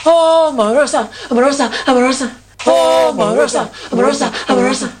Omarosa, Omarosa, Omarosa. Omarosa, Omarosa,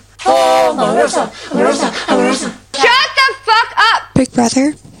 Omarosa. Omarosa, Omarosa, Omarosa. Shut the fuck up! Big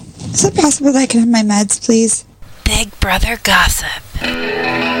Brother, is it possible that I can have my meds, please? Big Brother Gossip.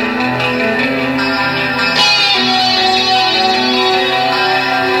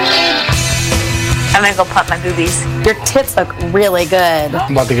 I'm gonna go pop my boobies. Your tits look really good.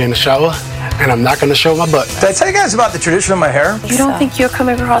 I'm about to get in the shower, and I'm not gonna show my butt. Did I tell you guys about the tradition of my hair? You don't think you're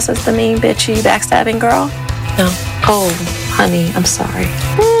coming across as the mean, bitchy, backstabbing girl? No. Oh, honey, I'm sorry.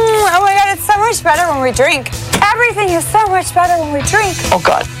 Oh my God, it's so much better when we drink. Everything is so much better when we drink. Oh,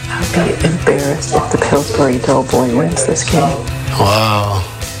 God. I'd be embarrassed if the Pillsbury Doughboy wins this game. Wow,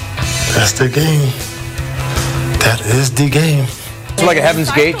 that's the game. That is the game. It's like a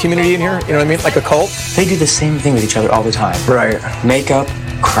Heaven's Gate community in here, you know what I mean? Like a cult. They do the same thing with each other all the time. Right. Make up,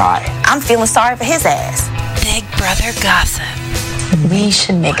 cry. I'm feeling sorry for his ass. Big Brother Gossip. We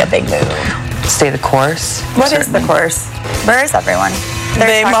should make a big move. Stay the course. What is the course? Where is everyone?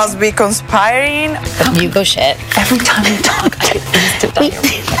 They must be conspiring. You go shit. Every time you talk, I get instant.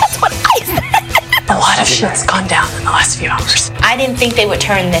 That's what I said. A lot of shit's gone down in the last few hours. I didn't think they would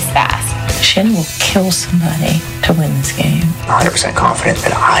turn this fast. Shannon will kill somebody to win this game. 100% confident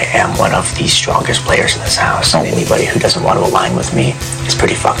that I am one of the strongest players in this house. And anybody who doesn't want to align with me is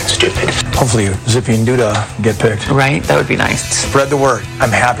pretty fucking stupid. Hopefully Zippy and Duda get picked. Right? That would be nice. Spread the word.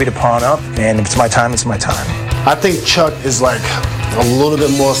 I'm happy to pawn up, and if it's my time, it's my time. I think Chuck is like a little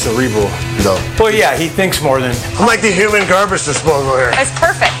bit more cerebral, though. Well, yeah, he thinks more than... I'm like the human garbage disposal here. It's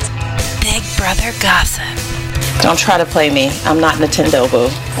perfect. Big Brother Gossip. Don't try to play me. I'm not Nintendo, boo.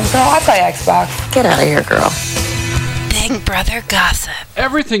 Girl, I play Xbox. Get out of here, girl. Big Brother Gossip.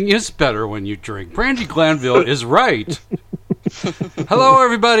 Everything is better when you drink. Brandy Glanville is right. Hello,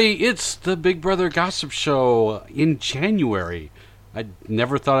 everybody. It's the Big Brother Gossip Show in January. I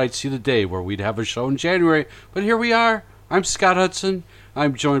never thought I'd see the day where we'd have a show in January, but here we are. I'm Scott Hudson.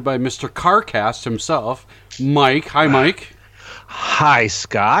 I'm joined by Mr. Carcast himself, Mike. Hi, Mike. Hi,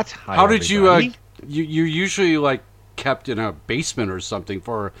 Scott. Hi, How did everybody. You're usually like kept in a basement or something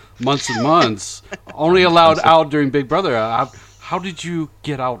for months and months, only allowed out during Big Brother. How did you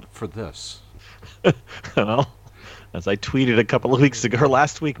get out for this? Well, as I tweeted a couple of weeks ago,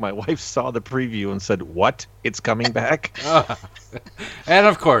 last week, my wife saw the preview and said, "What? It's coming back?" And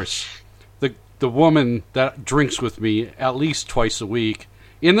of course, the woman that drinks with me at least twice a week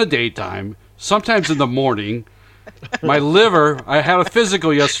in the daytime, sometimes in the morning. My liver, I had a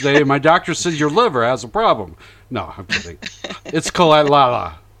physical yesterday, and my doctor said your liver has a problem. No, I'm kidding. It's Colette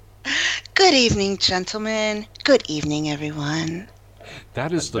Lala. Good evening, gentlemen. Good evening, everyone.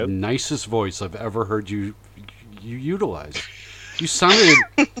 That is the nicest voice I've ever heard you utilize. You sounded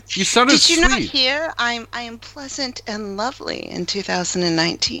Did you sweet. not hear? I am pleasant and lovely in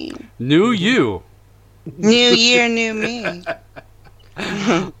 2019. New you. New year, new me.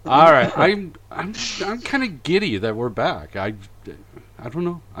 All right, I'm kind of giddy that we're back. I don't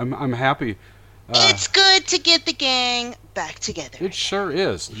know. I'm happy. It's good to get the gang back together. It sure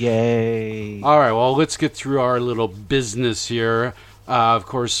is. Yay! All right, well, let's get through our little business here. Of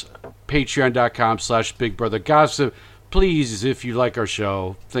course, patreon.com/Big Brother Gossip. Please, if you like our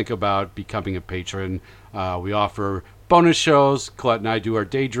show, think about becoming a patron. We offer bonus shows. Colette and I do our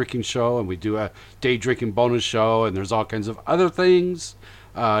day drinking show, and we do a day drinking bonus show, and there's all kinds of other things.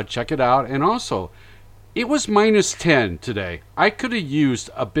 Check it out. And also, it was -10 today. I could have used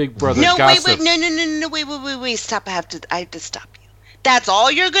a Big Brother Gossip. No, wait, stop. I have to stop you. That's all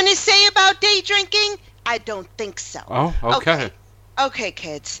you're going to say about day drinking? I don't think so. Oh, okay. Okay,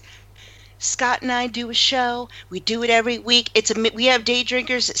 kids. Scott and I do a show. We do it every week. We have day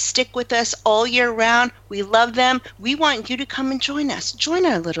drinkers that stick with us all year round. We love them. We want you to come and join us. Join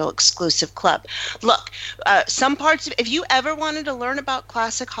our little exclusive club. Look, some parts of, if you ever wanted to learn about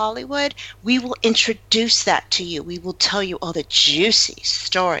classic Hollywood, we will introduce that to you. We will tell you all the juicy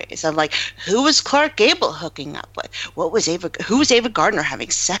stories of like, who was Clark Gable hooking up with? Who was Ava Gardner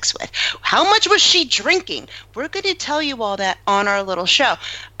having sex with? How much was she drinking? We're going to tell you all that on our little show.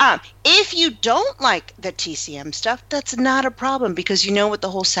 If you don't like the TCM stuff, that's not a problem, because you know what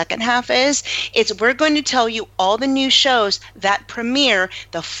the whole second half is? We're going to tell you all the new shows that premiere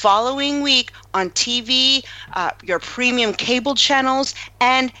the following week on TV, your premium cable channels,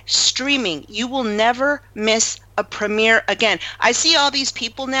 and streaming. You will never miss a premiere again. I see all these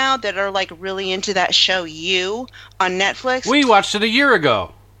people now that are like really into that show You on Netflix. We watched it a year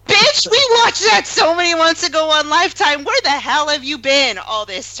ago. Bitch, we watched that so many months ago on Lifetime. Where the hell have you been all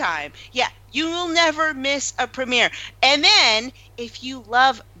this time? Yeah, you will never miss a premiere. And then, if you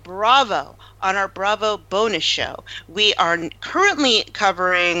love Bravo on our Bravo bonus show. We are currently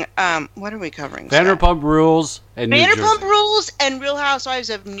covering, what are we covering? Vanderpump Rules and New Jersey. Vanderpump Rules and Real Housewives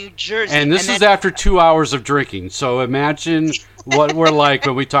of New Jersey. And this is after 2 hours of drinking. So imagine what we're like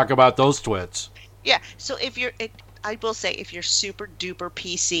when we talk about those twits. Yeah. So I will say, if you're super duper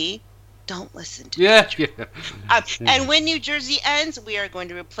PC, don't listen to And when New Jersey ends, we are going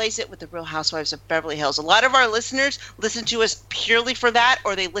to replace it with the Real Housewives of Beverly Hills. A lot of our listeners listen to us purely for that,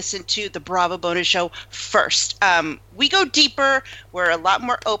 or they listen to the Bravo bonus show first. We go deeper. We're a lot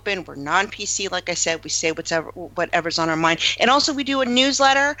more open. We're non-PC, like I said. We say whatever's on our mind. And also we do a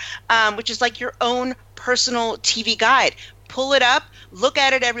newsletter, which is like your own personal TV guide. Pull it up, look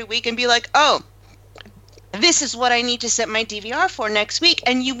at it every week, and be like, oh, this is what I need to set my DVR for next week,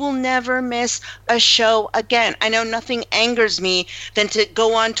 and you will never miss a show again. I know nothing angers me than to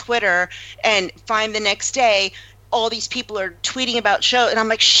go on Twitter and find the next day all these people are tweeting about shows, and I'm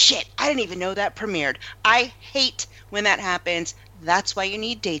like, shit, I didn't even know that premiered. I hate when that happens. That's why you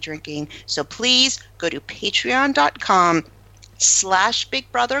need day drinking. So please go to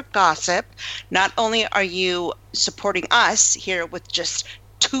patreon.com/Big Brother Gossip. Not only are you supporting us here with just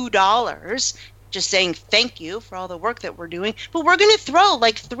 $2, just saying thank you for all the work that we're doing, but we're going to throw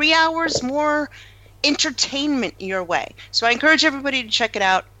like 3 hours more entertainment your way. So I encourage everybody to check it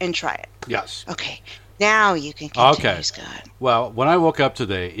out and try it. Yes. Okay. Now you can continue, Okay. Scott. Well, when I woke up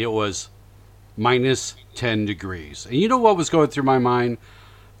today, it was minus 10 degrees. And you know what was going through my mind?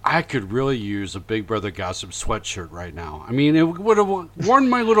 I could really use a Big Brother Gossip sweatshirt right now. I mean, it would have warmed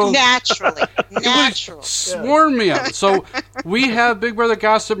my little... Naturally. Warmed me up. So we have Big Brother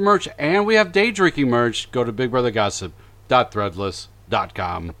Gossip merch and we have day drinking merch. Go to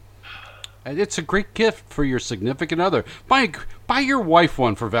bigbrothergossip.threadless.com. And it's a great gift for your significant other. Buy your wife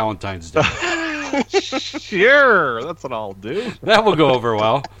one for Valentine's Day. Sure, that's what I'll do. That will go over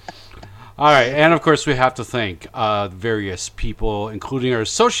well. All right, and of course we have to thank various people, including our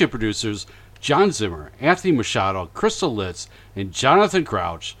associate producers, John Zimmer, Anthony Machado, Crystal Litz, and Jonathan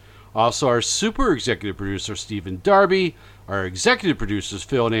Crouch. Also our super executive producer, Stephen Darby, our executive producers,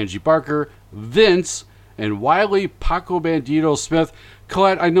 Phil and Angie Barker, Vince, and Wiley Paco Bandito Smith.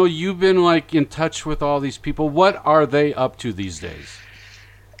 Colette, I know you've been in touch with all these people. What are they up to these days?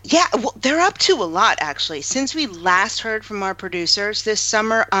 Yeah, well, they're up to a lot, actually. Since we last heard from our producers this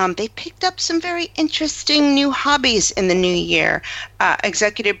summer, they picked up some very interesting new hobbies in the new year.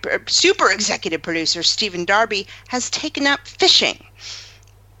 Super executive producer Stephen Darby has taken up fishing.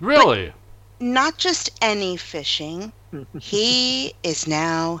 Really? But not just any fishing. He is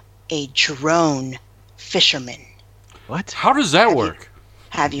now a drone fisherman. What? How does that work?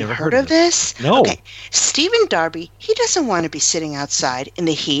 Have you heard of this? No. Okay. Stephen Darby, he doesn't want to be sitting outside in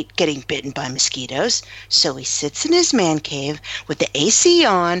the heat getting bitten by mosquitoes. So he sits in his man cave with the AC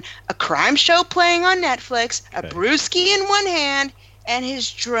on, a crime show playing on Netflix, a brewski in one hand, and his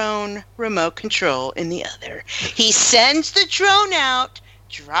drone remote control in the other. He sends the drone out,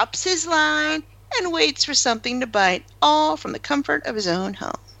 drops his line, and waits for something to bite, all from the comfort of his own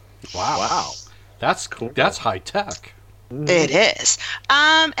home. Wow. That's cool. That's high tech. It is.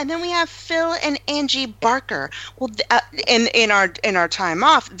 And then we have Phil and Angie Barker. Well, in our time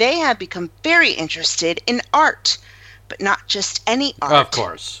off, they have become very interested in art, but not just any art. Of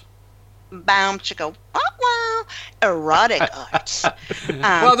course. Bow, chicka, wow, wow. Erotic art.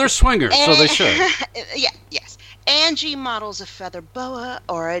 Well, they're swingers, so they should. Yeah, yes. Angie models a feather boa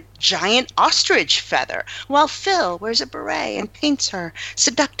or a giant ostrich feather, while Phil wears a beret and paints her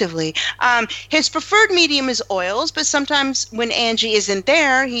seductively. His preferred medium is oils, but sometimes when Angie isn't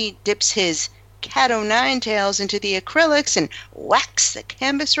there, he dips his cat o' nine tails into the acrylics and whacks the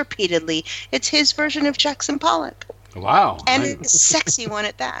canvas repeatedly. It's his version of Jackson Pollock. Wow. And a sexy one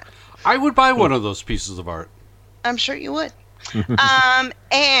at that. I would buy one of those pieces of art. I'm sure you would.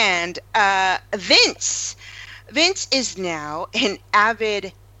 And Vince. Vince is now an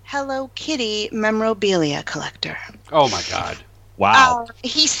avid Hello Kitty memorabilia collector. Oh, my God. Wow.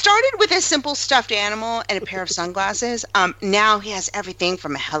 He started with a simple stuffed animal and a pair of sunglasses. Now he has everything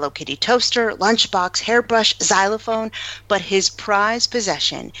from a Hello Kitty toaster, lunchbox, hairbrush, xylophone. But his prized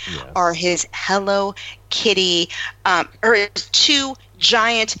possession are his Hello Kitty, or his two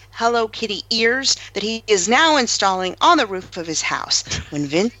giant Hello Kitty ears that he is now installing on the roof of his house. When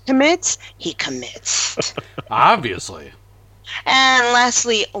Vince commits, he commits. Obviously. And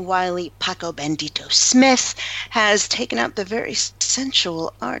lastly, Wiley Paco Bandito Smith has taken up the very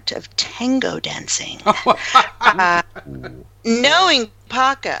sensual art of tango dancing. Knowing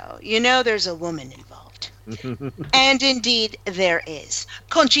Paco, you know there's a woman involved. And indeed, there is.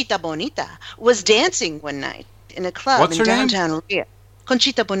 Conchita Bonita was dancing one night in a club in downtown Rio.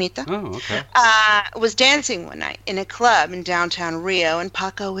 Conchita Bonita, was dancing one night in a club in downtown Rio, and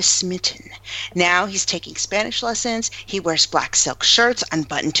Paco was smitten. Now he's taking Spanish lessons. He wears black silk shirts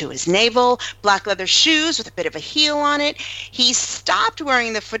unbuttoned to his navel, black leather shoes with a bit of a heel on it. He stopped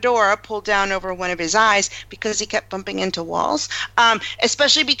wearing the fedora pulled down over one of his eyes because he kept bumping into walls,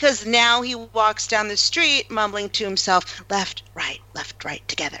 especially because now he walks down the street mumbling to himself, left, right,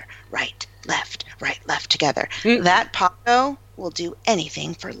 together, right, left, together. That Paco will do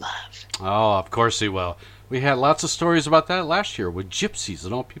anything for love. Oh, of course he will. We had lots of stories about that last year with gypsies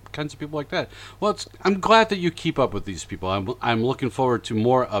and all kinds of people like that. Well, I'm glad that you keep up with these people. I'm looking forward to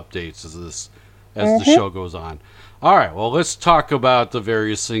more updates as the show goes on. All right, well, let's talk about the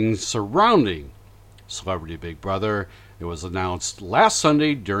various things surrounding Celebrity Big Brother. It was announced last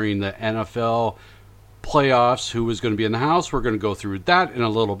Sunday during the NFL playoffs who was going to be in the house. We're going to go through that in a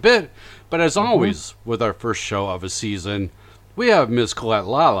little bit. But as always, with our first show of a season, we have Ms. Colette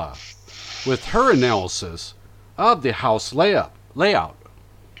Lala with her analysis of the house layout.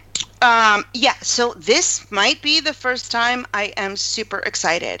 So this might be the first time I am super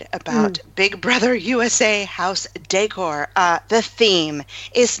excited about Big Brother USA house decor. The theme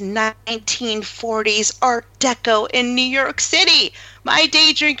is 1940s Art Deco in New York City. My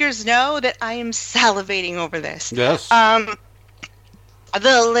day drinkers know that I am salivating over this. Yes.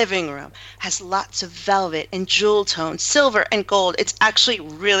 The living room has lots of velvet and jewel tones, silver and gold. It's actually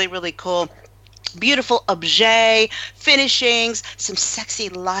really, really cool. Beautiful objet finishings, some sexy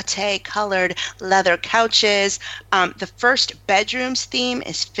latte-colored leather couches. The first bedroom's theme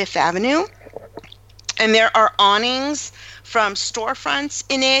is Fifth Avenue, and there are awnings from storefronts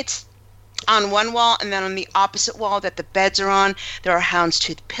in it on one wall, and then on the opposite wall that the beds are on, there are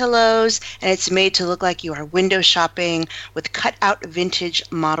houndstooth pillows, and it's made to look like you are window shopping with cut-out vintage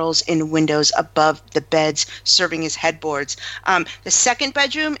models in windows above the beds serving as headboards. The second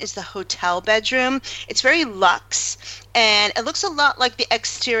bedroom is the hotel bedroom. It's very luxe, and it looks a lot like the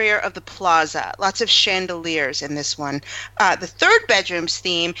exterior of the plaza. Lots of chandeliers in this one. The third bedroom's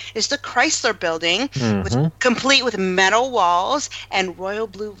theme is the Chrysler Building, complete with metal walls and royal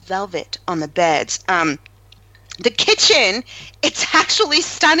blue velvet on the beds. The kitchen, it's actually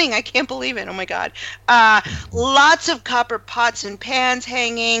stunning. I can't believe it. Oh, my God. Lots of copper pots and pans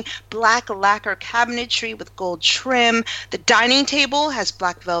hanging, black lacquer cabinetry with gold trim. The dining table has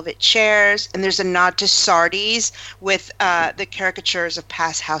black velvet chairs, and there's a nod to Sardi's with the caricatures of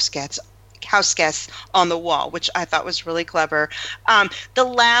past house guests on the wall, which I thought was really clever. The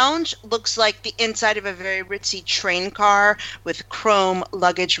lounge looks like the inside of a very ritzy train car with chrome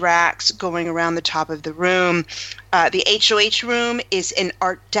luggage racks going around the top of the room. The HOH room is an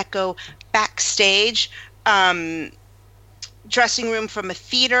Art Deco backstage dressing room from a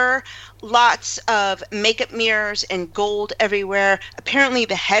theater. Lots of makeup mirrors and gold everywhere. Apparently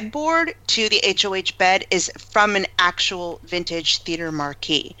the headboard to the HOH bed is from an actual vintage theater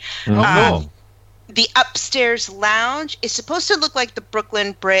marquee. The upstairs lounge is supposed to look like the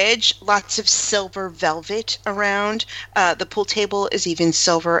Brooklyn Bridge. Lots of silver velvet around. The pool table is even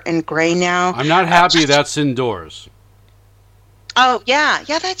silver and gray now. I'm not happy that's indoors. Oh, yeah,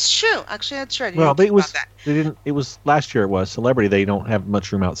 that's true. Actually, that's right. It was last year. It was Celebrity. They don't have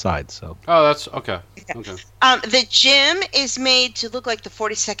much room outside, so. Oh, that's okay. Okay. The gym is made to look like the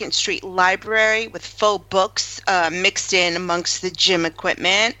 42nd Street Library with faux books mixed in amongst the gym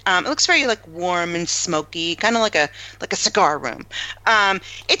equipment. It looks very warm and smoky, kind of like a cigar room.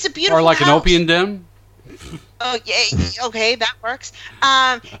 It's a beautiful or like house. An opium den. Oh, yeah, okay, that works.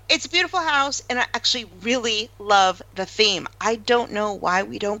 It's a beautiful house, and I actually really love the theme. I don't know why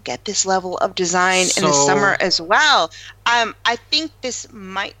we don't get this level of design in the summer as well. I think this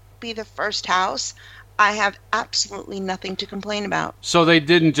might be the first house. I have absolutely nothing to complain about. So they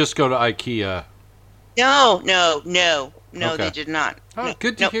didn't just go to IKEA? No, Okay. They did not. Oh,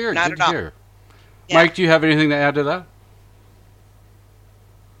 good to hear. Not good at to all. hear. Yeah. Mike, do you have anything to add to that?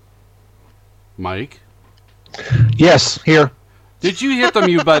 Mike? Yes, here. Did you hit the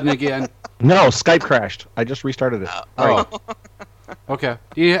mute button again? No, Skype crashed. I just restarted it. Oh. Okay.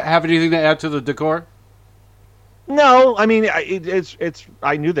 Do you have anything to add to the decor? No, I mean it's.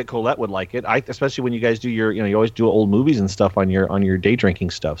 I knew that Colette would like it. Especially when you guys do your, you always do old movies and stuff on your day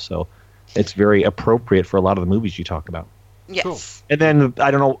drinking stuff. So it's very appropriate for a lot of the movies you talk about. Yes. Cool. And then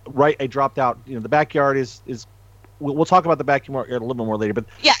I don't know. Right, I dropped out. The backyard is. We'll talk about the backyard a little bit more later. But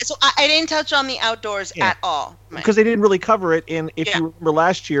yeah, so I didn't touch on the outdoors at all because they didn't really cover it. And if you remember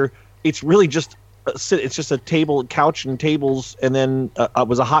last year, it's really just a table, couch, and tables, and then it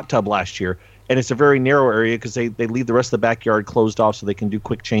was a hot tub last year. And it's a very narrow area because they leave the rest of the backyard closed off so they can do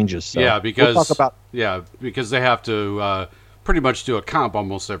quick changes. So because we'll talk about because they have to pretty much do a comp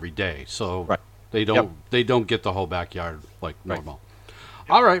almost every day, so they don't get the whole backyard like normal.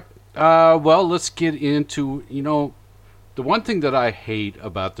 All right. Well, let's get into, the one thing that I hate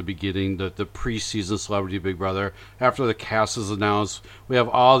about the beginning, the preseason Celebrity Big Brother, after the cast is announced, we have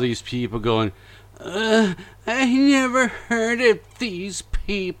all these people going, I never heard of these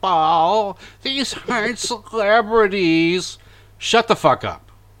people. These aren't celebrities. Shut the fuck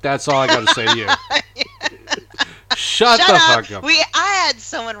up. That's all I got to say to you. Shut the fuck up. I had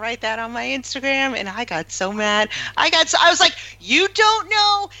someone write that on my Instagram, and I got so mad. I was like, you don't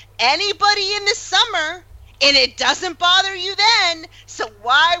know anybody in the summer, and it doesn't bother you then, so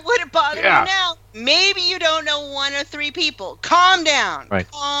why would it bother you now? Maybe you don't know 1 or 3 people. Calm down. Right.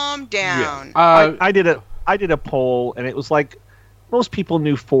 Calm down. Yeah. I did a poll, and it was like most people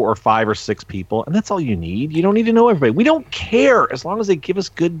knew 4 or 5 or 6 people, and that's all you need. You don't need to know everybody. We don't care as long as they give us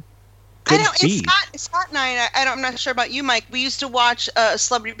good feed. Scott and I'm not sure about you, Mike. We used to watch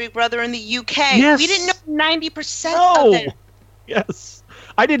Celebrity Big Brother in the UK. Yes. We didn't know 90% of them. Yes.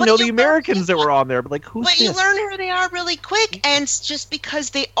 I didn't know the Americans that were on there, but who's this? But you learn who they are really quick, and just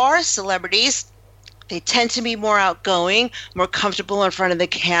because they are celebrities, they tend to be more outgoing, more comfortable in front of the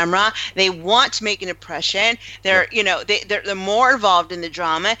camera. They want to make an impression. They're, they're more involved in the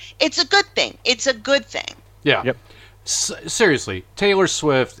drama. It's a good thing. Yeah. Yep. Seriously, Taylor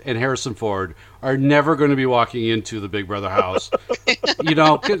Swift and Harrison Ford are never going to be walking into the Big Brother house.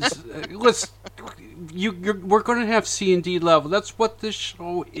 Because we're going to have C&D level. That's what this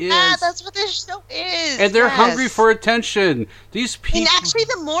show is. Yeah, that's what this show is. And they're hungry for attention. These people. And actually,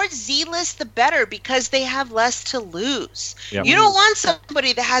 the more Z-list, the better, because they have less to lose. Yep. You don't want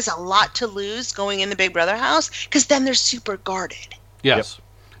somebody that has a lot to lose going in the Big Brother house, because then they're super guarded. Yes. Yep.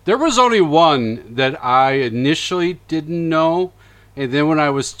 There was only one that I initially didn't know, and then when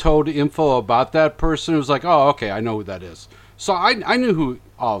I was told info about that person, it was like, oh, okay, I know who that is. So I knew who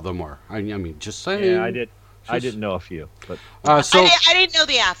all of them were. I mean, just saying. Yeah, I did. I didn't know a few, but I didn't know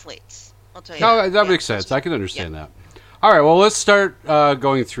the athletes. I'll tell you. No, that makes sense. I can understand that. All right, well, let's start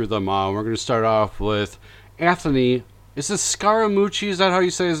going through them. We're going to start off with Anthony. Is this Scaramucci? Is that how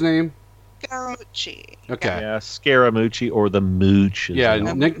you say his name? Scaramucci. Okay. Yeah, Scaramucci or the Mooch.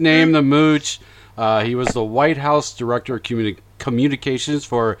 Nickname the Mooch. He was the White House Director of Communications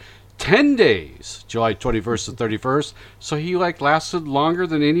for 10 days, July 21st to 31st. So he lasted longer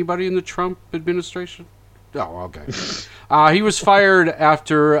than anybody in the Trump administration? Oh, okay. He was fired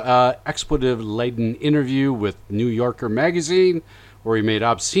after an expletive-laden interview with New Yorker magazine, where he made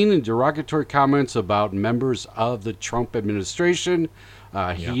obscene and derogatory comments about members of the Trump administration.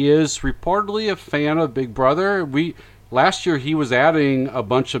 He is reportedly a fan of Big Brother. Last year he was adding a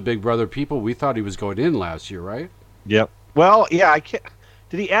bunch of Big Brother people. We thought he was going in last year, right? Yep. Well, yeah, I can't.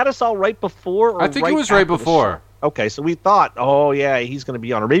 Did he add us all right before? Or I think it was right before. Okay, so we thought, oh yeah, he's going to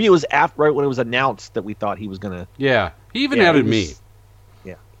be on, or maybe it was right when it was announced that we thought he was going to. Yeah, he even added me.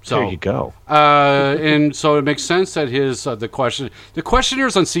 Yeah. So there you go. And so it makes sense that his the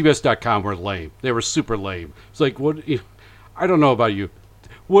questionnaires on CBS.com were lame. They were super lame. It's like, what? I don't know about you.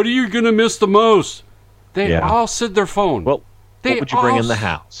 What are you going to miss the most? They all said their phone. Well, what would you bring in the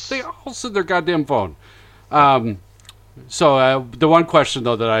house? They all said their goddamn phone. So the one question,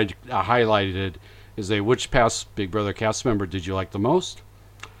 though, that I highlighted is which past Big Brother cast member did you like the most?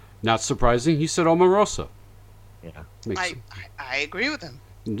 Not surprising. He said Omarosa. Yeah. I agree with him.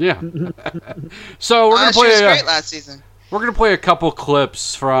 Yeah. So we're going to play. She was great last season. We're going to play a couple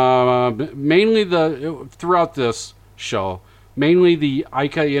clips from mainly throughout this show. Mainly the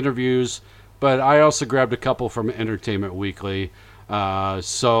Ica interviews, but I also grabbed a couple from Entertainment Weekly.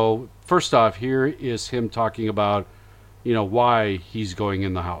 So first off, here is him talking about, why he's going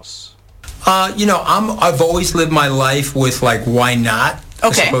in the house. I've always lived my life with why not,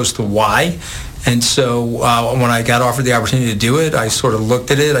 as opposed to why. And so when I got offered the opportunity to do it, I sort of looked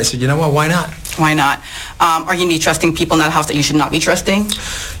at it. I said, you know what, why not? Why not? Are you going to be trusting people in that house that you should not be trusting?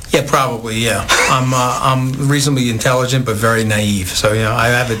 Yeah, probably, yeah. I'm reasonably intelligent, but very naive. So, I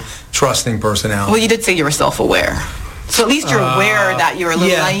have a trusting personality. Well, you did say you were self-aware. So at least you're aware that you're a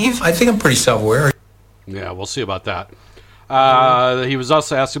little naive? I think I'm pretty self-aware. Yeah, we'll see about that. He was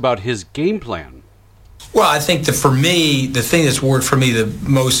also asked about his game plan. Well, I think that for me, the thing that's worked for me the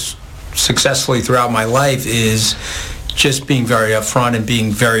most successfully throughout my life is just being very upfront and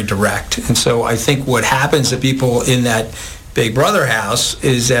being very direct. And so I think what happens to people in that Big Brother house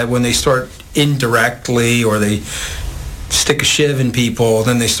is that when they start indirectly or they stick a shiv in people,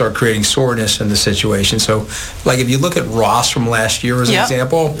 then they start creating soreness in the situation. So, if you look at Ross from last year as an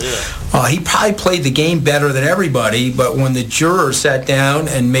example, he probably played the game better than everybody, but when the jurors sat down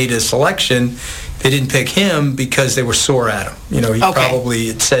and made a selection, they didn't pick him because they were sore at him. You know, he probably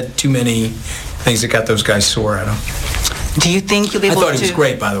had said too many things that got those guys sore at him. Do you think you'll be able to... I thought he was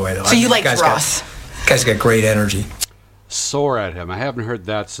great, by the way, though. So you like Ross? Guy's got great energy. Sore at him. I haven't heard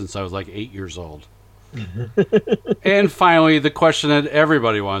that since I was like 8 years old. And finally, the question that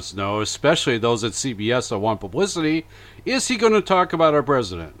everybody wants to know, especially those at CBS that want publicity, is he going to talk about our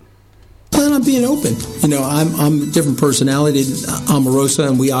president? Plan on being open. You know, I'm a different personality than Omarosa,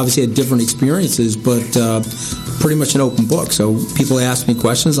 and we obviously had different experiences, but pretty much an open book. So people ask me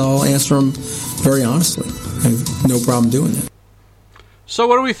questions, I'll answer them very honestly. I have no problem doing that. So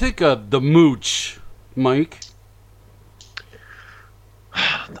what do we think of the mooch, Mike?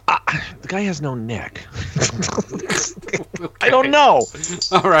 The guy has no neck. I don't know.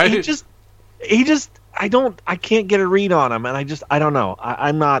 All right. He just I can't get a read on him, and I don't know.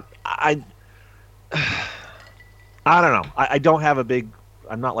 I don't know. I don't have a big.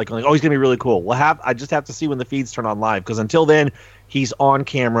 I'm not like, oh, he's gonna be really cool. I just have to see when the feeds turn on live, because until then, he's on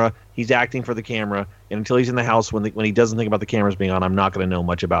camera, he's acting for the camera, and until he's in the house when he doesn't think about the cameras being on, I'm not gonna know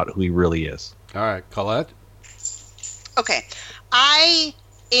much about who he really is. All right, Colette. Okay,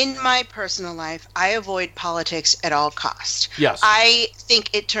 in my personal life, I avoid politics at all costs. Yes. I think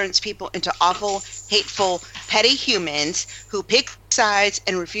it turns people into awful, hateful, petty humans who pick sides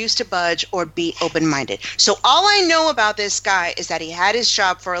and refuse to budge or be open-minded. So all I know about this guy is that he had his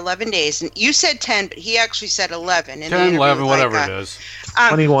job for 11 days. And you said 10, but he actually said 11. 10, 11, whatever it is.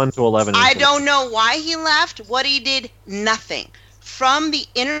 21 to 11. I don't know why he left, what he did, nothing. From the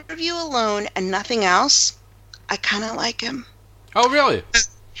interview alone and nothing else, I kind of like him. Oh, really?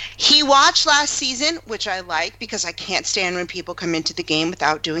 He watched last season, which I like because I can't stand when people come into the game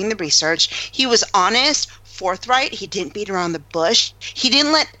without doing the research. He was honest, forthright. He didn't beat around the bush. He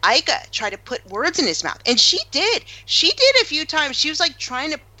didn't let Iga try to put words in his mouth. And she did. She did a few times. She was like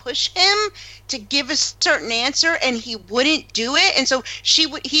trying to push him to give a certain answer, and he wouldn't do it. And so he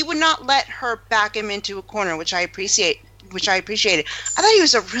would not let her back him into a corner, which I appreciated. I thought he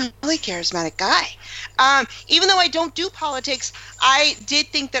was a really charismatic guy. Even though I don't do politics, I did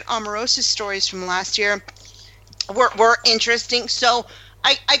think that Omarosa's stories from last year were interesting. So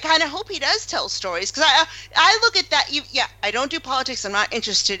I kind of hope he does tell stories, because I look at that. I don't do politics. I'm not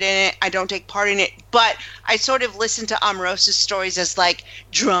interested in it. I don't take part in it. But I sort of listen to Omarosa's stories as like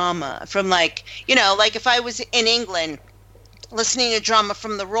drama from like if I was in England listening to drama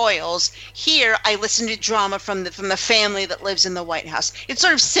from the royals. Here, I listen to drama from the family that lives in the White House. It's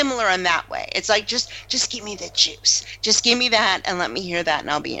sort of similar in that way. It's like, just give me the juice. Just give me that and let me hear that, and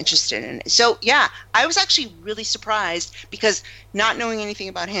I'll be interested in it. So, yeah, I was actually really surprised, because not knowing anything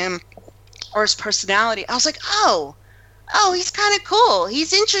about him or his personality, I was like, oh, he's kind of cool.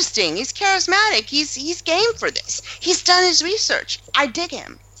 He's interesting. He's charismatic. He's game for this. He's done his research. I dig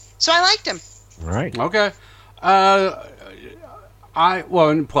him. So I liked him. All right. Okay.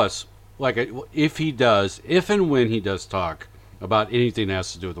 And plus, like, if and when he does talk about anything that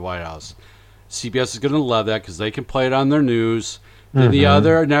has to do with the White House, CBS is going to love that, because they can play it on their news. Then the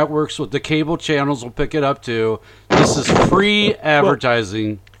other networks with the cable channels will pick it up too. This is free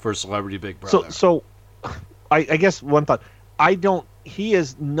advertising for Celebrity Big Brother. So I guess one thought. He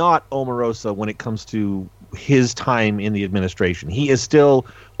is not Omarosa when it comes to his time in the administration. He is still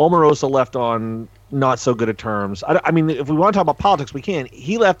Omarosa, left on not so good of terms. I mean, if we want to talk about politics, we can.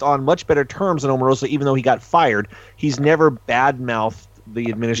 He left on much better terms than Omarosa, even though he got fired. He's never badmouthed the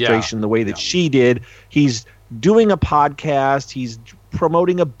administration the way that she did. He's doing a podcast. He's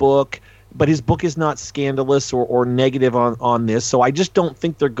promoting a book, but his book is not scandalous or negative on this. So I just don't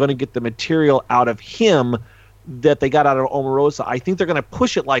think they're going to get the material out of him that they got out of Omarosa. I think they're going to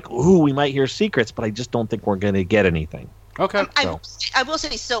push it like, ooh, we might hear secrets, but I just don't think we're going to get anything. Okay. I will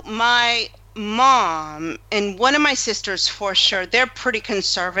say, so my mom and one of my sisters, for sure, they're pretty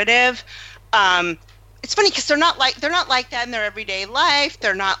conservative. It's funny because they're not like that in their everyday life.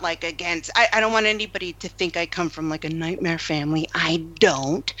 They're not like against. I don't want anybody to think I come from like a nightmare family. I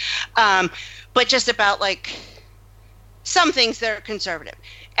don't. But just about like some things, they're conservative.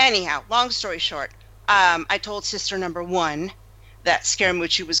 Anyhow, long story short, I told sister number one that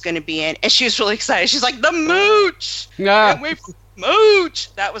Scaramucci was going to be in, and she was really excited. She's like, the mooch! Yeah. Can't wait for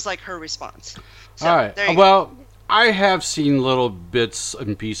mooch! That was like her response. So, all right. Well, I have seen little bits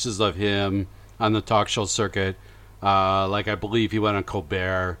and pieces of him on the talk show circuit. Like, I believe he went on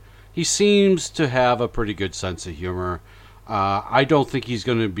Colbert. He seems to have a pretty good sense of humor. I don't think he's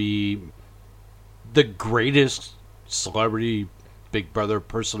going to be the greatest Celebrity Big Brother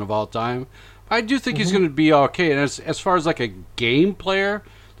person of all time. I do think he's going to be okay. And as far as like a game player,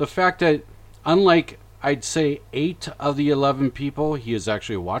 the fact that unlike I'd say 8 of the 11 people he has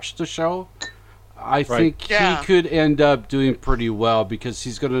actually watched the show, I think he could end up doing pretty well because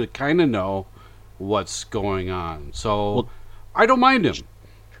he's going to kind of know what's going on. So I don't mind him.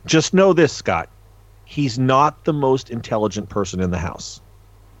 Just know this, Scott. He's not the most intelligent person in the house.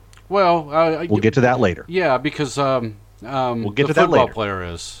 Well, we'll get to that later. Yeah, because we'll get the to that football later. player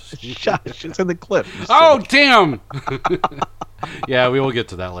is. Shush, it's in the clip. Oh, damn! Yeah, we will get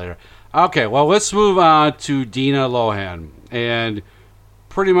to that later. Okay, well, let's move on to Dina Lohan. And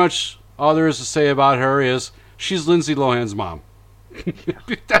pretty much all there is to say about her is she's Lindsay Lohan's mom.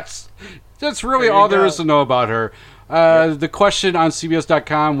 That's really all there is to know about her. The question on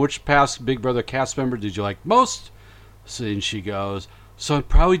CBS.com, which past Big Brother cast member did you like most? So then she goes, so I'm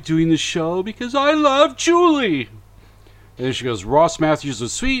probably doing the show because I love Julie. And then she goes, Ross Matthews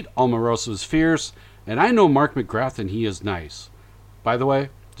was sweet, Omarosa was fierce, and I know Mark McGrath and he is nice. By the way,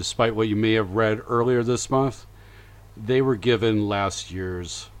 despite what you may have read earlier this month, they were given last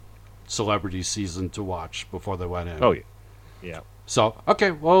year's celebrity season to watch before they went in. Oh, yeah. Yeah. So,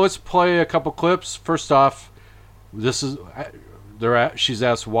 okay, well, let's play a couple clips. First off, she's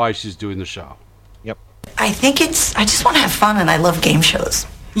asked why she's doing the show. Yep. I just want to have fun, and I love game shows.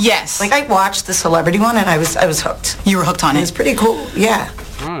 Yes. Like, I watched the celebrity one, and I was hooked. You were hooked on it. It was pretty cool, yeah.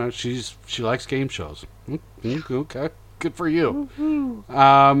 All right, she likes game shows. Okay, good for you.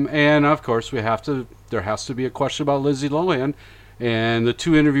 And, of course, there has to be a question about Lindsay Lohan. And the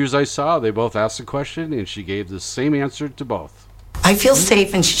two interviews I saw, they both asked a question, and she gave the same answer to both. I feel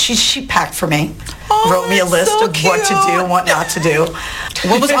safe, and she packed for me. Wrote me a list of what to do and what not to do.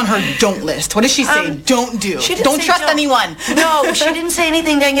 What was on her don't list? What did she say don't do? Don't trust anyone. No, she didn't say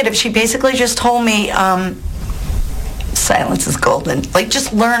anything negative. She basically just told me silence is golden. Like,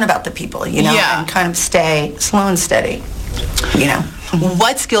 just learn about the people, and kind of stay slow and steady,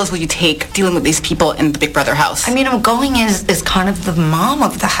 What skills will you take dealing with these people in the Big Brother house? I mean, I'm going as kind of the mom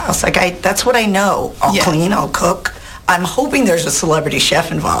of the house. Like, that's what I know. I'll clean, I'll cook. I'm hoping there's a celebrity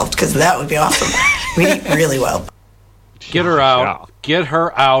chef involved, because that would be awesome. We eat really well. Get her out. Get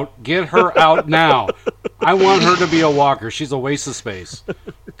her out. Get her out now. I want her to be a walker. She's a waste of space.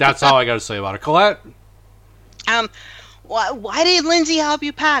 That's all I got to say about her. Colette? Why did Lindsay help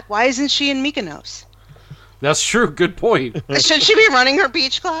you pack? Why isn't she in Mykonos? That's true. Good point. Should she be running her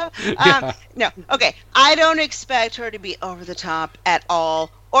beach club? Yeah. No. Okay. I don't expect her to be over the top at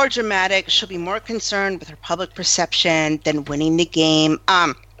all or dramatic. She'll be more concerned with her public perception than winning the game.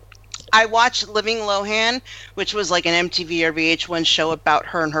 I watched Living Lohan, which was like an MTV or VH1 show about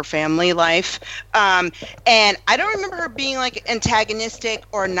her and her family life. And I don't remember her being like antagonistic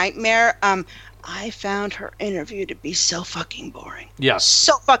or a nightmare. I found her interview to be so fucking boring. Yes.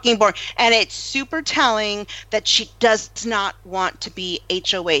 So fucking boring. And it's super telling that she does not want to be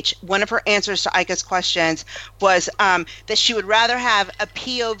HOH. One of her answers to Ika's questions was that she would rather have a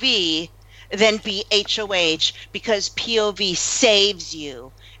POV than be HOH because POV saves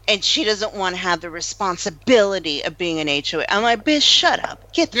you. And she doesn't want to have the responsibility of being an HOH. I'm like, bitch, shut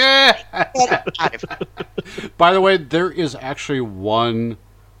up. Get out of here. By the way, there is actually one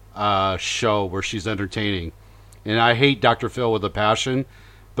show where she's entertaining, and I hate Dr. Phil with a passion,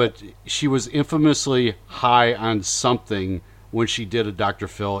 but she was infamously high on something when she did a Dr.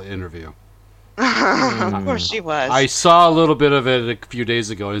 Phil interview. Of course she was. I saw a little bit of it a few days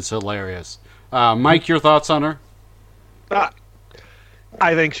ago, and it's hilarious. Mike, your thoughts on her?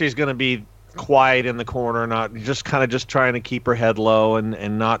 I think she's going to be quiet in the corner, not just trying to keep her head low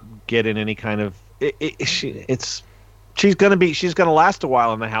and not get in any kind of. She's going to last a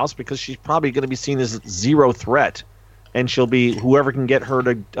while in the house because she's probably going to be seen as zero threat, and she'll be whoever can get her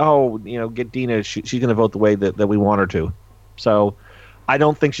to get Dina. She's going to vote the way that we want her to. So I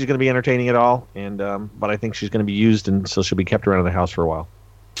don't think she's going to be entertaining at all, and but I think she's going to be used, and so she'll be kept around the house for a while.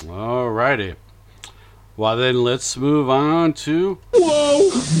 All righty. Well, then let's move on to...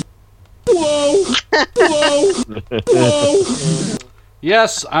 Whoa!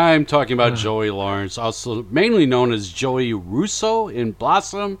 Yes, I'm talking about Joey Lawrence, also mainly known as Joey Russo in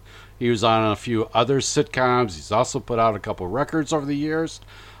Blossom. He was on a few other sitcoms. He's also put out a couple records over the years.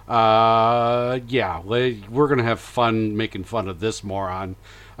 We're going to have fun making fun of this moron.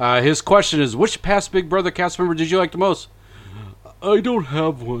 His question is, which past Big Brother cast member did you like the most? I don't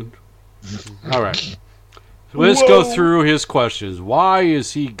have one. All right. Let's go through his questions. Why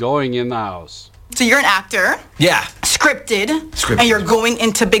is he going in the house? So you're an actor. Yeah. Scripted. And you're going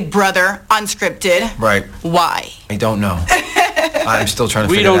into Big Brother unscripted. Right. Why? I don't know. I'm still trying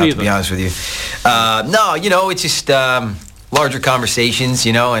to figure it out, to be honest with you. It's just larger conversations,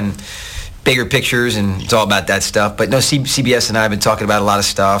 and bigger pictures, and it's all about that stuff. But no, CBS and I have been talking about a lot of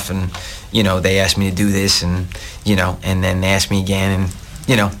stuff, and, they asked me to do this, and, and then they asked me again,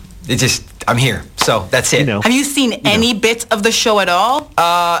 and, it just, I'm here. So that's it. Have you seen any bits of the show at all?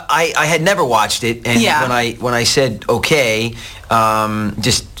 I had never watched it, and when I said okay,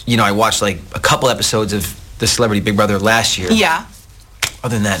 I watched like a couple episodes of the Celebrity Big Brother last year. Yeah.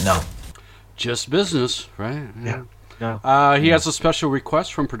 Other than that, no. Just business, right? Yeah. He has a special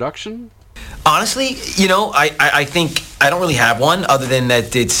request from production. Honestly, I think I don't really have one other than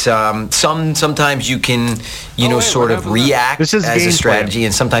that it's sometimes you can sort of react as a strategy,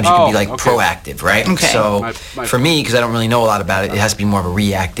 and sometimes you can be like proactive, right? Okay. So for me, because I don't really know a lot about it, it has to be more of a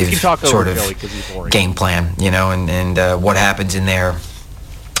reactive sort of game plan, and what happens in there.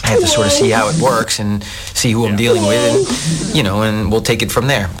 I have to sort of see how it works and see who I'm dealing with, and and we'll take it from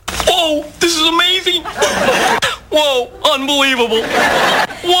there. Whoa, this is amazing! Whoa, unbelievable!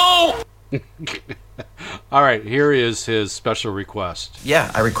 Whoa! All right, here is his special request.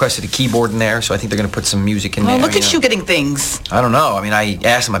 Yeah, I requested a keyboard in there, so I think they're going to put some music in there. Look at you getting things. I don't know. I mean, I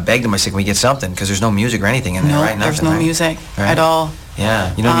asked him, I begged him, I said, can we get something? Because there's no music or anything in there, right? There's no music at all.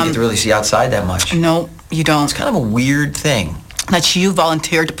 Yeah, you don't get to really see outside that much. No, you don't. It's kind of a weird thing. That you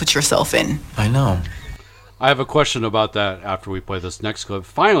volunteered to put yourself in. I know. I have a question about that after we play this next clip.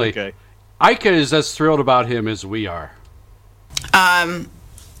 Finally, Ika is as thrilled about him as we are. On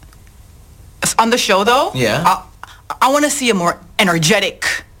the show, though, I want to see a more energetic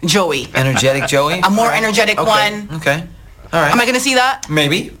Joey. Energetic Joey? A more energetic one. Okay. All right. Am I going to see that?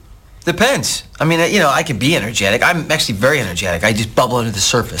 Maybe. Depends. I mean, I can be energetic. I'm actually very energetic. I just bubble under the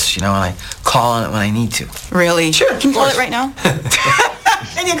surface, and I call on it when I need to. Really? Sure. Can you call it right now?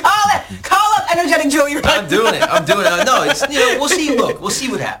 Can you call it? Call up energetic Joey right now. I'm doing it. No, it's, we'll see. Look, we'll see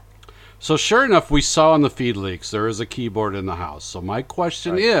what happens. So sure enough, we saw in the feed leaks there is a keyboard in the house. So my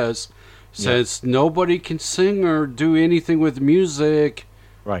question is, since nobody can sing or do anything with music,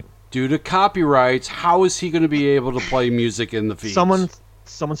 due to copyrights, how is he going to be able to play music in the feeds?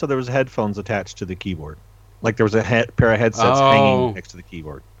 Someone said there was headphones attached to the keyboard, like there was a pair of headsets hanging next to the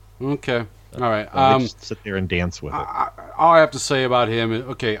keyboard. Okay, all right. They just sit there and dance with it. All I have to say about him is,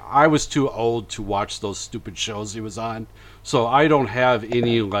 I was too old to watch those stupid shows he was on, so I don't have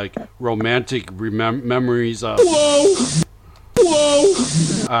any like romantic memories of.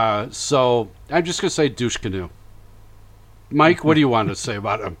 Whoa. So I'm just gonna say douche canoe. Mike, what do you want to say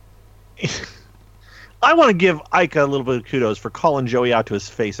about him? I want to give Ika a little bit of kudos for calling Joey out to his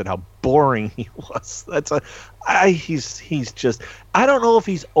face and how boring he was. He's just, I don't know if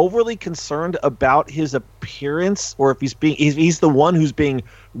he's overly concerned about his appearance or if he's the one who's being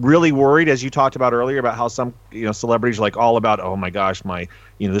really worried, as you talked about earlier, about how some celebrities are like all about, oh my gosh,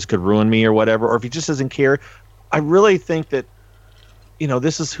 this could ruin me or whatever, or if he just doesn't care. I really think that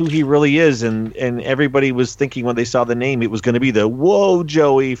this is who he really is, and everybody was thinking when they saw the name it was going to be the Whoa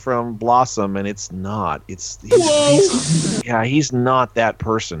Joey from Blossom, and it's not. He's not that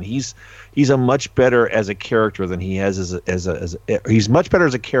person. He's a much better as a character than he has he's much better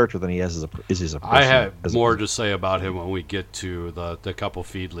as a character than he has as a person. I have more to say about him when we get to the couple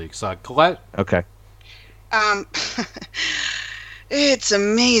feed leaks. Colette? Okay. It's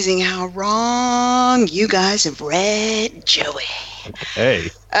amazing how wrong you guys have read Joey.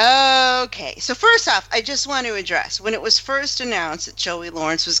 Hey. Okay, so first off, I just want to address, when it was first announced that Joey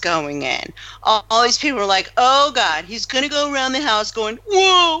Lawrence was going in, all these people were like, oh God, he's going to go around the house going,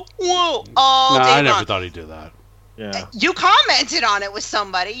 whoa, whoa, all day long. I never thought he'd do that. Yeah. You commented on it with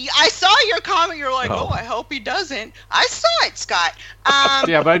somebody. I saw your comment. You're like, oh, I hope he doesn't. I saw it, Scott.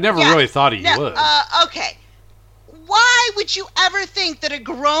 Yeah, but I never really thought he would. Okay. Why would you ever think that a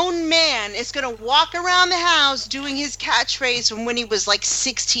grown man is going to walk around the house doing his catchphrase from when he was like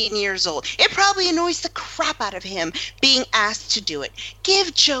 16 years old? It probably annoys the crap out of him being asked to do it.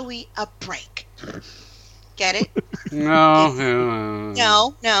 Give Joey a break. Get it? No,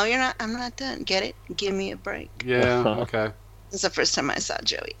 No, you're not. I'm not done. Get it? Give me a break. Yeah, okay. This is the first time I saw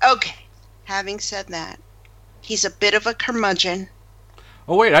Joey. Okay. Having said that, he's a bit of a curmudgeon.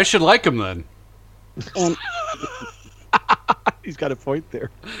 Oh, wait, I should like him then. And he's got a point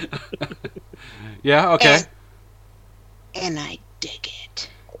there. Yeah, okay. And I dig it.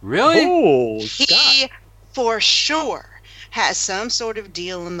 Really? Oh, he for sure has some sort of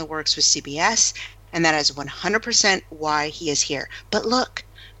deal in the works with CBS, and that is 100% why he is here. But look,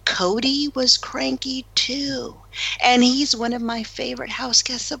 Cody was cranky too, and he's one of my favorite house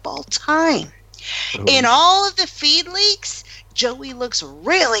guests of all time. Oh. In all of the feed leaks, Joey looks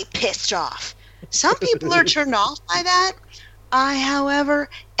really pissed off. Some people are turned off by that. I, however,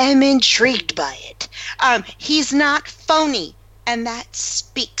 am intrigued by it. He's not phony. And that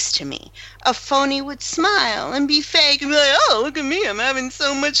speaks to me. A phony would smile and be fake and be like, oh, look at me, I'm having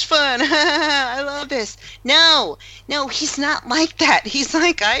so much fun. I love this. No, he's not like that. He's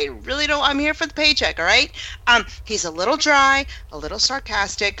like, I really don't, I'm here for the paycheck, all right? He's a little dry, a little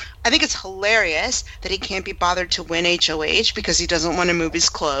sarcastic. I think it's hilarious that he can't be bothered to win HOH because he doesn't want to move his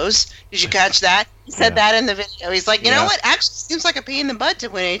clothes. Did you catch that? He said that in the video. He's like, you know what? Actually seems like a pain in the butt to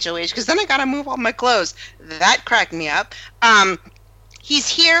win HOH because then I got to move all my clothes. That cracked me up. He's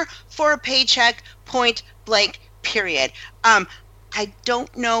here for a paycheck, point blank, period. I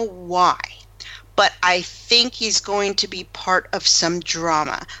don't know why, but I think he's going to be part of some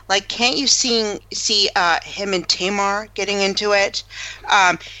drama. Like, can't you see him and Tamar getting into it?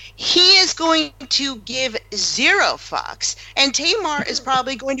 He is going to give 0 fucks, and Tamar is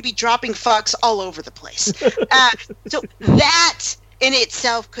probably going to be dropping fucks all over the place. So that in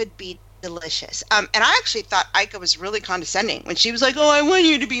itself could be delicious. And I actually thought Ika was really condescending when she was like, oh, I want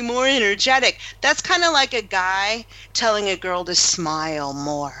you to be more energetic. That's kind of like a guy telling a girl to smile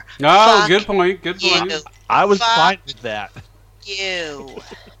more. Oh, good point. Good point. I was fine with that. You.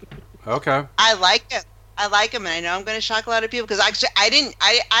 Okay. I like him. And I know I'm going to shock a lot of people because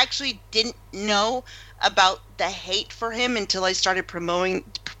I actually didn't know about the hate for him until I started promoting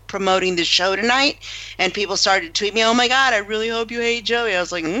the show tonight, and people started to tweet me, oh my god, I really hope you hate Joey. I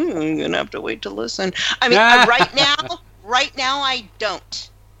was like, I'm gonna have to wait to listen. I mean, right now I don't,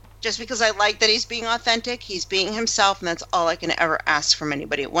 just because I like that he's being authentic, he's being himself, and that's all I can ever ask from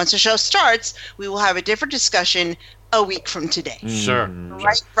anybody. Once the show starts, we will have a different discussion a week from today. Sure.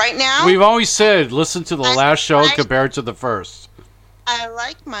 Right now, we've always said listen to the last show compared to the first. I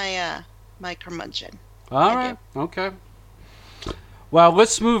like my my curmudgeon. All right. Okay. Well,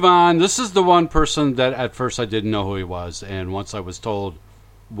 let's move on. This is the one person that at first I didn't know who he was, and once I was told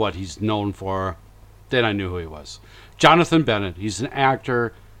what he's known for, then I knew who he was. Jonathan Bennett. He's an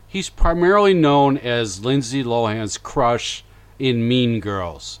actor. He's primarily known as Lindsay Lohan's crush in Mean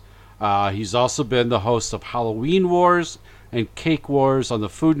Girls. He's also been the host of Halloween Wars and Cake Wars on the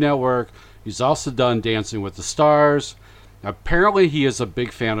Food Network. He's also done Dancing with the Stars. Apparently, he is a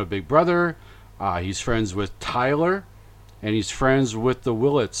big fan of Big Brother. He's friends with Tyler. And he's friends with the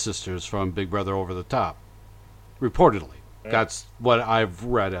Willett sisters from Big Brother Over the Top. Reportedly. That's what I've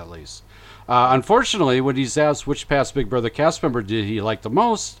read, at least. Unfortunately, when he's asked which past Big Brother cast member did he like the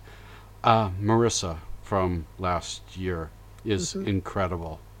most, Marissa from last year is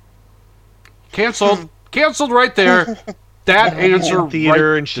incredible. Canceled. Canceled right there. That answer in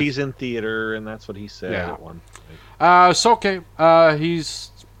theater, right and she's in theater, and that's what he said at one point. So, okay.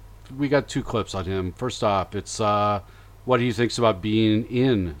 We got 2 clips on him. First off, it's... what he thinks about being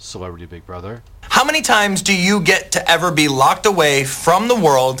in Celebrity Big Brother. How many times do you get to ever be locked away from the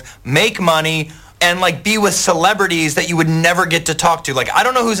world, make money, and like be with celebrities that you would never get to talk to? Like, I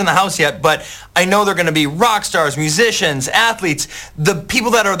don't know who's in the house yet, but I know they're going to be rock stars, musicians, athletes, the people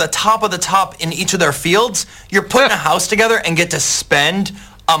that are the top of the top in each of their fields. You're putting a house together and get to spend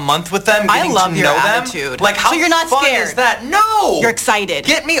a month with them. I love your attitude. Like, how so you're not fun scared. Is that? No, you're excited.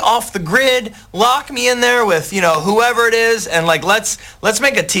 Get me off the grid. Lock me in there with whoever it is, and like let's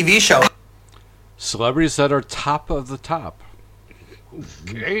make a TV show. Celebrities that are top of the top.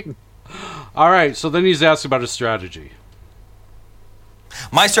 Okay. All right. So then he's asked about his strategy.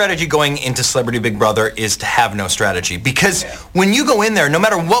 My strategy going into Celebrity Big Brother is to have no strategy, because when you go in there, no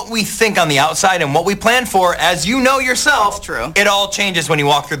matter what we think on the outside and what we plan for, as you know yourself, it all changes when you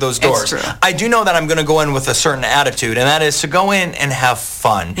walk through those doors. I do know that I'm going to go in with a certain attitude, and that is to go in and have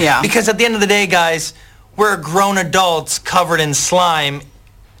fun. Yeah. Because at the end of the day, guys, we're grown adults covered in slime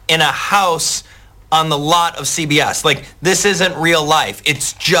in a house on the lot of CBS. Like, this isn't real life.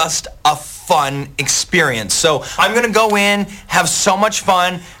 It's just a fun experience. So I'm going to go in, have so much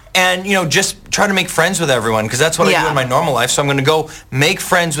fun, and, just try to make friends with everyone, because that's what I do in my normal life. So I'm going to go make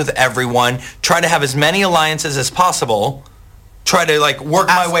friends with everyone, try to have as many alliances as possible, try to, work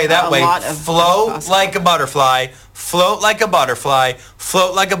my way that way. Float like a butterfly, float like a butterfly,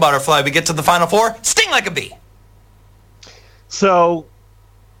 float like a butterfly. We get to the final 4, sting like a bee. So,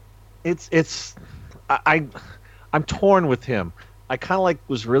 I'm torn with him. I kind of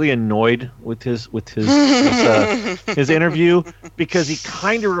was really annoyed with his interview, because he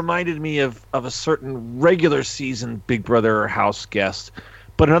kind of reminded me of a certain regular season Big Brother house guest.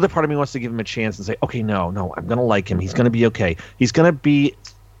 But another part of me wants to give him a chance and say, okay, no, I'm going to like him. He's going to be okay. He's going to be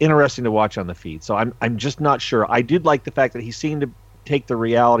interesting to watch on the feed. So I'm just not sure. I did like the fact that he seemed to take the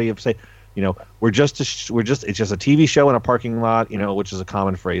reality of say, it's just a TV show in a parking lot, which is a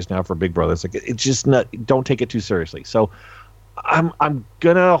common phrase now for Big Brother. It's just not, don't take it too seriously. So I'm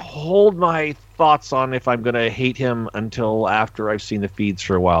gonna hold my thoughts on if I'm gonna hate him until after I've seen the feeds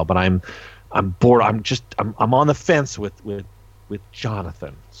for a while. But I'm bored. I'm on the fence with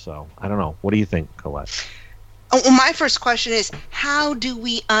Jonathan. So I don't know. What do you think, Colette? Well, my first question is, how do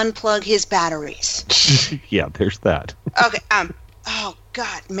we unplug his batteries? Yeah, there's that. Okay. Oh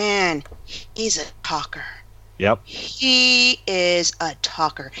God, man, he's a talker. Yep. He is a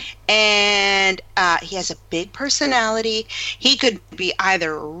talker, and he has a big personality. He could be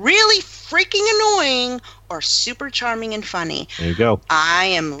either really freaking annoying or super charming and funny. There you go. I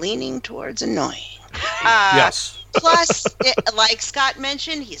am leaning towards annoying. Yes. Plus, like Scott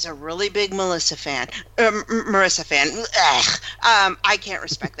mentioned, he's a really big Marissa fan. I can't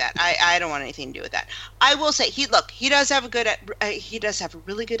respect that. I don't want anything to do with that. I will say, he does have a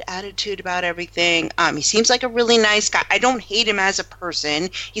really good attitude about everything. He seems like a really nice guy. I don't hate him as a person.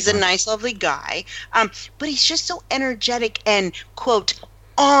 He's a nice, lovely guy. But he's just so energetic and, quote,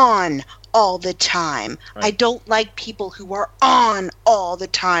 on all the time. Right. I don't like people who are on all the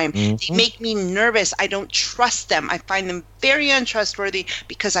time. Mm-hmm. They make me nervous. I don't trust them. I find them very untrustworthy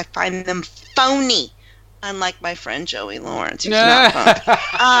because I find them phony. Unlike my friend Joey Lawrence, who's not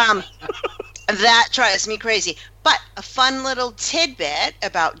phony. That drives me crazy. But a fun little tidbit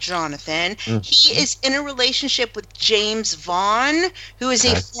about Jonathan, he is in a relationship with James Vaughn, who is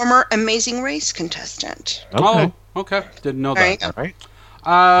a former Amazing Race contestant. Okay. Oh, okay. Didn't know that. All right.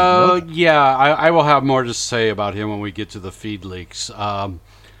 Yeah, I will have more to say about him when we get to the feed leaks.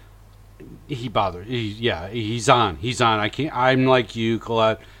 He's on. I'm like you,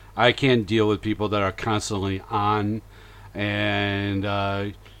 Colette. I can't deal with people that are constantly on, and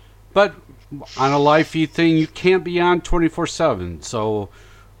but on a live feed thing, you can't be on 24/7. So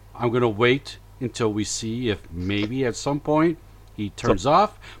I'm gonna wait until we see if maybe at some point he turns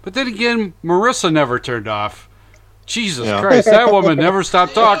off. But then again, Marissa never turned off. Jesus Christ, that woman never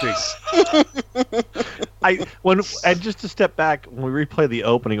stopped talking. Just to step back, when we replayed the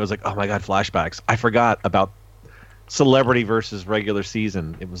opening, it was like, oh my God, flashbacks. I forgot about Celebrity versus regular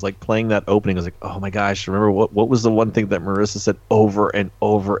season. It was like playing that opening. I was like, oh my gosh, remember what was the one thing that Marissa said over and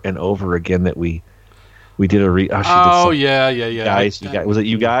over and over again that we did a yeah. Guys, was it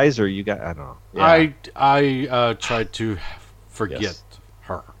you guys or you guys? I don't know. Yeah. I tried to forget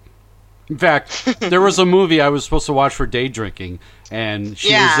her. In fact, there was a movie I was supposed to watch for day drinking, and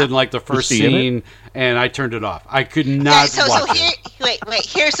she was in like the first scene, and I turned it off. I could not watch it. Wait.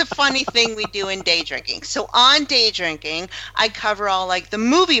 Here's a funny thing we do in day drinking. So on day drinking, I cover all like the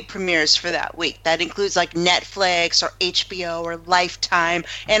movie premieres for that week. That includes like Netflix or HBO or Lifetime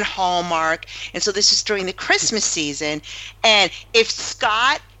and Hallmark. And so this is during the Christmas season. And if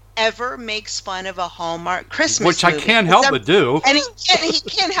Scott ever makes fun of a Hallmark Christmas movie, I can't help but do, and he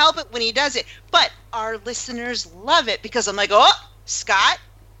can't help it when he does it, but our listeners love it because I'm like, oh, Scott,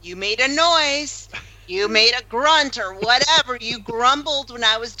 you made a noise, you made a grunt or whatever, you grumbled when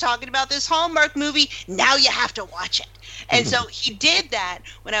I was talking about this Hallmark movie, now you have to watch it. And so he did that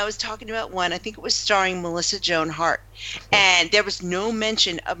when I was talking about one, I think it was starring Melissa Joan Hart, and there was no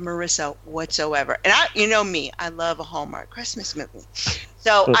mention of Marissa whatsoever. And you know me, I love a Hallmark Christmas movie.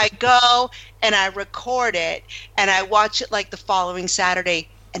 So I go and I record it and I watch it like the following Saturday,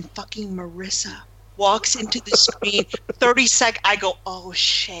 and fucking Marissa walks into the screen 30 seconds. I go, oh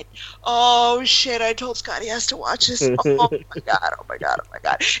shit, I told Scott he has to watch this. Oh my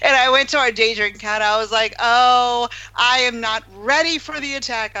god. And I went to our day drink account. I was like, oh, I am not ready for the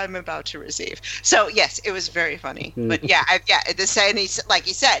attack I'm about to receive. So yes, it was very funny. But the second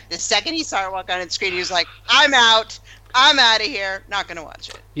he started walking on the screen, he was like, I'm out of here. Not going to watch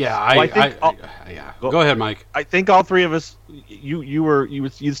it. Yeah, Go ahead, Mike. I think all three of us,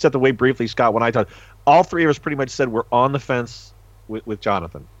 you stepped away briefly, Scott, when I talked. All three of us pretty much said we're on the fence with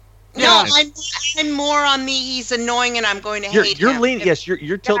Jonathan. No, I'm more on the he's annoying and I'm going to hate him. You're leaning. Yes,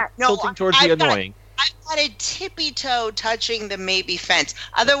 you're tilting towards the annoying. I've got a tippy toe touching the maybe fence.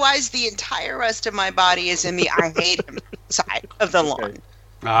 Otherwise, the entire rest of my body is in the I hate him side of the lawn.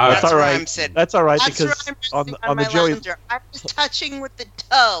 That's all right. That's all right, because on the Joey, I'm just touching with the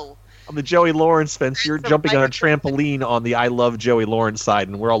toe. On the Joey Lawrence fence, you're jumping on a trampoline on the I love Joey Lawrence side,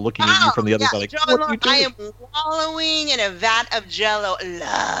 and we're all looking at you from the other side. Like, what are you doing? I am wallowing in a vat of Jello.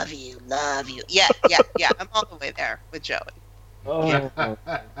 Love you. Yeah. I'm all the way there with Joey. Oh. Yeah.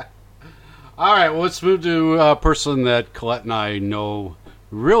 All right, well, let's move to a person that Colette and I know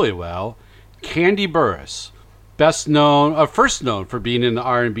really well, Kandi Burruss. First known for being in the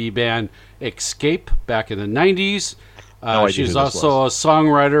R&B band Escape back in the 90s. She's also a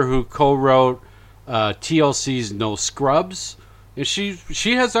songwriter who co-wrote TLC's No Scrubs. And she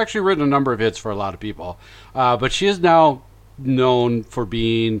has actually written a number of hits for a lot of people. But she is now known for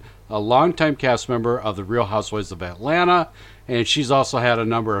being a longtime cast member of The Real Housewives of Atlanta, and she's also had a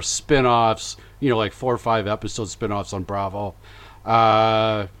number of spin-offs, like 4 or 5 episode spin-offs on Bravo.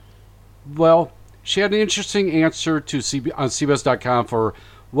 Well, she had an interesting answer to on CBS.com for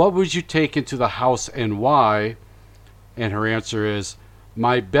what would you take into the house and why, and her answer is,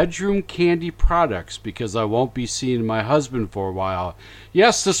 my bedroom candy products, because I won't be seeing my husband for a while.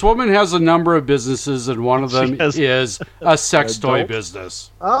 Yes, this woman has a number of businesses, and one of them is a sex toy business.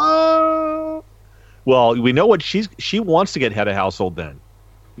 Oh. Well, we know what she wants to get head of household then.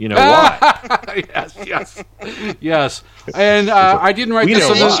 You know why? Yes. And I didn't write this.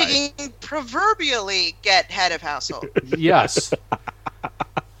 And she can proverbially get head of household. Yes.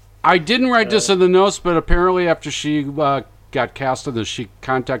 I didn't write this in the notes, but apparently after she got cast in this, she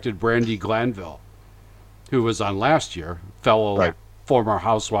contacted Brandi Glanville, who was on last year, fellow former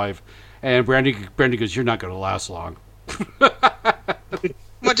housewife, and Brandi goes, "You're not going to last long."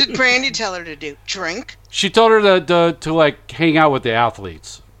 What did Brandi tell her to do? Drink? She told her to like hang out with the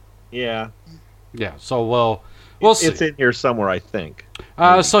athletes. Yeah. Yeah. So we'll see. It's in here somewhere, I think.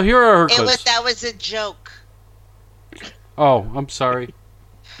 So here are her clips. That was a joke. Oh, I'm sorry.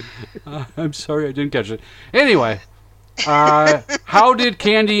 I'm sorry, I didn't catch it. Anyway. How did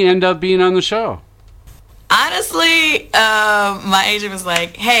Candy end up being on the show? Honestly, my agent was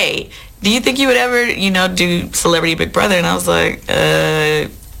like, "Hey, do you think you would ever, do Celebrity Big Brother?" And I was like,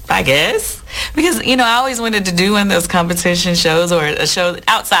 I guess. Because, I always wanted to do one of those competition shows or a show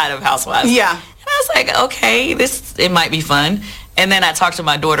outside of Housewives. Yeah. And I was like, okay, it might be fun. And then I talked to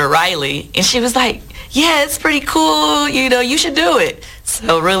my daughter, Riley, and she was like, yeah, it's pretty cool. You should do it.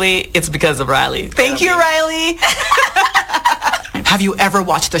 So really, it's because of Riley. Thank you, Riley. Have you ever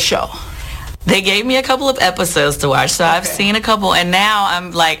watched the show? They gave me a couple of episodes to watch, so I've seen a couple, and now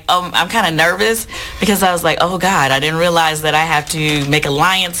I'm like, I'm kind of nervous because I was like, oh God, I didn't realize that I have to make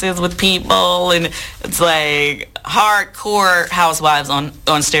alliances with people, and it's like hardcore Housewives on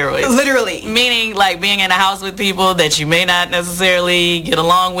steroids. Literally. Meaning like being in a house with people that you may not necessarily get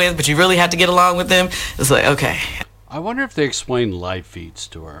along with, but you really have to get along with them. It's like, okay. I wonder if they explain live feeds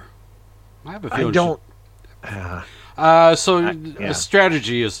to her. I have a feeling I don't.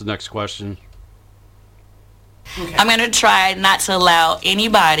 Strategy is the next question. Okay. I'm going to try not to allow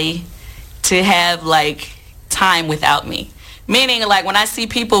anybody to have, time without me. Meaning, when I see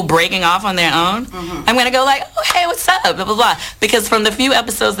people breaking off on their own, I'm going to go oh, hey, what's up, blah, blah, blah. Because from the few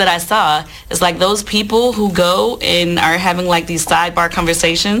episodes that I saw, it's like those people who go and are having, these sidebar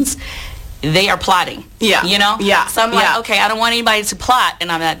conversations, they are plotting. Yeah. Yeah. So I'm like, okay, I don't want anybody to plot,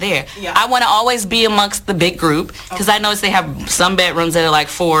 and I'm not there. Yeah. I want to always be amongst the big group, because I notice they have some bedrooms that are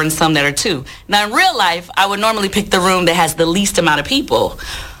 4 and some that are 2. Now, in real life, I would normally pick the room that has the least amount of people.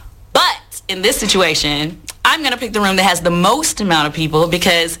 But in this situation, I'm going to pick the room that has the most amount of people,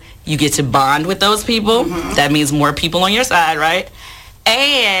 because you get to bond with those people. That means more people on your side, right?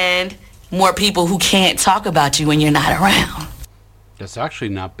 And more people who can't talk about you when you're not around. That's actually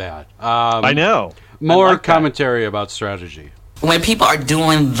not bad. I know. More commentary about strategy. When people are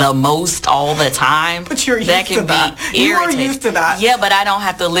doing the most all the time, but you're that can be irritating. You are used to that. Yeah, but I don't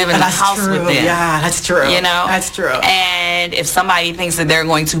have to live in the house with them. Yeah, that's true. That's true. And if somebody thinks that they're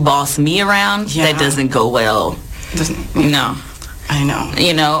going to boss me around, that doesn't go well. No. I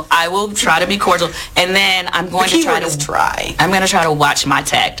know. I will try to be cordial, and then I'm going to try. I'm going to try to watch my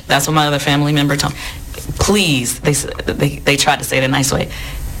tact. That's what my other family member told me. Please, they tried to say it in a nice way.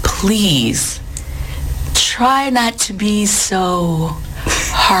 Please, try not to be so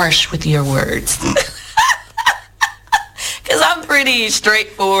harsh with your words. Because I'm pretty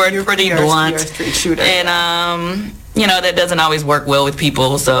straightforward, pretty blunt. You're a straight shooter. And, that doesn't always work well with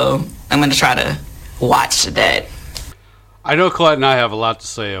people, so I'm going to try to watch that. I know Colette and I have a lot to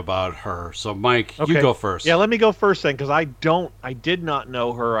say about her, so Mike, you go first. Yeah, let me go first then, because I did not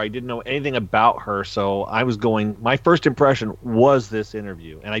know her. I didn't know anything about her, so I was going. My first impression was this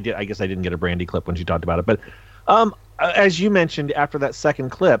interview, and I guess I didn't get a Brandi clip when she talked about it, but as you mentioned after that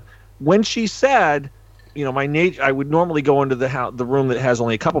second clip, when she said, my nature, I would normally go into the room that has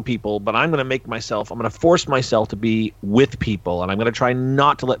only a couple people, but I'm going to force myself to be with people, and I'm going to try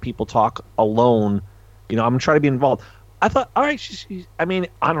not to let people talk alone. I'm going to try to be involved. I thought, all right, I don't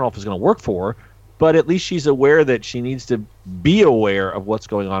know if it's going to work for her, but at least she's aware that she needs to be aware of what's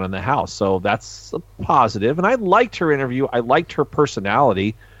going on in the house. So that's a positive. And I liked her interview. I liked her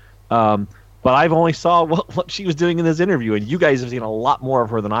personality. But I've only saw what she was doing in this interview, and you guys have seen a lot more of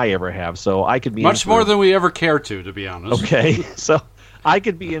her than I ever have. So I could be much more than we ever care to be honest. Okay, so I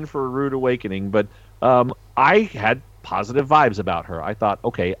could be in for a rude awakening. But I had positive vibes about her. I thought,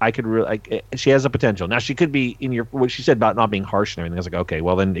 okay, I could really. She has a potential. Now she could be in what she said about not being harsh and everything. I was like, okay,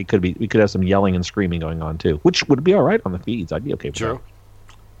 well then it could be. We could have some yelling and screaming going on too, which would be all right on the feeds. I'd be okay with that.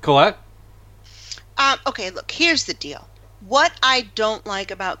 Colette? Okay, look, here's the deal. What I don't like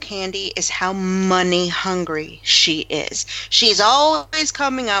about Candy is how money hungry she is. She's always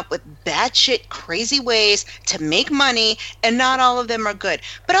coming up with batshit crazy ways to make money, and not all of them are good.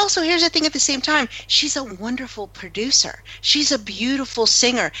 But also, here's the thing at the same time, she's a wonderful producer. She's a beautiful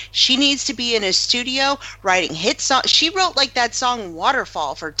singer. She needs to be in a studio writing hit songs. She wrote like that song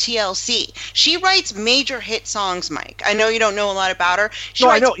Waterfall for TLC. She writes major hit songs, Mike. I know you don't know a lot about her. She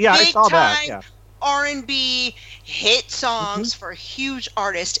writes I know. Yeah, I saw that. Yeah. R&B hit songs for huge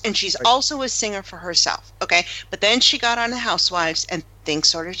artists, and she's also a singer for herself, okay? But then she got on The Housewives, and things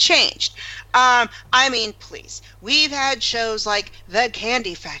sort of changed. I mean, please. We've had shows like The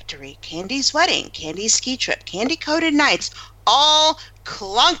Candy Factory, Candy's Wedding, Candy's Ski Trip, Candy Coated Nights, all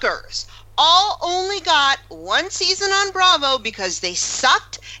clunkers. All only got one season on Bravo because they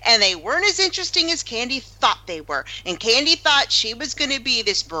sucked and they weren't as interesting as Candy thought they were. And Candy thought she was going to be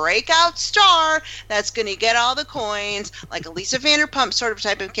this breakout star that's going to get all the coins, like a Lisa Vanderpump sort of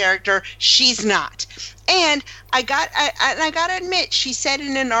type of character. She's not. And I got to admit, she said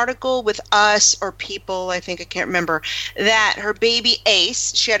in an article with Us or People, I can't remember, that her baby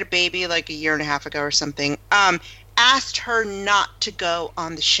Ace, she had a baby like a year and a half ago or something, asked her not to go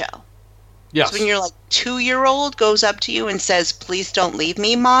on the show. Yes. So when your 2-year-old goes up to you and says, "Please don't leave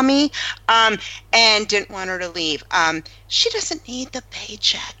me, mommy," and didn't want her to leave. She doesn't need the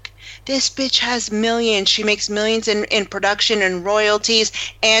paycheck. This bitch has millions. She makes millions in production and royalties,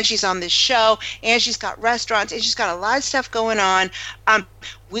 and she's on this show, and she's got restaurants, and she's got a lot of stuff going on.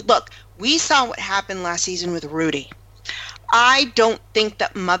 We saw what happened last season with Rudy. I don't think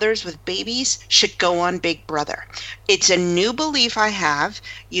that mothers with babies should go on Big Brother. It's a new belief I have.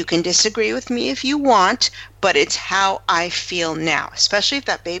 You can disagree with me if you want, but it's how I feel now, especially if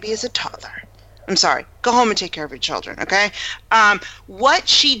that baby is a toddler. I'm sorry. Go home and take care of your children, okay? What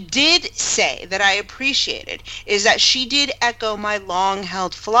she did say that I appreciated is that she did echo my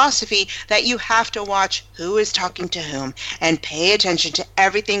long-held philosophy that you have to watch who is talking to whom and pay attention to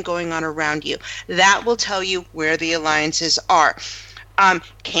everything going on around you. That will tell you where the alliances are.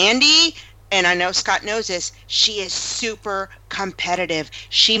 Candy, and I know Scott knows this, she is super competitive.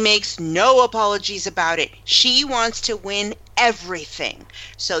 She makes no apologies about it. She wants to win everything.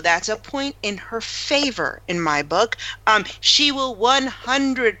 So that's a point in her favor in my book. She will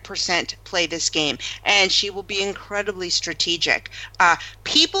 100% play this game, and she will be incredibly strategic.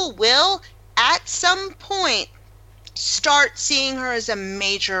 People will, at some point, start seeing her as a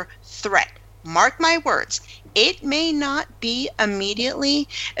major threat. Mark my words. It may not be immediately.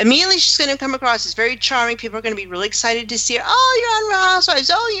 Immediately, she's going to come across as very charming. People are going to be really excited to see her. Oh, you're on Real Housewives.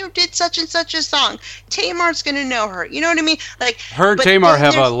 Oh, you did such and such a song. Tamar's going to know her. You know what I mean? Her and Tamar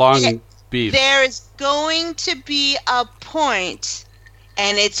have a long beef. There's going to be a point,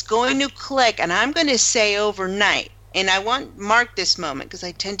 and it's going to click. And I'm going to say overnight. And I want mark this moment because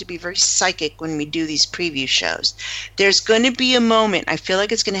I tend to be very psychic when we do these preview shows. There's going to be a moment, I feel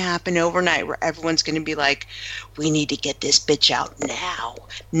like it's going to happen overnight, where everyone's going to be like, we need to get this bitch out now.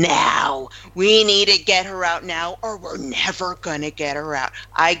 Now. We need to get her out now, or we're never going to get her out.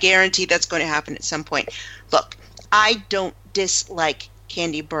 I guarantee that's going to happen at some point. Look, I don't dislike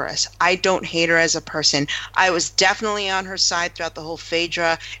Candy Burruss. I don't hate her as a person. I was definitely on her side throughout the whole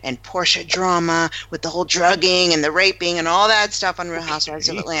Phaedra and Portia drama with the whole drugging and the raping and all that stuff on Real Housewives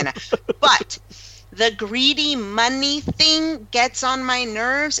of Atlanta. But the greedy money thing gets on my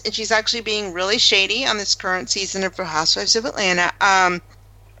nerves, and she's actually being really shady on this current season of Real Housewives of Atlanta.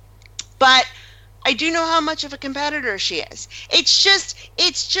 But I do know how much of a competitor she is. It's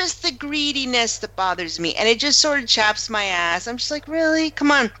just the greediness that bothers me, and it just sort of chaps my ass. I'm just like, really?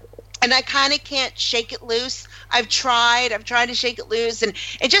 Come on. And I kind of can't shake it loose. I've tried to shake it loose, and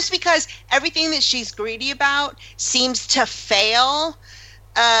just because everything that she's greedy about seems to fail,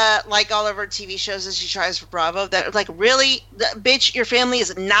 like all of her TV shows as she tries for Bravo, that like, really, bitch, your family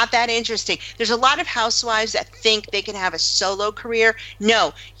is not that interesting. There's a lot of housewives that think they can have a solo career.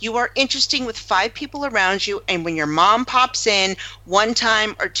 No, you are interesting with 5 people around you, and when your mom pops in 1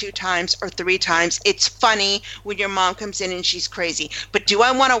 time or 2 times or 3 times, it's funny when your mom comes in and she's crazy. But do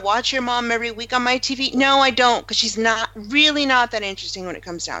I want to watch your mom every week on my TV? No, I don't, because she's really not that interesting when it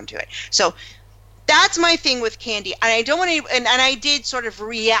comes down to it. So that's my thing with Candy. And I don't want to, and I did sort of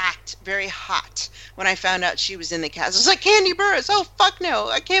react very hot when I found out she was in the cast. I was like, Candy Burruss, oh, fuck no,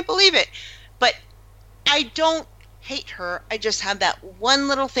 I can't believe it. But I don't hate her. I just have that one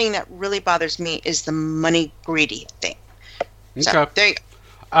little thing that really bothers me is the money greedy thing. Okay. So, there you go.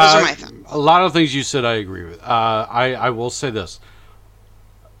 Those are my thoughts. A lot of things you said I agree with. I will say this.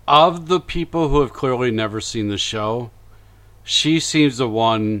 Of the people who have clearly never seen the show, she seems the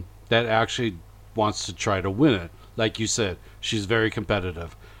one that actually wants to try to win it. Like you said, she's very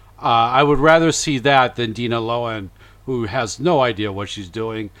competitive. I would rather see that than Dina Lohan, who has no idea what she's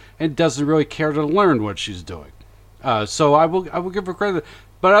doing and doesn't really care to learn what she's doing. So I will give her credit.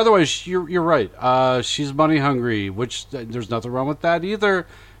 But otherwise, you're right. She's money hungry, which there's nothing wrong with that either.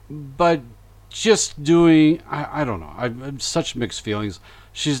 But just doing, I don't know. I'm such mixed feelings.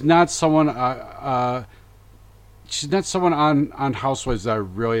 She's not someone. She's not someone on Housewives that I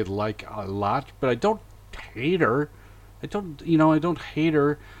really like a lot. But I don't hate her. I don't hate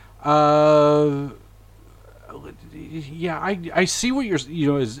her. Yeah, I see what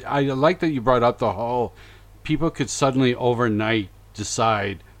you're. I like that you brought up the whole. People could suddenly overnight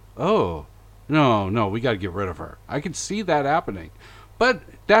decide, oh, no, we got to get rid of her. I can see that happening. But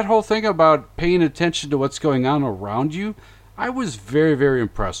that whole thing about paying attention to what's going on around you, I was very, very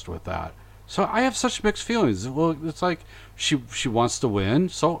impressed with that. So I have such mixed feelings. Well, it's like she wants to win,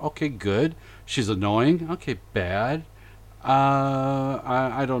 so okay, good. She's annoying, okay, bad.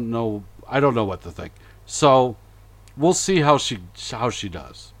 I don't know what to think. So we'll see how she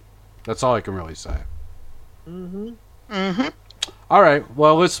does. That's all I can really say. All right,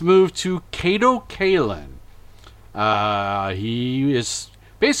 well, let's move to Kato Kaelin.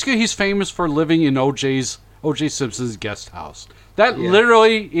 He's famous for living in O.J. Simpson's guest house. That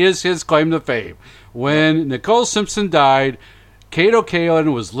literally is his claim to fame. When Nicole Simpson died, Kato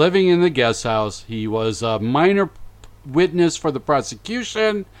Kaelin was living in the guest house. He was a minor witness for the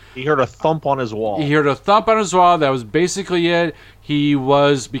prosecution. He heard a thump on his wall. That was basically it.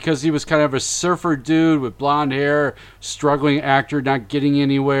 Because he was kind of a surfer dude with blonde hair, struggling actor, not getting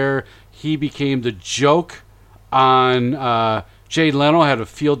anywhere, he became the joke on Jay Leno had a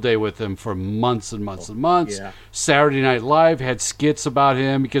field day with him for months and months and months. Yeah. Saturday Night Live had skits about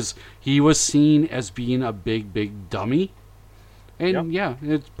him because he was seen as being a big, big dummy. And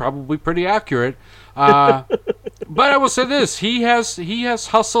it's probably pretty accurate. But I will say this: he has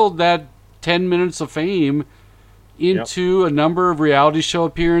hustled that 10 minutes of fame into a number of reality show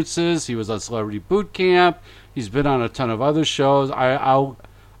appearances. He was on Celebrity Boot Camp. He's been on a ton of other shows. I'll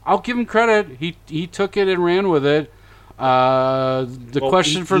give him credit. He took it and ran with it. The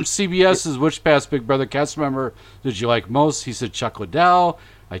question from CBS is, which past Big Brother cast member did you like most? He said Chuck Liddell.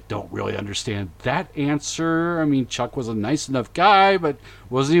 I don't really understand that answer. I mean, Chuck was a nice enough guy, but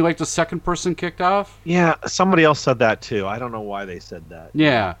wasn't he like the second person kicked off? Yeah, somebody else said that too. I don't know why they said that.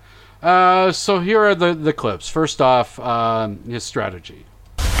 Yeah. So here are the clips. First off, his strategy.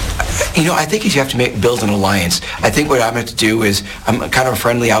 I think you have to build an alliance. I think what I'm going to do is, I'm kind of a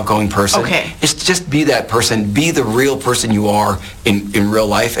friendly, outgoing person. Okay. It's just be that person. Be the real person you are in real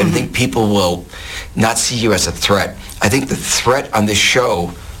life. And I think people will not see you as a threat. I think the threat on this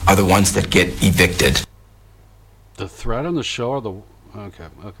show are the ones that get evicted. The threat on the show are the... Okay.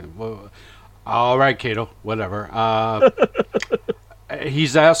 Well, all right, Kato. Whatever.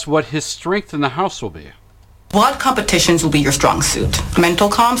 He's asked what his strength in the house will be. What competitions will be your strong suit? Mental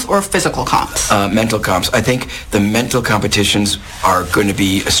comps or physical comps? Mental comps. I think the mental competitions are going to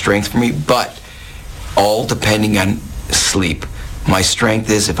be a strength for me, but all depending on sleep. My strength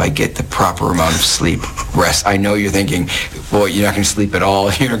is if I get the proper amount of sleep, rest. I know you're thinking, boy, you're not going to sleep at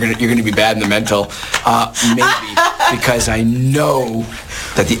all. You're going to be bad in the mental. Maybe, because I know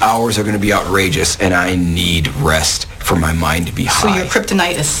that the hours are going to be outrageous, and I need rest for my mind to be high. So your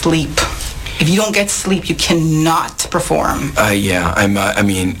kryptonite is sleep. If you don't get sleep, you cannot perform. Yeah,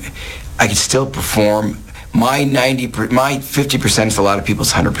 I can still perform. My 50% is a lot of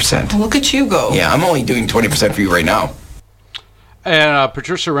people's 100%. Look at you go. Yeah, I'm only doing 20% for you right now. And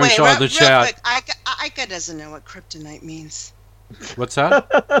Patricia Renshaw in the chat. Real quick, Ika doesn't know what kryptonite means. What's that?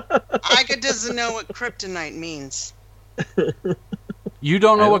 Ika doesn't know what kryptonite means. You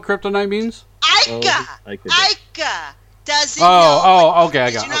don't know what kryptonite means? Ika doesn't know. Okay,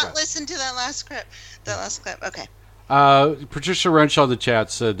 I got it. Did you not listen to that last clip? Okay. Patricia Renshaw in the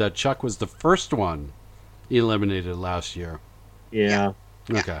chat said that Chuck was the first one eliminated last year. Yeah.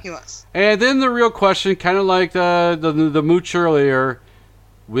 Okay. Yeah, he was. And then the real question, kind of like the mooch earlier,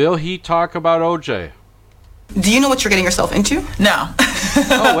 will he talk about OJ? Do you know what you're getting yourself into? No.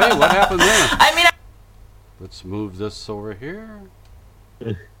 Oh, wait, what happened there? Let's move this over here.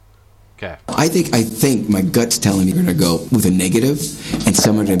 Okay. I think my gut's telling me they're going to go with a negative, and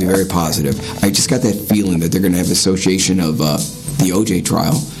some are going to be very positive. I just got that feeling that they're going to have association of the OJ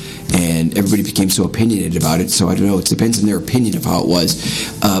trial, and everybody became so opinionated about it. So I don't know. It depends on their opinion of how it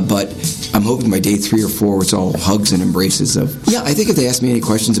was. But I'm hoping by day 3 or 4, it's all hugs and embraces. Yeah, I think if they ask me any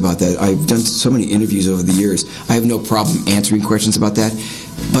questions about that, I've done so many interviews over the years. I have no problem answering questions about that.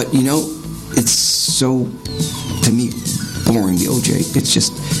 But it's so, to me, boring, the OJ.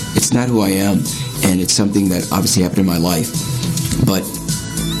 It's not who I am, and it's something that obviously happened in my life. But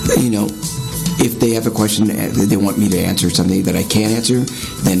if they have a question, they want me to answer something that I can't answer,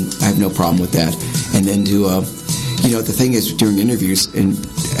 then I have no problem with that. And then the thing is, during interviews, and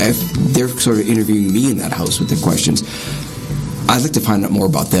they're sort of interviewing me in that house with the questions, I'd like to find out more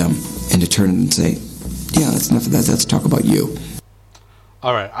about them and to turn and say, yeah, that's enough of that. Let's talk about you.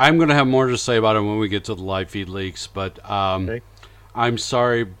 All right, I'm going to have more to say about it when we get to the live feed leaks, but okay. I'm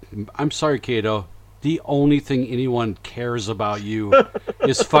sorry, Kato. The only thing anyone cares about you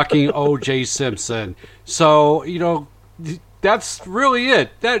is fucking O.J. Simpson. So, that's really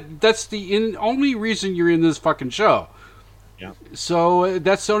it. That's the only reason you're in this fucking show. Yeah. So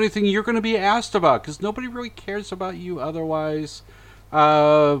that's the only thing you're going to be asked about, because nobody really cares about you otherwise.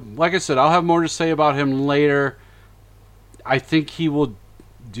 Like I said, I'll have more to say about him later. I think he will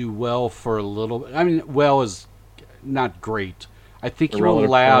do well for a little. I mean, well is not great. I think he will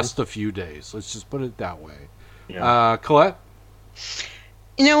last a few days. Let's just put it that way. Yeah. Colette?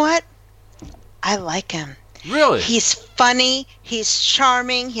 You know what? I like him. Really? He's funny. He's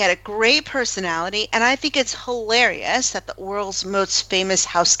charming. He had a great personality. And I think it's hilarious that the world's most famous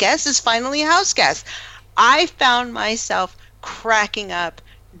house guest is finally a house guest. I found myself cracking up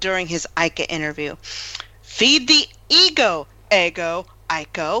during his Ica interview. Feed the ego, Iko.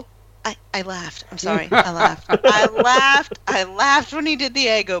 I laughed. I'm sorry. I laughed when he did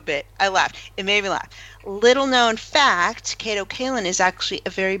the ego bit. I laughed. It made me laugh. Little known fact, Kato Kaelin is actually a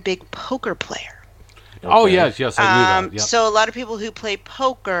very big poker player. Okay. Oh, yes, I knew that. Yep. So a lot of people who play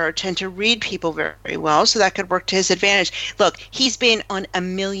poker tend to read people very, very well, so that could work to his advantage. Look, he's been on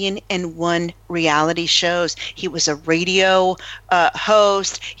 1,000,001 reality shows. He was a radio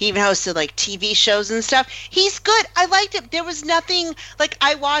host. He even hosted like TV shows and stuff. He's good. I liked him. There was nothing, like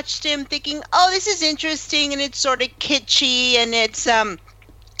I watched him thinking, oh, this is interesting, and it's sort of kitschy, and it's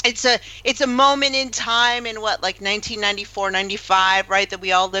a moment in time in what, like 1994, 95, right, that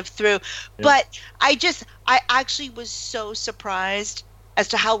we all lived through. Yeah. But I actually was so surprised as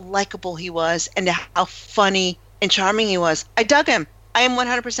to how likable he was and how funny and charming he was. I dug him. I am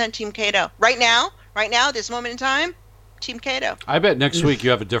 100% Team Kato. Right now, this moment in time, Team Kato. I bet next week you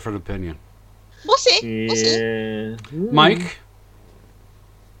have a different opinion. We'll see. We'll see. Mike?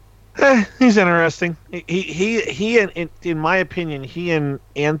 He's interesting. He and in my opinion, he and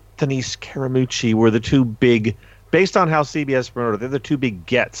Anthony Scaramucci were the two big, based on how CBS promoted, they're the two big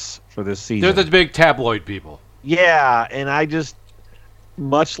gets for this season. They're the big tabloid people. Yeah, and I just,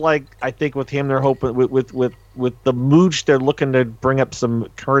 much like I think with him, they're hoping with the mooch, they're looking to bring up some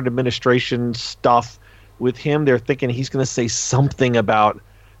current administration stuff. With him, they're thinking he's going to say something about.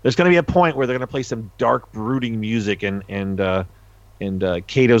 There's going to be a point where they're going to play some dark, brooding music, and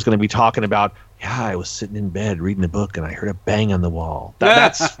Kato's going to be talking about, yeah, I was sitting in bed reading a book and I heard a bang on the wall.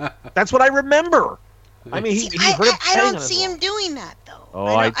 That's what I remember. I mean, he heard a bang I don't see him doing that, though. Oh,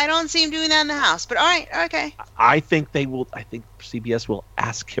 I don't see him doing that in the house. But all right, okay. I think they will. I think CBS will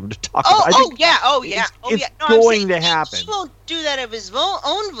ask him to talk about it. It's going to happen. He won't do that of his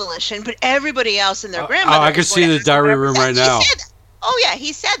own volition, but everybody else in their grandmother. I can see the diary room right now. Oh, yeah,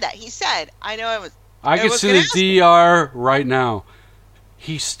 he said that. He said, I know I was. I can see the DR right now.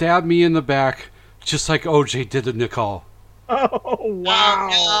 He stabbed me in the back, just like OJ did to Nicole. Oh, wow.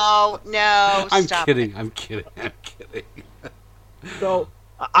 Oh, no, I'm stop kidding. it. I'm kidding. So,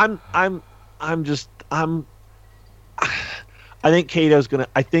 I think Kato's going to,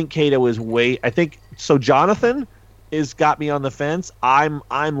 I think Kato is so Jonathan has got me on the fence. I'm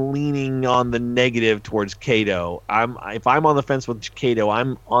leaning on the negative towards Kato. If I'm on the fence with Kato,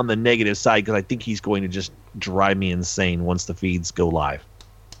 I'm on the negative side because I think he's going to just drive me insane once the feeds go live.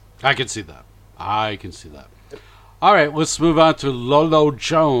 I can see that. All right, let's move on to Lolo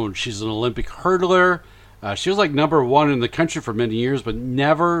Jones. She's an Olympic hurdler. She was like number 1 in the country for many years, but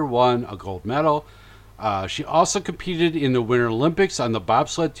never won a gold medal. She also competed in the Winter Olympics on the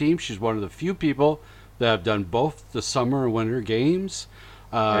bobsled team. She's one of the few people that have done both the Summer and Winter Games.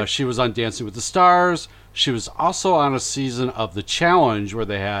 She was on Dancing with the Stars. She was also on a season of The Challenge where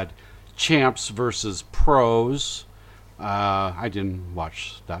they had champs versus pros. I didn't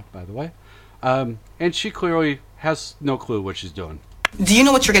watch that, by the way. And she clearly has no clue what she's doing. Do you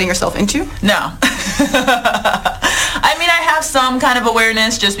know what you're getting yourself into? No. I mean, I have some kind of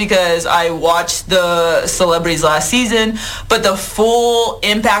awareness just because I watched the celebrities last season, but the full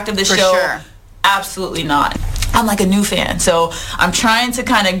impact of the show, absolutely not. I'm like a new fan, so I'm trying to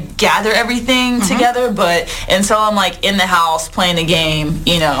kind of gather everything together, but until I'm like in the house playing the game,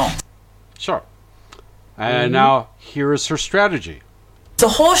 you know. Sure. And now here is her strategy. The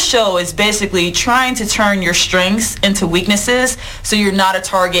whole show is basically trying to turn your strengths into weaknesses so you're not a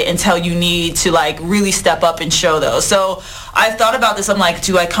target until you need to like really step up and show those. So I thought about this. I'm like,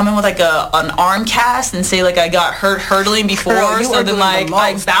 do I come in with like an arm cast and say like I got hurt hurdling before? Girl, so then like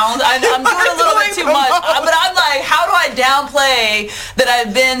I bound. I'm doing a little bit too much. But I'm like, how do I downplay that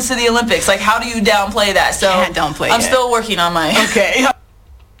I've been to the Olympics? Like, how do you downplay that? So Can't downplay I'm it. still working on my... Okay.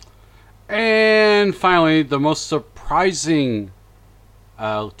 And finally, the most surprising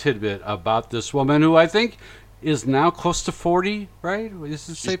tidbit about this woman, who I think is now close to 40, right? Is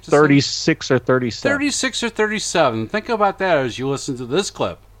it safe to say? 36 or 37. 36 or 37. Think about that as you listen to this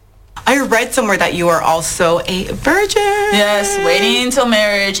clip. I read somewhere that you are also a virgin. Yes, waiting until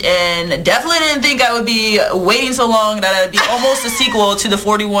marriage, and definitely didn't think I would be waiting so long that I'd be almost a sequel to the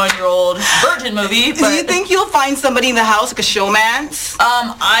 41-year-old virgin movie. Do you think you'll find somebody in the house, like a showmance?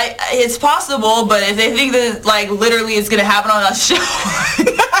 It's possible, but if they think that like literally it's gonna happen on a show,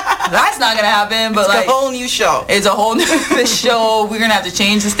 that's not gonna happen. But it's like a whole new show. It's a whole new show. We're gonna have to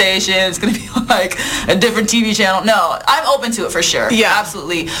change the station. It's gonna be like a different TV channel. No, I'm open to it for sure. Yeah,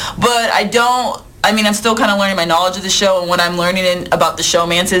 absolutely. But I'm still kind of learning my knowledge of the show, and what I'm learning about the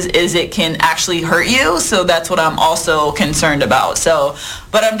showmances is it can actually hurt you, so that's what I'm also concerned about. So,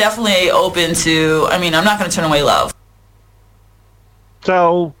 but I'm definitely open to, I'm not going to turn away love.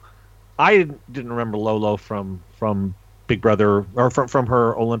 So, I didn't remember Lolo from Big Brother, or from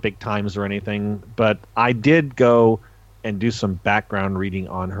her Olympic times or anything, but I did go and do some background reading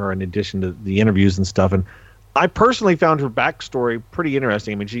on her in addition to the interviews and stuff, and I personally found her backstory pretty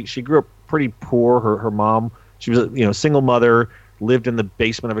interesting. I mean, she grew up pretty poor. Her mom, she was a single mother, lived in the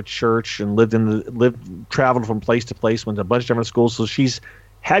basement of a church, and traveled from place to place, went to a bunch of different schools. So she's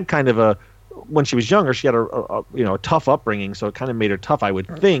had kind of when she was younger, she had a tough upbringing. So it kind of made her tough, I would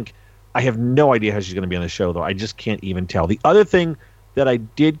think. I have no idea how she's going to be on the show, though. I just can't even tell. The other thing that I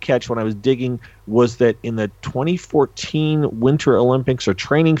did catch when I was digging was that in the 2014 Winter Olympics, or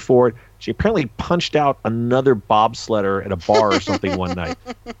training for it, she apparently punched out another bobsledder at a bar or something one night,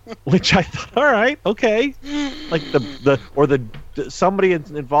 which I thought, all right, okay, like somebody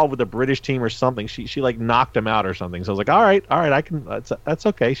involved with the British team or something. She like knocked him out or something. So I was like, all right, I can. That's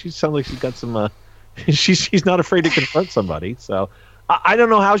okay. She sounds like she's got some. She's not afraid to confront somebody. So I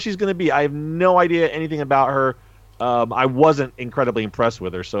don't know how she's going to be. I have no idea anything about her. I wasn't incredibly impressed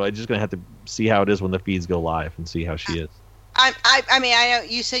with her, so I'm just going to have to see how it is when the feeds go live and see how she is. I know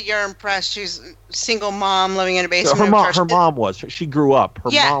you said you're impressed. She's a single mom living in a basement. So her mom was. She grew up.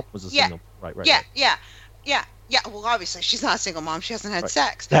 Her mom was a single. Right. Yeah. Well, obviously she's not a single mom. She hasn't had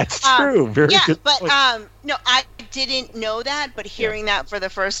sex. That's true. Very good. But no, I didn't know that. But hearing that for the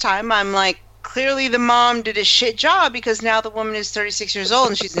first time, I'm like, clearly the mom did a shit job, because now the woman is 36 years old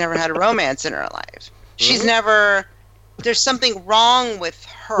and she's never had a romance in her life. She's never. There's something wrong with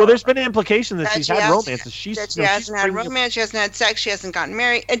her. Well, there's been an implication that she's had romances. She hasn't had romance. She hasn't had sex. She hasn't gotten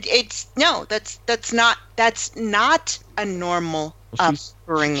married. That's not a normal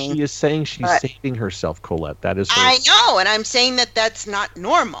upbringing. She is saying she's saving herself, Colette. That is her. I know, and I'm saying that's not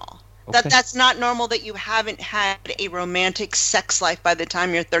normal. Okay. That's not normal that you haven't had a romantic sex life by the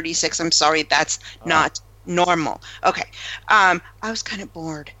time you're 36. I'm sorry, that's not normal. Okay, I was kind of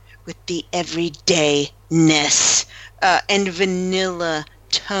bored with the everydayness and vanilla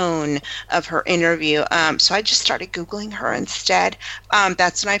tone of her interview. So I just started Googling her instead.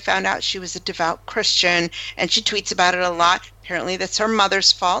 That's when I found out she was a devout Christian, and she tweets about it a lot. Apparently that's her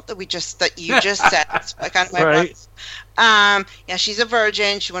mother's fault that you just said. That's kind of my right. Yeah, she's a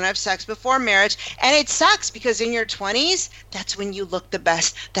virgin. She won't have sex before marriage. And it sucks, because in your 20s, that's when you look the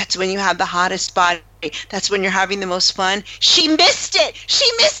best. That's when you have the hottest body. That's when you're having the most fun. She missed it. She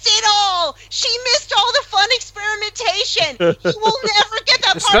missed it all. She missed all the fun experimentation. You will never get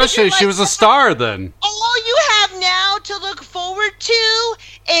that. Especially if she was a star then. All you have now to look forward to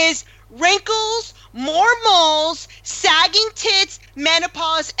is wrinkles, more moles, sagging tits,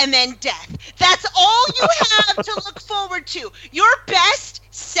 menopause, and then death. That's all you have to look forward to. Your best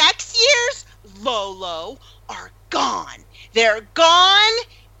sex years, Lolo, are gone. They're gone,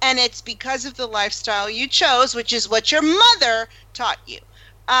 and it's because of the lifestyle you chose, which is what your mother taught you.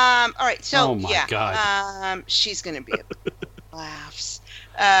 All right, so God. She's going to be laughs.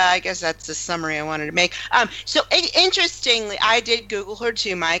 I guess that's the summary I wanted to make. So interestingly, I did Google her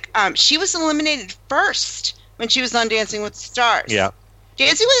too, Mike. She was eliminated first when she was on Dancing with the Stars. Yeah.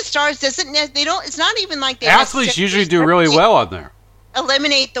 Dancing with the Stars it's not even like they athletes usually do really well on there.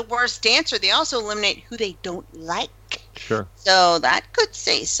 Eliminate the worst dancer. They also eliminate who they don't like. Sure. So that could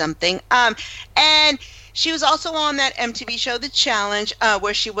say something. And she was also on that MTV show, The Challenge,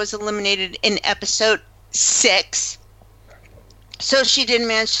 where she was eliminated in episode 6. So she did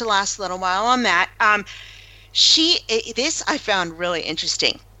manage to last a little while on that. This I found really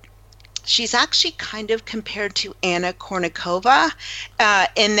interesting. She's actually kind of compared to Anna Kournikova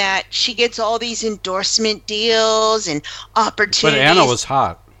in that she gets all these endorsement deals and opportunities. But Anna was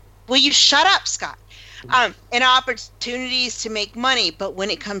hot. Will you shut up, Scott? And opportunities to make money. But when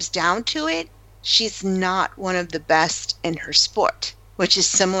it comes down to it, she's not one of the best in her sport, which is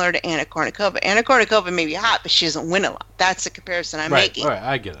similar to Anna Kournikova. Anna Kournikova may be hot, but she doesn't win a lot. That's the comparison I'm making. Right,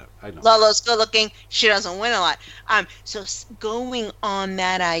 I get it. I know. Lolo's good looking. She doesn't win a lot. So going on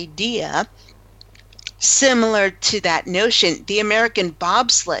that idea, similar to that notion, the American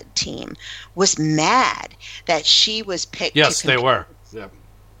bobsled team was mad that she was picked. Yes, they were. Yeah.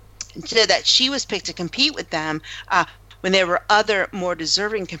 So that she was picked to compete with them when there were other more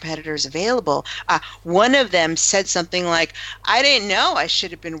deserving competitors available. One of them said something like, I didn't know I should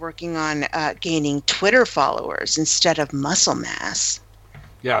have been working on gaining Twitter followers instead of muscle mass.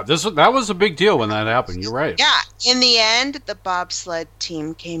 Yeah, that was a big deal when that happened. You're right. Yeah. In the end, the bobsled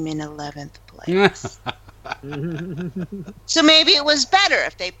team came in 11th place. So maybe it was better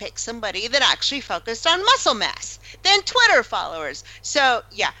if they picked somebody that actually focused on muscle mass than Twitter followers. So,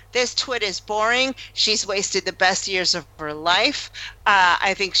 yeah, this twit is boring. She's wasted the best years of her life.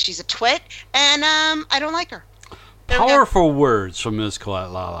 I think she's a twit, and I don't like her. Powerful words from Ms. Colette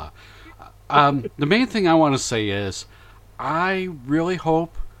Lala. The main thing I want to say is I really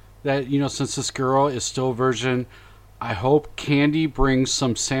hope that, since this girl is still a virgin, I hope Candy brings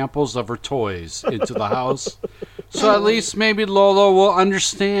some samples of her toys into the house. So at least maybe Lolo will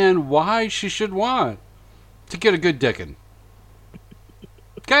understand why she should want to get a good dickin'.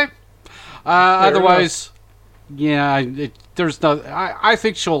 Okay? Otherwise, yeah, there's no. I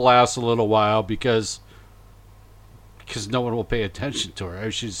think she'll last a little while because no one will pay attention to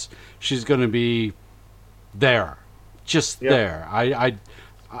her. She's going to be there. Just there.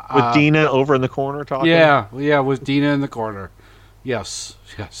 With Dina over in the corner talking? Yeah, with Dina in the corner. Yes.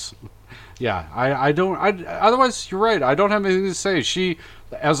 Yeah, otherwise, you're right. I don't have anything to say. She,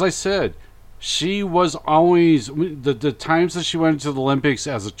 as I said, she was always, the times that she went into the Olympics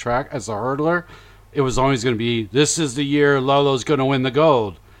as a hurdler, it was always going to be, this is the year Lolo's going to win the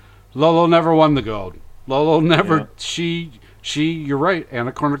gold. Lolo never won the gold. Lolo never, you're right,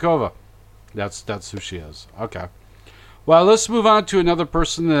 Anna Kournikova. That's who she is. Okay. Well, let's move on to another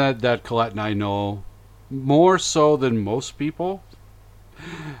person that Colette and I know more so than most people.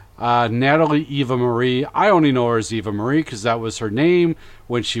 Natalie Eva Marie. I only know her as Eva Marie because that was her name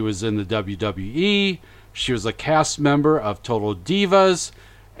when she was in the WWE. She was a cast member of Total Divas.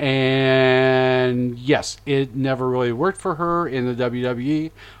 And yes, it never really worked for her in the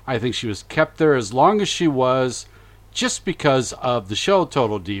WWE. I think she was kept there as long as she was just because of the show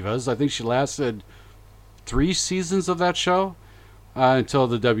Total Divas. I think she lasted 3 seasons of that show until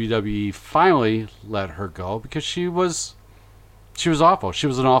the WWE finally let her go because she was awful. She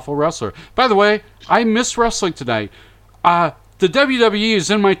was an awful wrestler. By the way, I miss wrestling tonight. The WWE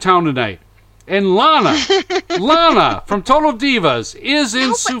is in my town tonight. And Lana from Total Divas is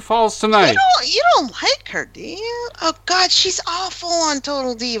in Sioux Falls tonight. You don't like her, do you? Oh, God, she's awful on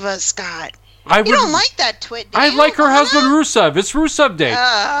Total Divas, Scott. You don't like that twit, do you? I like her husband, Rusev. It's Rusev Day.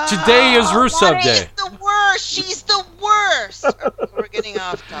 Today is Rusev Day. She's the worst. She's the worst. We're getting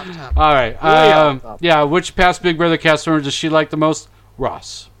off topic. All right. Yeah, which past Big Brother cast member does she like the most?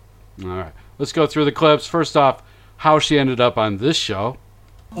 Ross. All right. Let's go through the clips. First off, how she ended up on this show.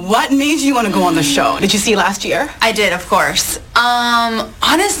 What made you want to go on the show? Did you see last year? I did, of course.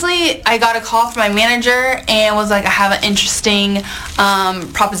 Honestly, I got a call from my manager and was like, I have an interesting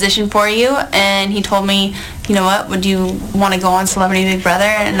proposition for you. And he told me, you know what, would you want to go on Celebrity Big Brother?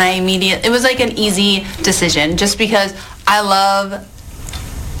 And it was like an easy decision just because I love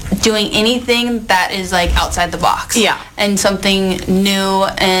doing anything that is like outside the box. Yeah. And something new.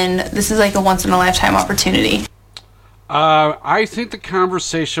 And this is like a once in a lifetime opportunity. I think the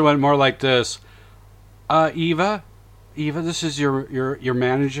conversation went more like this. Eva, this is your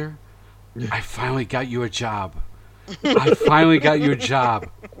manager. I finally got you a job.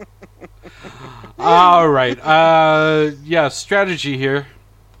 All right. Strategy here.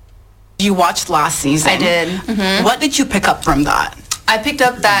 You watched last season. I did. Mm-hmm. What did you pick up from that? I picked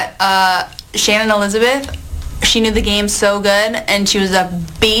up that Shannon Elizabeth She knew the game so good, and she was a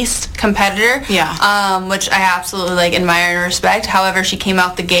beast competitor. Yeah. Which I absolutely admire and respect. However, she came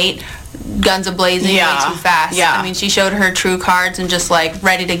out the gate guns a-blazing way too fast. Yeah. I mean, she showed her true cards and just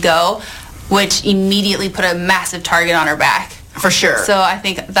ready to go, which immediately put a massive target on her back. For sure. So I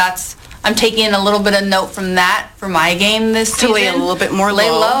think I'm taking a little bit of note from that for my game this season. To lay a little bit more lay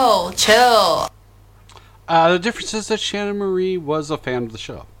low, chill. The difference is that Shannon Marie was a fan of the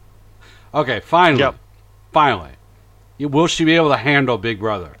show. Okay, finally. Will she be able to handle Big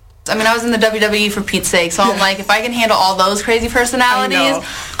Brother? I mean, I was in the WWE for Pete's sake, so I'm like, if I can handle all those crazy personalities,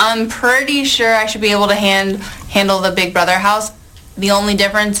 I'm pretty sure I should be able to handle the Big Brother house. The only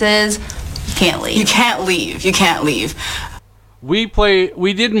difference is you can't leave. You can't leave. We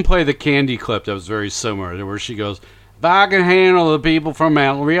didn't play the Candy clip that was very similar, where she goes, if I can handle the people from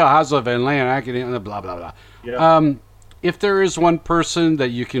Real House of Atlanta, I can handle blah, blah, blah. Yeah. If there is one person that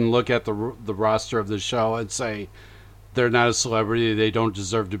you can look at the roster of the show and say, they're not a celebrity, they don't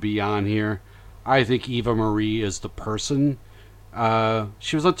deserve to be on here, I think Eva Marie is the person.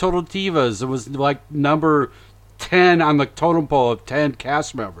 She was on Total Divas. It was number 10 on the totem pole of 10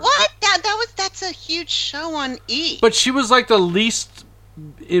 cast members. What? That's a huge show on E! But she was the least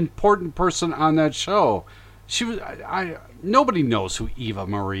important person on that show. She was. Nobody knows who Eva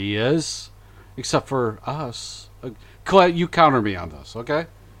Marie is, except for us. Colette, you counter me on this, okay?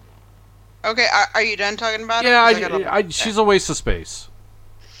 Okay, are you done talking about it? Yeah, she's a waste of space.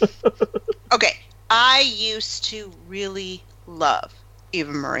 Okay, I used to really love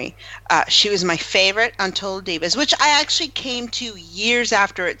Eva Marie. She was my favorite on Total Divas, which I actually came to years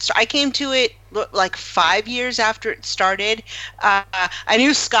after it. I came to it 5 years after it started. I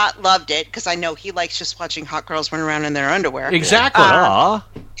knew Scott loved it because I know he likes just watching hot girls run around in their underwear. Exactly.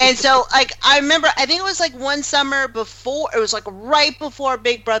 And so, I remember, I think it was one summer before, it was right before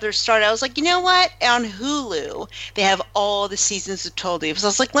Big Brother started. I was like, you know what? On Hulu, they have all the seasons of Total Divas. I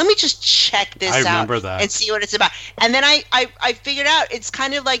was like, let me just check this out. I remember that. And see what it's about. And then I figured out it's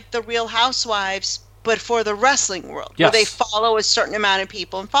kind of like the Real Housewives, but for the wrestling world, yes, where they follow a certain amount of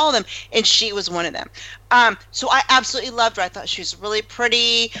people and follow them, and she was one of them. So I absolutely loved her. I thought she was really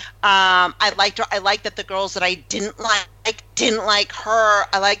pretty. I liked her. I liked that the girls that I didn't like her.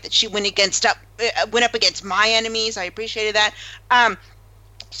 I liked that she went up against my enemies. I appreciated that.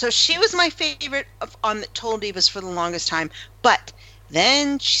 So she was my favorite on the Total Divas for the longest time. But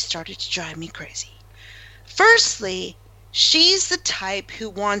then she started to drive me crazy. Firstly, she's the type who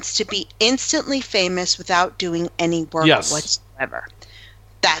wants to be instantly famous without doing any work whatsoever.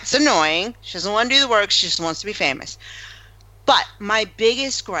 That's annoying. She doesn't want to do the work. She just wants to be famous. But my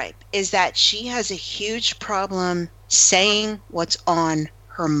biggest gripe is that she has a huge problem saying what's on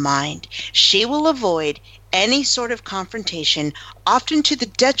her mind. She will avoid any sort of confrontation, often to the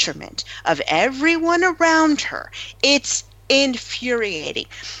detriment of everyone around her. It's infuriating.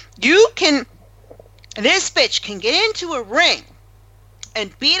 This bitch can get into a ring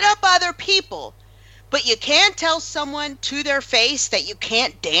and beat up other people, but you can't tell someone to their face that you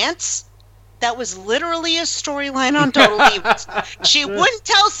can't dance? That was literally a storyline on Total Divas. She wouldn't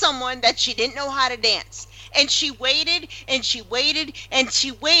tell someone that she didn't know how to dance. And she waited, and she waited, and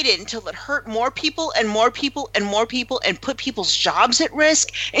she waited until it hurt more people and more people and more people and put people's jobs at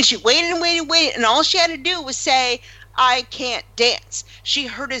risk. And she waited and waited and waited, and all she had to do was say, I can't dance. She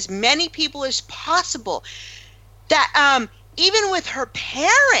hurt as many people as possible. That even with her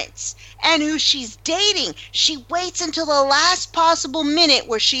parents and who she's dating, she waits until the last possible minute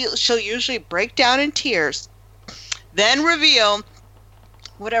where she'll usually break down in tears, then reveal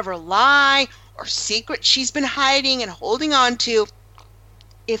whatever lie or secret she's been hiding and holding on to.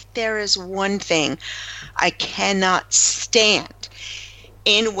 If there is one thing I cannot stand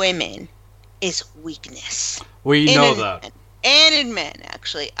in women, is weakness. We know that. And in men,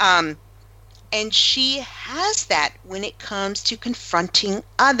 actually. And she has that when it comes to confronting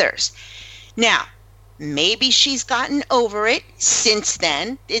others. Now, maybe she's gotten over it since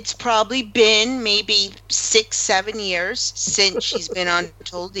then. It's probably been maybe 6-7 years since she's been on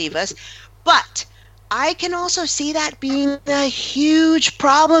Total Divas. But I can also see that being a huge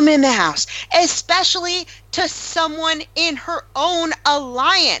problem in the house, especially to someone in her own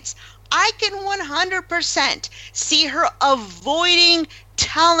alliance. I can 100% see her avoiding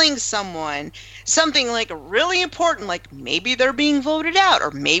telling someone something really important, like maybe they're being voted out,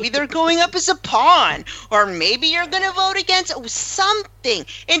 or maybe they're going up as a pawn, or maybe you're going to vote against something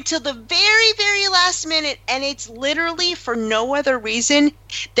until the very, very last minute, and it's literally for no other reason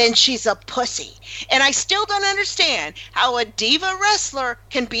than she's a pussy. And I still don't understand how a diva wrestler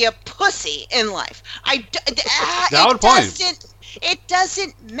can be a pussy in life. Valid point. It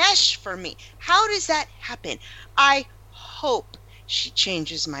doesn't mesh for me. How does that happen? I hope she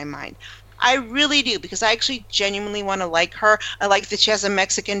changes my mind. I really do, because I actually genuinely want to like her. I like that she has a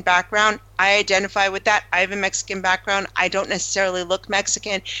Mexican background. I identify with that. I have a Mexican background. I don't necessarily look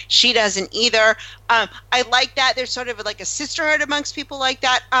Mexican. She doesn't either. I like that. There's sort of like a sisterhood amongst people like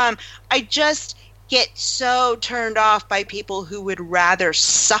that. I just get so turned off by people who would rather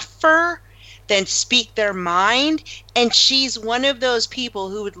suffer than speak their mind, and she's one of those people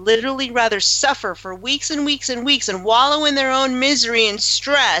who would literally rather suffer for weeks and weeks and weeks and wallow in their own misery and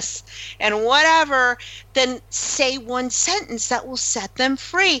stress and whatever than say one sentence that will set them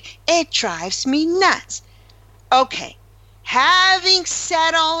free. It drives me nuts. Okay, having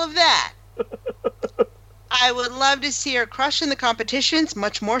said all of that, I would love to see her crush in the competitions,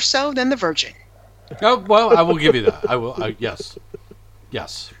 much more so than the Virgin. Oh, well, I will give you that. I will. Yes.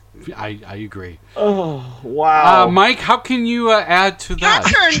 I agree. Oh, wow. Mike, how can you add to that?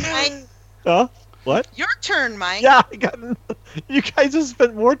 Your turn, Mike. Huh? What? Your turn, Mike. Yeah, you guys have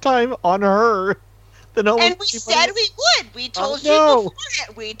spent more time on her than almost. And we said we would. We told you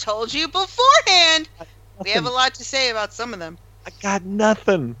beforehand. We told you beforehand. We have a lot to say about some of them. I got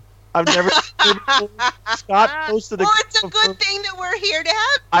nothing. I've never. Scott posted. Well, it's a good thing that we're here to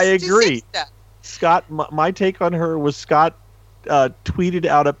have. I agree. Scott, my take on her was Scott tweeted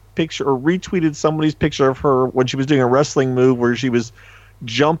out a picture or retweeted somebody's picture of her when she was doing a wrestling move where she was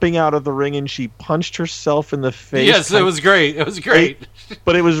jumping out of the ring and she punched herself in the face. Yes, it was great. It was great.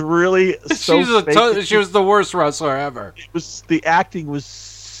 But it was really so she was the worst wrestler ever. The acting was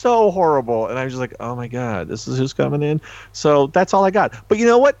so horrible, and I was just like, oh my god, this is who's coming in. So that's all I got. But you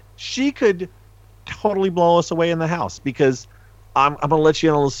know what? She could totally blow us away in the house, because I'm going to let you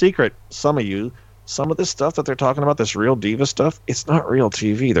in on a little secret, some of you. Some of this stuff that they're talking about, this real diva stuff, it's not real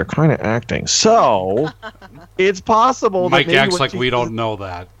TV. They're kind of acting. So it's possible Mike that acts like we don't know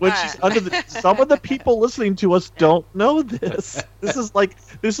that. When she's under some of the people listening to us don't know this. This is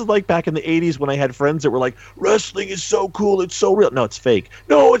like back in the 80s when I had friends that were like, wrestling is so cool, it's so real. No, it's fake.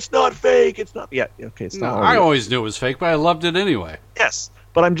 No, it's not fake. It's not. Yeah, okay, it's not. I always knew it was fake, but I loved it anyway. Yes.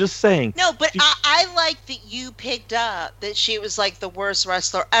 But I'm just saying. No, but I like that you picked up that she was like the worst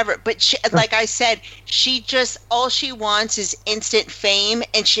wrestler ever. But she, like I said, all she wants is instant fame,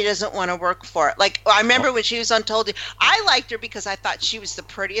 and she doesn't want to work for it. Like, I remember when she was on Told You, I liked her because I thought she was the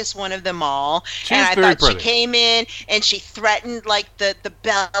prettiest one of them all. And I thought she came in and she threatened like the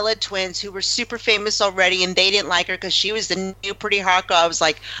Bella twins, who were super famous already, and they didn't like her because she was the new pretty hot girl. I was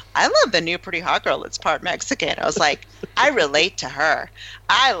like, I love the new pretty hot girl that's part Mexican. I was like, I relate to her.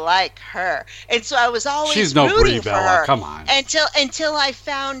 I like her, and so I was always rooting for her. Come on. Until I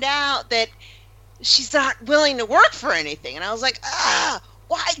found out that she's not willing to work for anything, and I was like,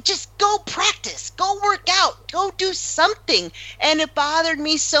 why? Just go practice, go work out, go do something. And it bothered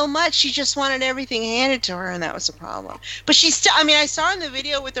me so much. She just wanted everything handed to her, and that was a problem. But she's still. I mean, I saw her in the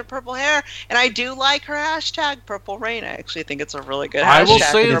video with her purple hair, and I do like her hashtag Purple Rain. I actually think it's a really good hashtag. I will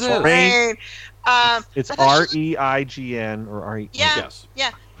say Purple Rain. It's REIGN or RE. Yeah.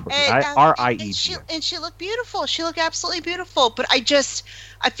 RIEGN. And she looked beautiful. She looked absolutely beautiful. But I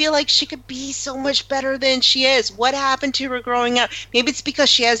feel like she could be so much better than she is. What happened to her growing up? Maybe it's because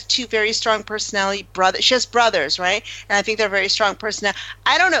she has two very strong personality brothers. She has brothers, right? And I think they're very strong personality.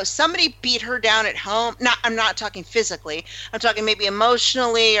 I don't know. Somebody beat her down at home. I'm not talking physically. I'm talking maybe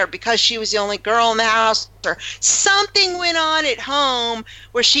emotionally, or because she was the only girl in the house, or something went on at home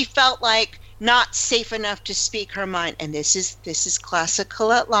where she felt like not safe enough to speak her mind. And this is classic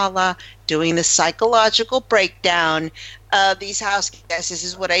Colette Lala doing the psychological breakdown of these house guests. This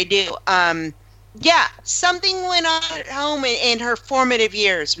is what I do. Something went on at home in her formative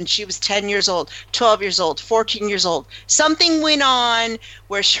years when she was 10 years old, 12 years old, 14 years old. Something went on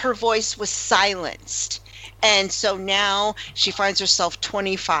where her voice was silenced. And so now she finds herself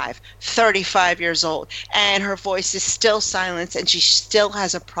 25, 35 years old, and her voice is still silenced, and she still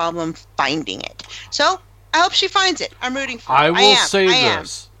has a problem finding it. So I hope she finds it. I'm rooting for her. I will say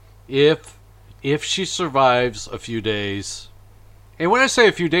this. If she survives a few days, and when I say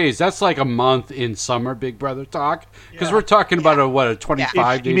a few days, that's like a month in summer Big Brother talk, because we're talking about a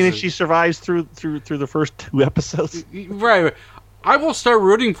 25 days. You mean if she survives through the first 2 episodes? Right. I will start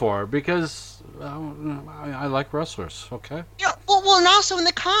rooting for her, because I like wrestlers, okay? Yeah, well, and also in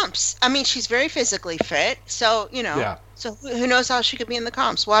the comps. I mean, she's very physically fit, so, Yeah. So who knows how she could be in the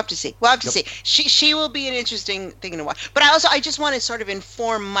comps? We'll have to see. See. She will be an interesting thing to watch. But I just want to sort of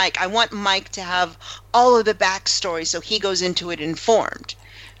inform Mike. I want Mike to have all of the backstory so he goes into it informed,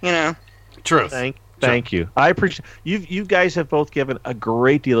 Truth. Thank you. I appreciate you guys have both given a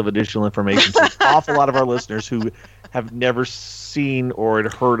great deal of additional information to an awful lot of our listeners who have never seen or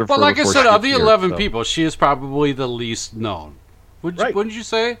had heard of her. Well, like I before said, she of the appeared, 11 so. people, she is probably the least known. Wouldn't you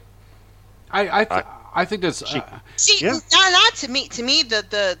say? I think that's. See, not to me. To me,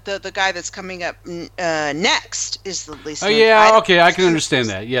 the guy that's coming up next is the least. Oh yeah, okay, I can understand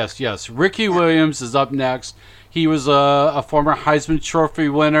that. Yes. Ricky Williams is up next. He was a former Heisman Trophy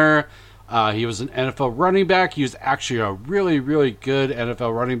winner. He was an NFL running back. He was actually a really, really good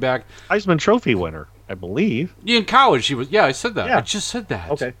NFL running back. Heisman Trophy winner, I believe. In college, he was. Yeah, I said that. Yeah. I just said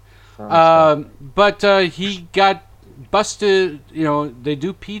that. Okay. But he got busted. They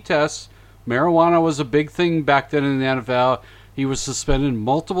do P tests. Marijuana was a big thing back then in the NFL. He was suspended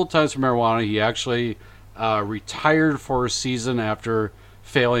multiple times for marijuana. He actually retired for a season after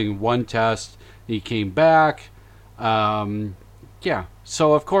failing one test. He came back. So,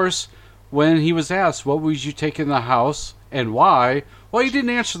 of course, when he was asked, what would you take in the house and why? Well, he didn't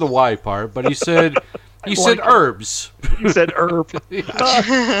answer the why part, but he said herbs. He said herb.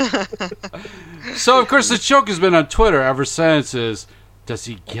 So, of course, the joke has been on Twitter ever since is, does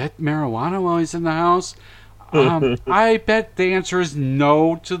he get marijuana while he's in the house? I bet the answer is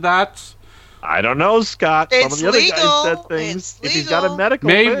no to that. I don't know, Scott. It's Some of the legal. other guys said things. If he's got a medical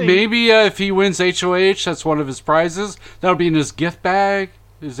Maybe if he wins HOH, that's one of his prizes. That'll be in his gift bag.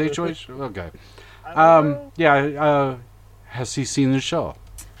 His HOH? Okay. Has he seen the show?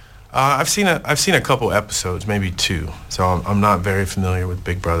 I've seen a couple episodes, maybe 2. So I'm not very familiar with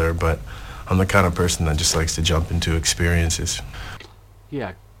Big Brother, but I'm the kind of person that just likes to jump into experiences.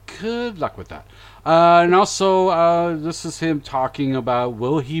 Yeah, good luck with that. And also, this is him talking about,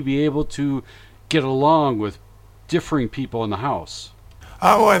 will he be able to get along with differing people in the house?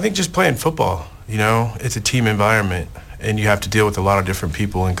 Well, I think just playing football, it's a team environment, and you have to deal with a lot of different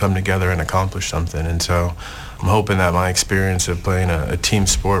people and come together and accomplish something. And so I'm hoping that my experience of playing a team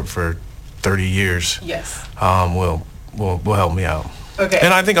sport for 30 years will help me out. Okay.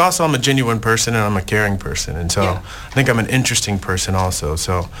 And I think also I'm a genuine person and I'm a caring person. And so I think I'm an interesting person also.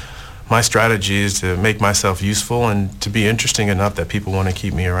 So my strategy is to make myself useful and to be interesting enough that people want to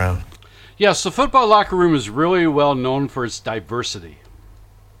keep me around. Yes, the football locker room is really well known for its diversity.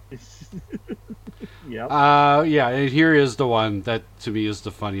 And here is the one that to me is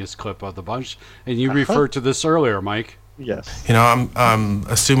the funniest clip of the bunch. And you referred to this earlier, Mike. Yes. I'm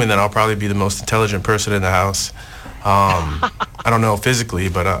assuming that I'll probably be the most intelligent person in the house. I don't know physically,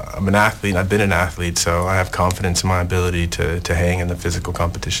 but I'm an athlete. I've been an athlete, so I have confidence in my ability to hang in the physical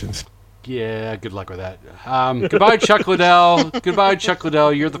competitions. Yeah, good luck with that. Goodbye, Chuck Liddell. Goodbye, Chuck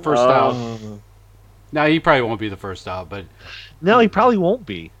Liddell. You're the first out. Now, he probably won't be the first out, but... No, he probably won't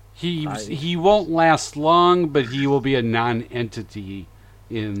be. He won't last long, but he will be a non-entity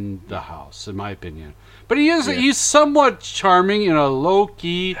in the house, in my opinion. But he's somewhat charming in a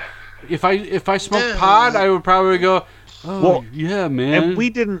low-key... If I smoke pot, I would probably go, yeah, man.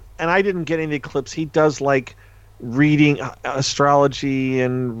 And I didn't get any clips. He does like reading astrology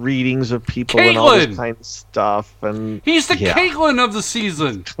and readings of people and all this kind of stuff. And he's the Caitlyn of the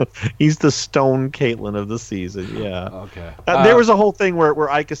season. He's the stone Caitlyn of the season. Yeah. Okay. There was a whole thing where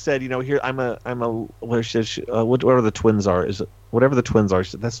Ika said, here I'm a whatever the twins are. Is it whatever the twins are?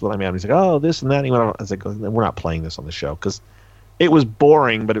 That's what I mean. He's like, oh, this and that. And he went on, I was like, we're not playing this on the show because it was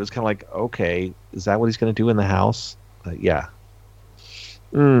boring, but it was kind of like, okay, is that what he's going to do in the house? Yeah.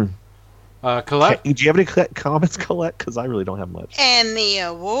 Colette? Do you have any comments, Colette? Because I really don't have much. And the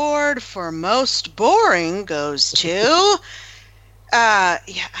award for most boring goes to... I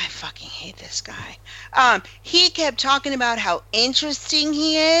fucking hate this guy. He kept talking about how interesting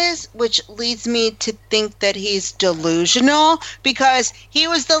he is, which leads me to think that he's delusional because he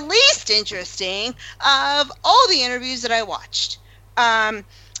was the least interesting of all the interviews that I watched.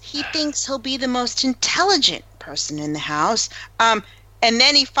 He thinks he'll be the most intelligent person in the house. And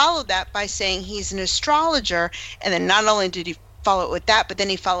then he followed that by saying he's an astrologer. And then not only did he follow it with that, but then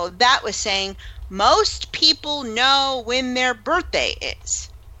he followed that with saying most people know when their birthday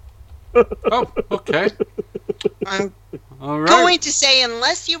is. Oh, okay. I'm All right. going to say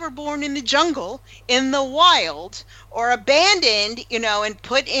unless you were born in the jungle, in the wild, or abandoned, and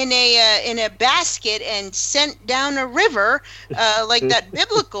put in a basket and sent down a river, like that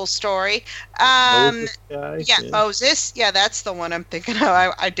biblical story. Moses. Yeah, that's the one I'm thinking of.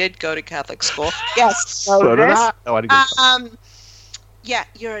 I did go to Catholic school. Yes. So did I. Oh, I didn't yeah,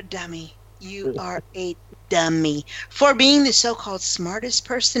 you're a dummy. You are a dummy. For being the so-called smartest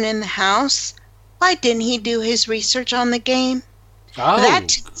person in the house, why didn't he do his research on the game? Oh. That,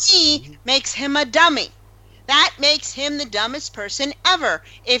 to me, makes him a dummy. That makes him the dumbest person ever.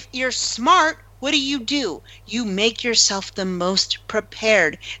 If you're smart, what do? You make yourself the most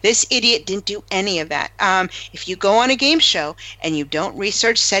prepared. This idiot didn't do any of that. If you go on a game show and you don't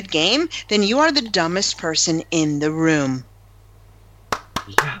research said game, then you are the dumbest person in the room.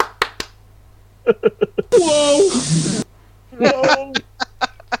 Yeah. Whoa! Whoa!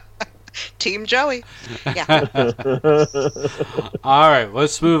 Team Joey. Yeah. All right,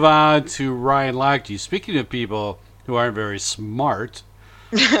 let's move on to Ryan Lochte. Speaking of people who aren't very smart,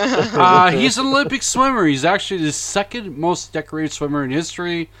 he's an Olympic swimmer. He's actually the second most decorated swimmer in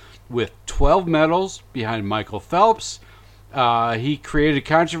history with 12 medals behind Michael Phelps. He created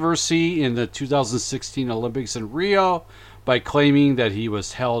controversy in the 2016 Olympics in Rio by claiming that he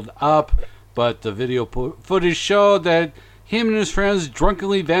was held up, but the video footage showed that him and his friends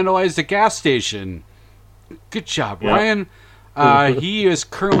drunkenly vandalized a gas station. Good job, Ryan. He is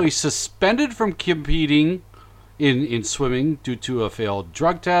currently suspended from competing in swimming due to a failed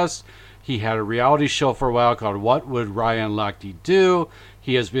drug test. He had a reality show for a while called What Would Ryan Lochte Do?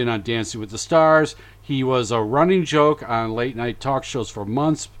 He has been on Dancing with the Stars. He was a running joke on late night talk shows for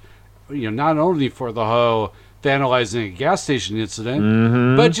months, not only for the whole vandalizing a gas station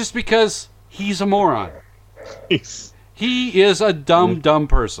incident, but just because he's a moron. He is a dumb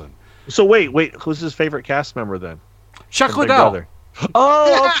person. So wait, who's his favorite cast member then? Chuck Liddell.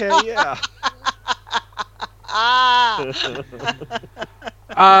 Oh, okay, yeah.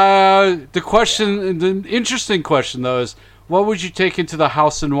 The interesting question though is, what would you take into the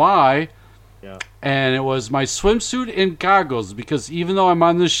house and why? Yeah. And it was my swimsuit and goggles, because even though I'm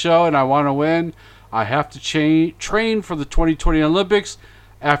on this show and I want to win, I have to train for the 2020 Olympics.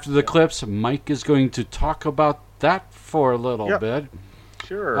 After the clips, Mike is going to talk about that for a little bit.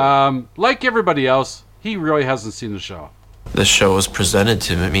 Sure. Like everybody else, he really hasn't seen the show. The show was presented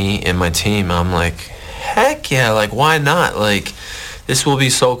to me and my team. I'm like, heck yeah, like why not? Like this will be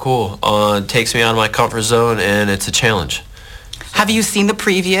so cool. It takes me out of my comfort zone and it's a challenge. Have you seen the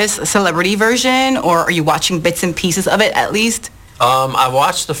previous celebrity version, or are you watching bits and pieces of it at least? I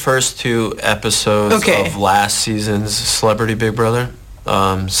watched the first 2 episodes of last season's Celebrity Big Brother.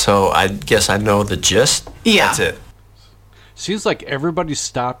 So I guess I know the gist. Yeah. That's it. Seems like everybody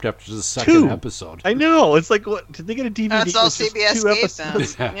stopped after the second episode. I know. It's like, what? Did they get a DVD? That's all CBS gave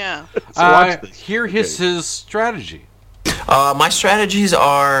them. Yeah. Here is his strategy. My strategies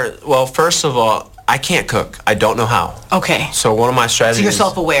are, well, first of all, I can't cook. I don't know how. Okay. So one of my strategies... So you're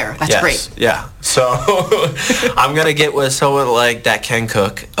self-aware. That's great. Yeah. So I'm going to get with someone like that can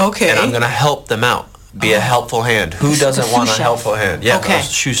cook. Okay. And I'm going to help them out. Be a helpful hand. Who doesn't want a helpful hand? Yeah, okay.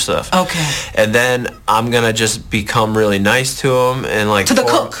 Shoe stuff. Okay. And then I'm going to just become really nice to them and like... To the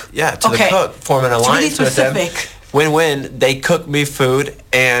cook? Yeah, to the cook. Form an alliance with them. Win-win. They cook me food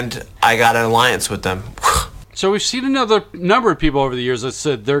and I got an alliance with them. So we've seen another number of people over the years that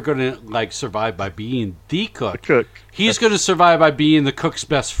said they're going to survive by being the cook. He's going to survive by being the cook's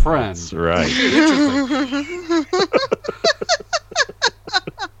best friend. That's right. Interesting.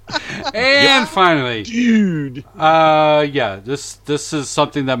 And finally, dude. This is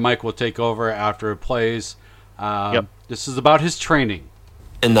something that Mike will take over after it plays. This is about his training.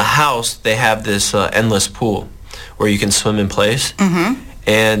 In the house, they have this endless pool where you can swim in place. Mm-hmm.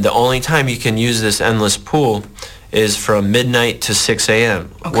 And the only time you can use this endless pool is from midnight to 6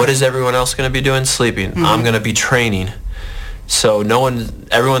 a.m. Okay. What is everyone else going to be doing? Sleeping. Mm-hmm. I'm going to be training. So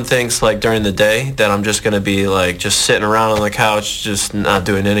everyone thinks like during the day that I'm just going to be like just sitting around on the couch, just not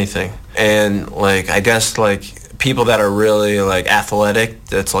doing anything. And like, I guess like people that are really like athletic,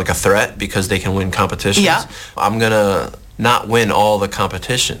 that's like a threat because they can win competitions. Yeah. I'm going to not win all the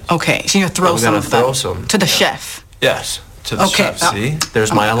competitions. Okay. So you're going to throw some of them to the chef. Yes. To the chef. See?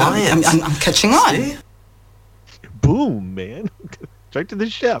 There's my alliance. I'm catching on. See? Boom, man. Straight to the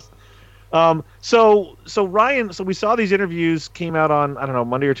chef. So Ryan, so we saw these interviews came out on, I don't know,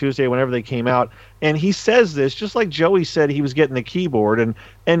 Monday or Tuesday, whenever they came out, and he says this, just like Joey said he was getting the keyboard, and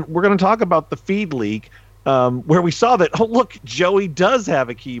we're going to talk about the feed leak, where we saw that, oh, look, Joey does have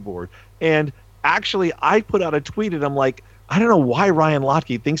a keyboard. And actually, I put out a tweet, and I'm like, I don't know why Ryan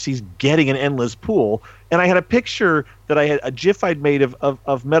Lochte thinks he's getting an endless pool. And I had a picture that I had, a GIF I'd made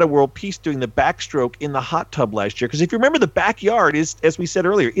of Meta World Peace doing the backstroke in the hot tub last year. Because if you remember, the backyard is, as we said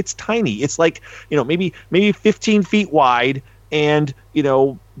earlier, it's tiny. It's like, maybe 15 feet wide, and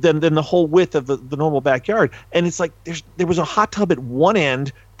then the whole width of the normal backyard. And it's like there was a hot tub at one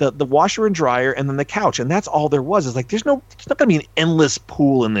end, the washer and dryer, and then the couch, and that's all there was. It's like there's not going to be an endless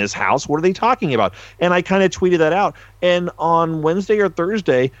pool in this house. What are they talking about? And I kind of tweeted that out. And on Wednesday or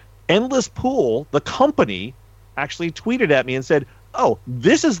Thursday, Endless Pool, the company, actually tweeted at me and said, "Oh,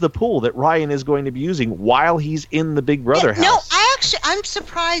 this is the pool that Ryan is going to be using while he's in the Big Brother house." No, I I'm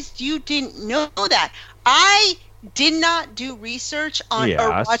surprised you didn't know that. I did not do research on or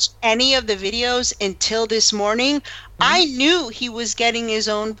watch any of the videos until this morning. I knew he was getting his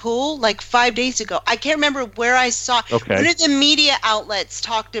own pool like 5 days ago. I can't remember where I saw. One of the media outlets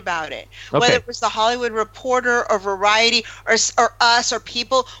talked about it. Whether it was the Hollywood Reporter or Variety or Us or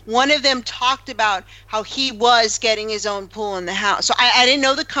People, one of them talked about how he was getting his own pool in the house. So I didn't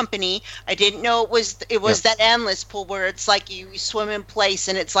know the company. I didn't know it was that endless pool where it's like you swim in place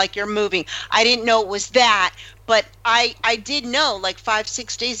and it's like you're moving. I didn't know it was that. But I did know like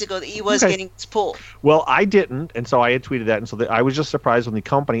 5-6 days ago that he was getting his pool. Well, I didn't, and so I had tweeted that, and so I was just surprised when the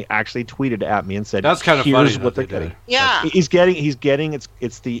company actually tweeted at me and said, "That's kind of here's funny what they're getting." Yeah, he's getting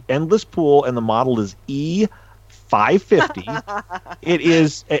it's the endless pool, and the model is E550. It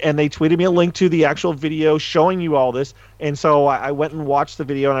is, and they tweeted me a link to the actual video showing you all this, and so I went and watched the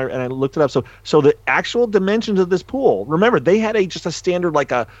video and I looked it up. So the actual dimensions of this pool. Remember, they had just a standard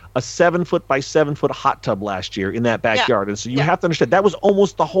like a 7 foot by 7 foot hot tub last year in that backyard, and so you have to understand that was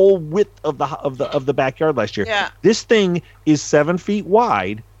almost the whole width of the backyard last year. Yeah. This thing is 7 feet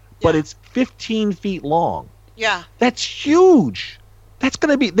wide, but it's 15 feet long. Yeah, that's huge. That's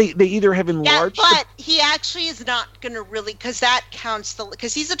going to be, they either have enlarged. Yeah, but he actually is not going to really, because that counts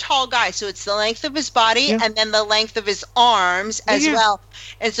because he's a tall guy, so it's the length of his body and then the length of his arms as well.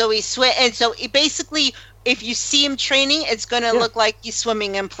 And so basically, if you see him training, it's going to look like he's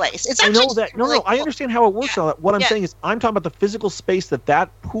swimming in place. It's actually I know that. No, I understand how it works. What I'm saying is, I'm talking about the physical space that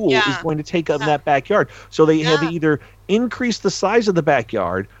pool is going to take up in that backyard. So they have either increased the size of the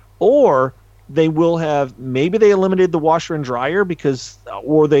backyard, or they will have, maybe they eliminated the washer and dryer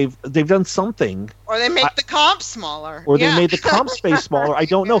or they've done something. Or they make the comp smaller. Or they made the comp space smaller. I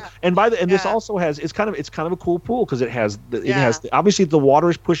don't know. And this also has, it's kind of a cool pool because it has obviously the water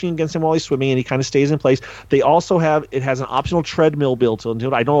is pushing against him while he's swimming and he kind of stays in place. They also it has an optional treadmill built into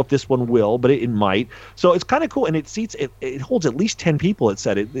it. I don't know if this one will, but it might. So it's kind of cool, and it seats it holds at least 10 people. It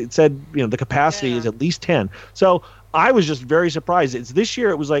said the capacity is at least 10. So I was just very surprised. This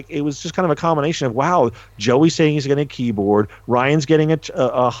year. It was just kind of a combination of, wow, Joey's saying he's getting a keyboard, Ryan's getting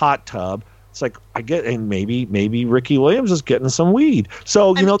a hot tub. It's like, I get, and maybe Ricky Williams is getting some weed.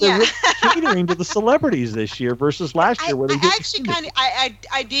 So they're really catering to the celebrities this year versus last year where they didn't.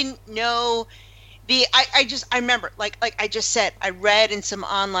 I didn't know. I remember, like I just said, I read in some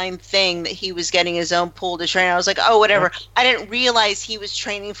online thing that he was getting his own pool to train. I was like, oh, whatever. Yeah. I didn't realize he was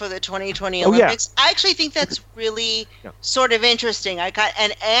training for the 2020 Olympics. Yeah. I actually think that's really sort of interesting.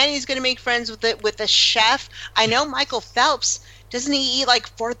 And he's going to make friends with a chef. I know Michael Phelps. Doesn't he eat like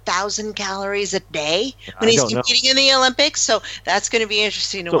 4,000 calories a day when he's competing in the Olympics? So that's going to be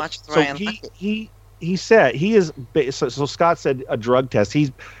interesting to watch with Ryan. He said he is. So Scott said a drug test.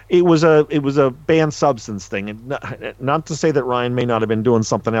 It was a banned substance thing, and not to say that Ryan may not have been doing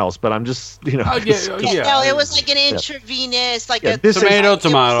something else, but I'm just No, it was like an intravenous, like a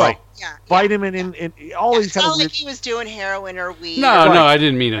tomato. Vitamin and all these kind of. It's not like he was doing heroin or weed. No, I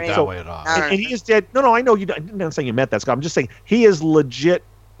didn't mean it that way at all. And he is dead. No, I know you. I'm not saying you meant that, Scott. I'm just saying he is legit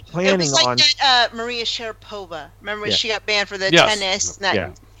planning on. It was like that Maria Sharapova. Remember when she got banned for the tennis?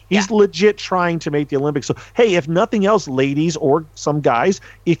 He's legit trying to make the Olympics. So hey, if nothing else, ladies or some guys,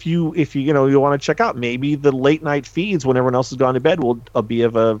 if you want to check out, maybe the late night feeds when everyone else has gone to bed will be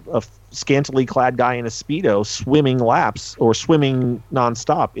of a scantily clad guy in a Speedo swimming laps or swimming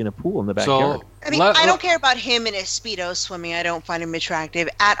nonstop in a pool in the backyard. I don't care about him in a Speedo swimming. I don't find him attractive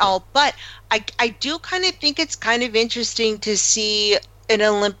at all. But I do kind of think it's kind of interesting to see an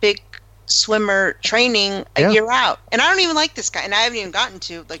Olympic swimmer training a year out. And I don't even like this guy, and I haven't even gotten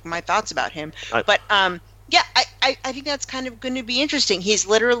to like my thoughts about him. But I think that's kind of going to be interesting. He's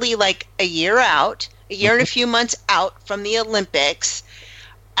literally like a year out, a year and a few months out from the Olympics.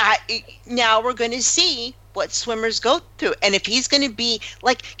 Now we're going to see what swimmers go through, and if he's going to be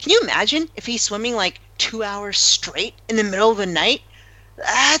like, can you imagine if he's swimming like 2 hours straight in the middle of the night?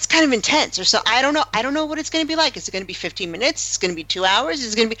 That's kind of intense. Or so I don't know what it's going to be like. Is it going to be 15 minutes? Is it going to be 2 hours?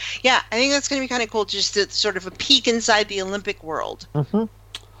 Is it going to be? Yeah, I think that's going to be kind of cool, just to sort of a peek inside the Olympic world. Mm-hmm.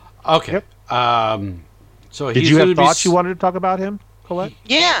 Okay. Yep. So did you have thoughts you wanted to talk about him, Colette?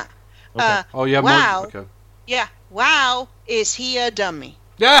 Yeah. Okay. Wow. Okay. Yeah. Wow. Is he a dummy?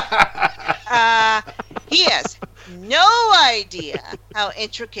 He has no idea how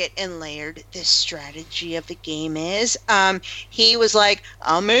intricate and layered this strategy of the game is. He was like,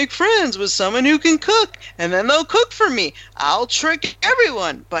 I'll make friends with someone who can cook, and then they'll cook for me. I'll trick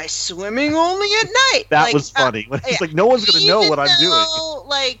everyone by swimming only at night. That was funny. It's like, no one's going to know what I'm doing.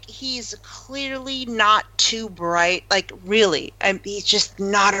 Like, he's clearly not too bright. Like, really. He's just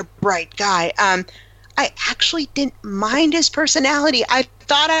not a bright guy. I actually didn't mind his personality. I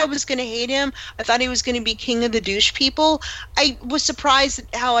thought I was going to hate him. I thought he was going to be king of the douche people. I was surprised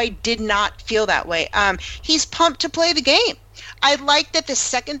at how I did not feel that way. He's pumped to play the game. I liked that the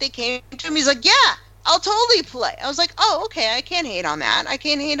second they came to him, he's like, yeah, I'll totally play. I was like, oh, okay, I can't hate on that. I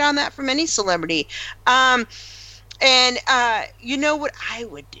can't hate on that from any celebrity. You know what I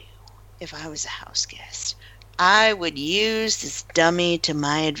would do if I was a house guest? I would use this dummy to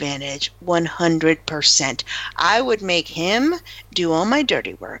my advantage 100%. I would make him do all my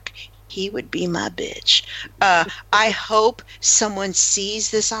dirty work. He would be my bitch. I hope someone sees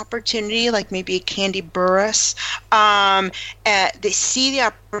this opportunity, like maybe a Candy Burruss. They see the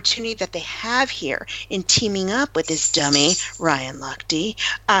opportunity that they have here in teaming up with this dummy, Ryan Lochte.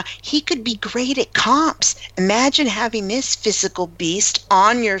 He could be great at comps. Imagine having this physical beast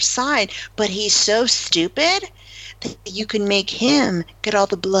on your side, but he's so stupid that you can make him get all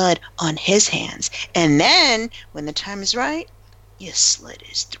the blood on his hands. And then, when the time is right, you slit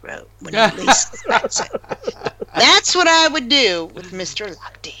his throat when he least expects it. That's what I would do with Mr.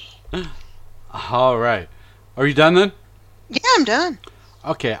 Lochte. All right. Are you done then? Yeah, I'm done.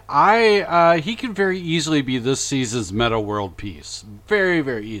 Okay. He could very easily be this season's Meta World Peace. Very,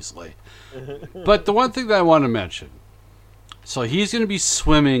 very easily. But the one thing that I want to mention, so he's going to be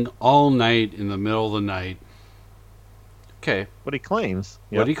swimming all night in the middle of the night. Okay. What he claims.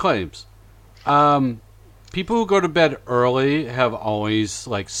 What he claims. People who go to bed early have always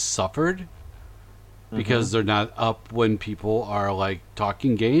suffered because they're not up when people are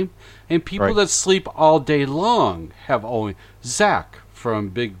talking game, and people that sleep all day long have always. Zach from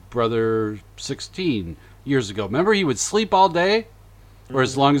Big Brother 16 years ago, remember he would sleep all day, or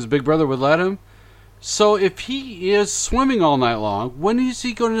as long as Big Brother would let him. So if he is swimming all night long, when is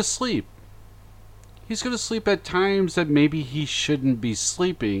he going to sleep? He's going to sleep at times that maybe he shouldn't be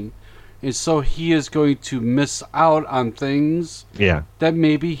sleeping. And so he is going to miss out on things that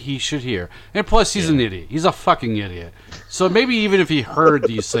maybe he should hear. And plus, he's an idiot. He's a fucking idiot. So maybe even if he heard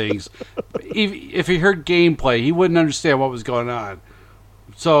these things, if he heard gameplay, he wouldn't understand what was going on.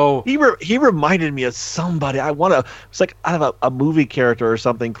 So he reminded me of somebody. It's like out of a movie character or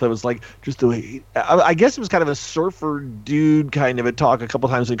something. Cliff was like just the way. I guess it was kind of a surfer dude kind of a talk a couple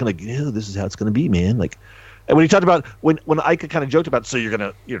times. Like, this is how it's going to be, man. And when he talked about when Ika kind of joked about, so you're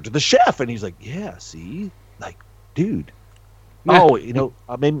gonna to the chef, and he's like, yeah, see, dude. Oh,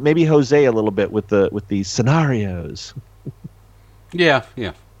 maybe Jose a little bit with the scenarios. Yeah.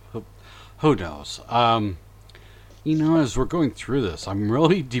 Who knows? As we're going through this, I'm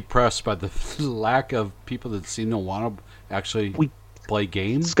really depressed by the lack of people that seem to want to actually play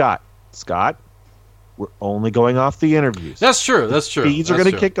games. Scott, we're only going off the interviews. That's true. Feeds are going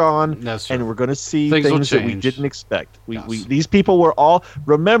to kick on, and we're going to see things that we didn't expect. These people were all,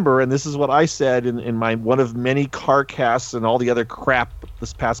 remember, and this is what I said in my one of many car casts and all the other crap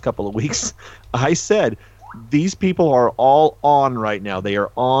this past couple of weeks. I said, these people are all on right now. They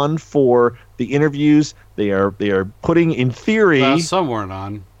are on for the interviews. They are putting, in theory... some weren't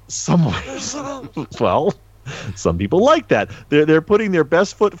on. Well... Some people like that. They're putting their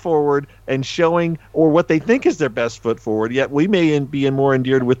best foot forward and showing, or what they think is their best foot forward. Yet we may be more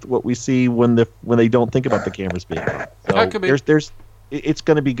endeared with what we see when they don't think about the cameras being on. So it's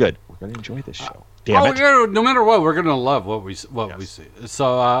going to be good. We're going to enjoy this show. Damn it. No matter what, we're going to love what we see.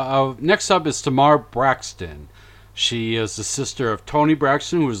 So next up is Tamar Braxton. She is the sister of Tony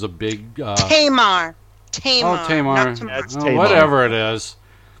Braxton, who was a big Tamar. Oh, Tamar. Tamar. Whatever it is.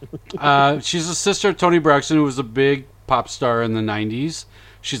 She's the sister of Tony Braxton, who was a big pop star in the 90s.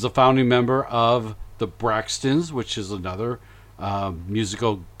 She's a founding member of the Braxtons, which is another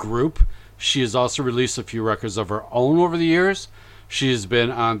musical group. She has also released a few records of her own over the years. She has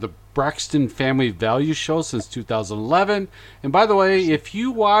been on the Braxton Family Values show since 2011. And by the way, if you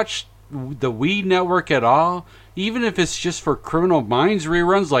watch the We Network at all, even if it's just for Criminal Minds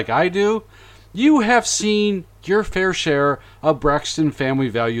reruns like I do, you have seen your fair share of Braxton Family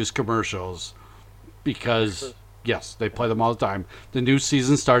Values commercials because, yes, they play them all the time. The new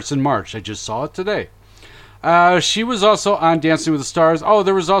season starts in March. I just saw it today. She was also on Dancing with the Stars. Oh,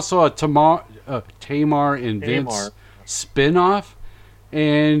 there was also a Tamar and Vince spin-off,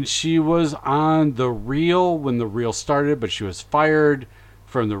 and she was on The Real when The Real started, but she was fired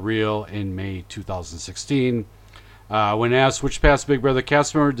from The Real in May 2016. When asked which past Big Brother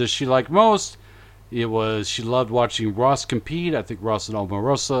cast member does she like most, it was she loved watching Ross compete. I think Ross and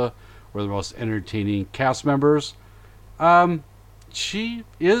Omarosa were the most entertaining cast members. She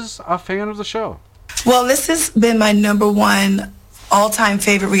is a fan of the show. Well, this has been my number one all-time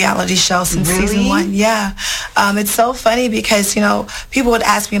favorite reality show since season 1. Yeah. It's so funny because, people would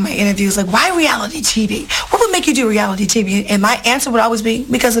ask me in my interviews, like, why reality TV? What would make you do reality TV? And my answer would always be,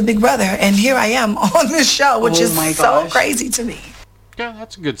 because of Big Brother. And here I am on this show, which is so crazy to me. Yeah,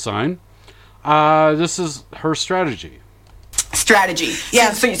 that's a good sign. This is her strategy. Strategy.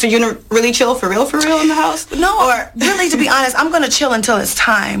 Yeah. So you're gonna really chill for real in the house? No, or really, to be honest, I'm gonna chill until it's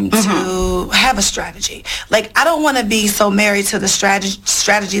time to have a strategy. Like, I don't want to be so married to the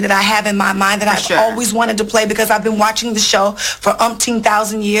strategy that I have in my mind that I've always wanted to play because I've been watching the show for umpteen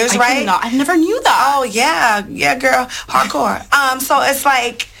thousand years, right? I never knew that. Oh yeah, girl, hardcore. So it's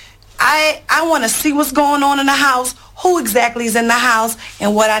like I want to see what's going on in the house, who exactly is in the house,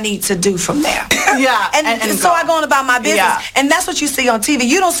 and what I need to do from there. Yeah. And so I go on about my business. Yeah. And that's what you see on TV.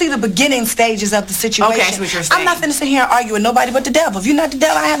 You don't see the beginning stages of the situation. Okay, that's what you're saying. I'm not finna sit here and argue with nobody but the devil. If you're not the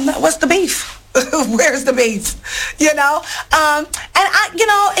devil, I have what's the beef? Where's the beef? And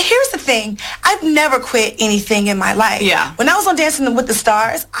here's the thing. I've never quit anything in my life. Yeah. When I was on Dancing with the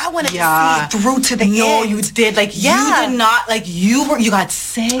Stars, I wanted to see it through to the end. No, you did. Like, you did not, like, you got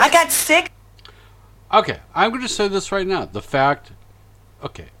sick. I got sick. Okay, I'm going to say this right now. The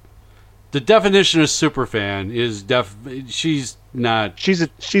definition of superfan is she's not. She's a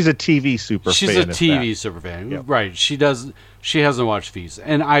TV superfan. She's a TV superfan, yep. Right? She hasn't watched Feast,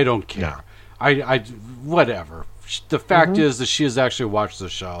 and I don't care. No. I whatever. The fact is that she has actually watched the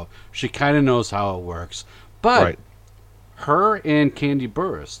show. She kind of knows how it works. But her and Candy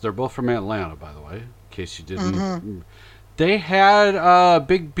Burris, they're both from Atlanta, by the way, in case you didn't. They had a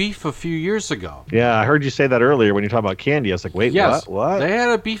big beef a few years ago. Yeah, I heard you say that earlier when you talked about Candy. I was like, wait, what? They had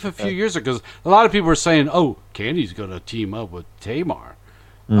a beef a few years ago because a lot of people were saying, oh, Candy's going to team up with Tamar.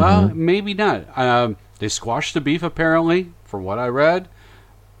 Well, maybe not. They squashed the beef, apparently, from what I read.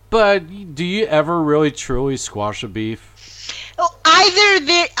 But do you ever really, truly squash a beef?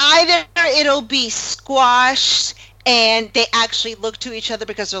 Either it'll be squashed and they actually look to each other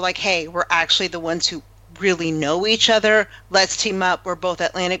because they're like, hey, we're actually the ones who really know each other. Let's team up. We're both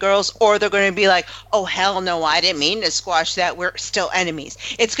Atlanta girls. Or they're going to be like, oh, hell no, I didn't mean to squash that. We're still enemies.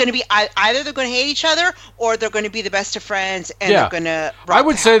 It's going to be either they're going to hate each other or they're going to be the best of friends and they're going to rock I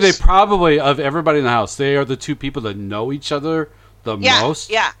would say they probably, of everybody in the house, they are the two people that know each other the most.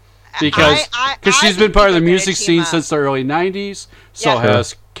 Yeah. Because she's been part of the music scene since the early 90s. So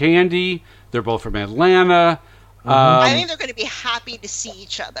has Candy. They're both from Atlanta. I think they're going to be happy to see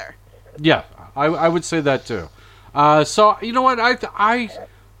each other. Yeah, I would say that too. So, you know what? I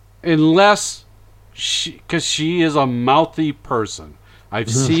unless because she is a mouthy person. I've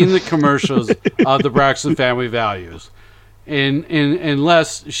seen the commercials of the Braxton Family Values. And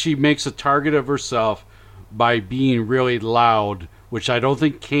unless she makes a target of herself by being really loud, which I don't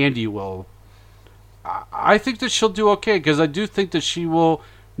think Candy will, I think that she'll do okay, because I do think that she will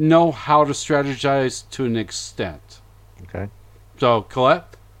know how to strategize to an extent. Okay. So,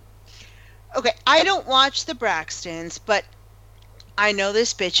 Colette? Okay, I don't watch the Braxtons, but I know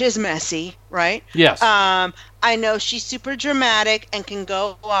this bitch is messy, right? Yes. I know she's super dramatic and can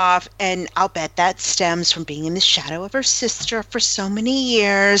go off, and I'll bet that stems from being in the shadow of her sister for so many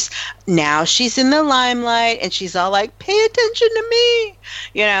years. Now she's in the limelight, and she's all like, pay attention to me,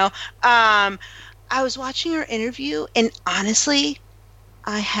 I was watching her interview, and honestly,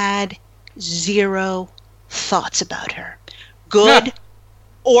 I had zero thoughts about her, good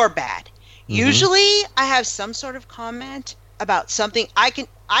or bad. Usually, I have some sort of comment about something. I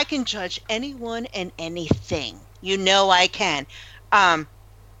can judge anyone and anything. I can. I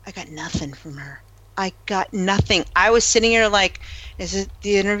got nothing from her. I got nothing. I was sitting here like, is it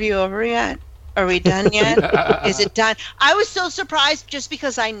the interview over yet? Are we done yet? Is it done? I was so surprised just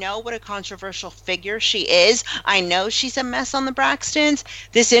because I know what a controversial figure she is. I know she's a mess on the Braxtons.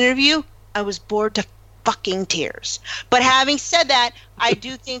 This interview, I was bored to fucking tears. But having said that, I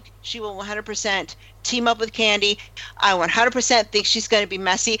do think she will 100% team up with Candy. I 100% think she's going to be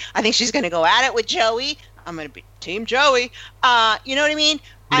messy. I think she's going to go at it with Joey. I'm going to be Team Joey. You know what I mean?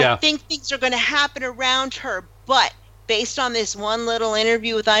 Yeah. I think things are going to happen around her. But based on this one little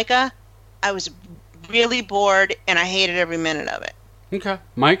interview with Ika, I was really bored and I hated every minute of it. Okay.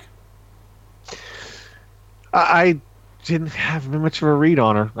 Mike? I didn't have much of a read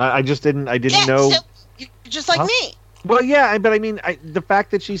on her. I just didn't. I didn't know. So, just like me. Well, yeah, but I mean, the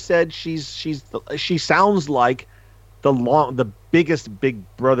fact that she said she sounds like the biggest Big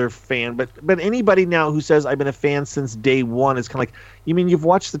Brother fan, but anybody now who says I've been a fan since day one is kind of like, you mean you've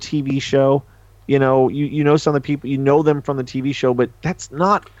watched the TV show, you know some of the people, you know them from the TV show, but that's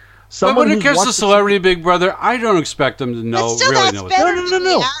not But when it comes to Celebrity Big Brother, I don't expect them to know really know what's better going than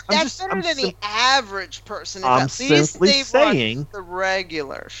on. That's better than the average person. I'm At least simply they've saying watched the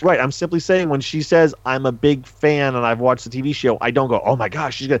regular show. Right, I'm simply saying when she says I'm a big fan and I've watched the TV show, I don't go, oh my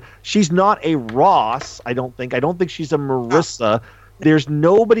gosh, she's good. She's not a Ross. I don't think she's a Marissa. There's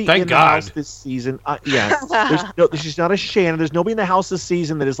nobody Thank in God. the house this season. She's not a Shannon. There's nobody in the house this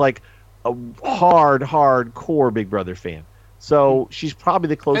season that is like a hardcore Big Brother fan. So she's probably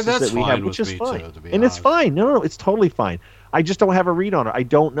the closest And that's that we have, fine which with is me, fine. too, to be And it's honest. fine. No, it's totally fine. I just don't have a read on her. I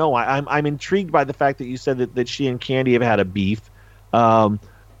don't know. I'm intrigued by the fact that you said that she and Candy have had a beef. So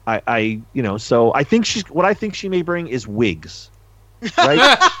I think what I think she may bring is wigs.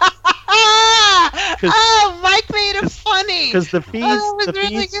 Right? Oh, Mike made it funny. Because the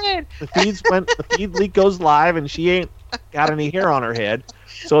feed leak goes live and she ain't got any hair on her head.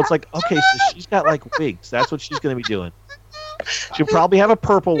 So it's like, okay, so she's got like wigs. That's what she's going to be doing. She'll probably have a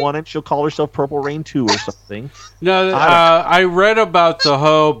purple one and she'll call herself Purple Rain 2 or something. No, I read about the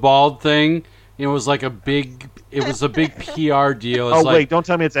whole bald thing. It was like a big PR deal. It's wait, don't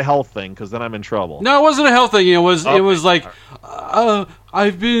tell me it's a health thing because then I'm in trouble. No, it wasn't a health thing. It was like,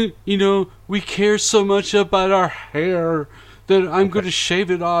 I've been, we care so much about our hair that I'm going to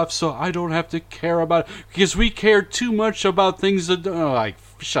shave it off so I don't have to care about it because we care too much about things that,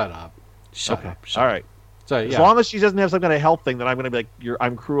 shut up. Shut up. All right. So, as long as she doesn't have some kind of health thing, then I'm going to be like,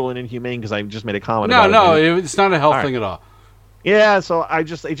 I'm cruel and inhumane because I just made a comment. No, it's not a health thing at all. Yeah, so it's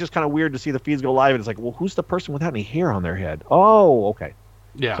just kind of weird to see the feeds go live and it's like, well, who's the person without any hair on their head? Oh, okay.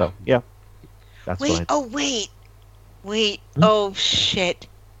 Yeah. So, yeah. That's wait, fine. oh, wait. Oh, shit.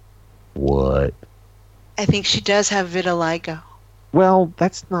 What? I think she does have vitiligo. Well,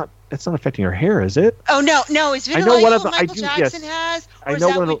 that's not affecting her hair, is it? Oh, no. Is vitiligo what Michael Jackson has? Or I is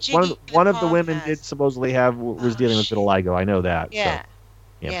know that one of the women did supposedly was dealing with vitiligo. I know that. Yeah. So.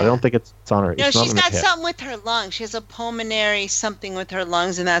 Yeah, but I don't think it's on her. No, it's not she's on her got head. something with her lungs. She has a pulmonary something with her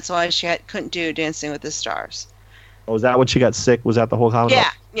lungs, and that's why she couldn't do Dancing with the Stars. Oh, is that when she got sick? Was that the whole comment?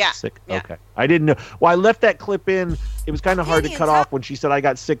 Yeah. Sick. Yeah. Okay. I didn't know. Well, I left that clip in. It was kind of hard to cut off when she said I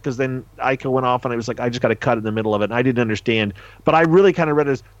got sick because then Ika went off and I was like, I just got to cut in the middle of it. And I didn't understand. But I really kind of read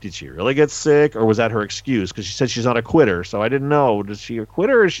it as, did she really get sick or was that her excuse? Because she said she's not a quitter. So I didn't know. Did she a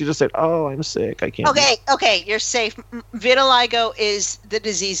quitter or she just said, oh, I'm sick. I can't. Okay, you're safe. Vitiligo is the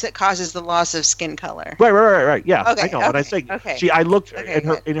disease that causes the loss of skin color. Right. Yeah, Okay, I know. But I say I looked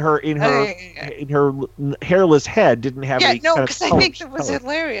in her hairless head didn't have any. No, kind of because I color. think it was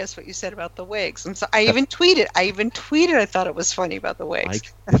hilarious what you said about the wigs. And so I even tweeted. I thought it was funny about the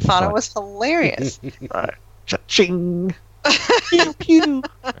wigs. I thought it was hilarious. Right. Cha-ching. Pew pew.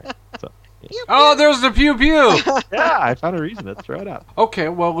 Oh, there's the pew pew. Yeah, I found a reason to throw it out. Okay,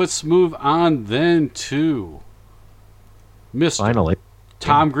 well, let's move on then to Mr.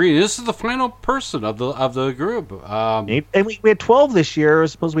 Tom Green. This is the final person of the group. And we had 12 this year. I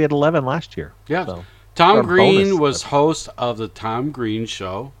suppose we had 11 last year. Yeah. So. Tom Green was host of the Tom Green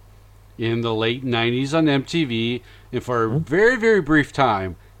Show in the late 90s on MTV. And for a very, very brief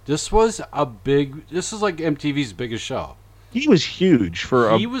time, this is like MTV's biggest show. He was huge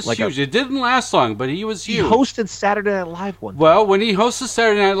He was huge. It didn't last long, but he was huge. He hosted Saturday Night Live one time. Well, when he hosted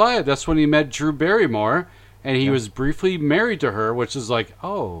Saturday Night Live, that's when he met Drew Barrymore, and he was briefly married to her, which is like,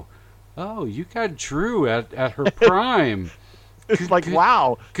 oh, you got Drew at her prime. It's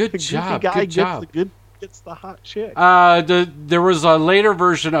wow. Good job. Good job. Gets the hot chick. There was a later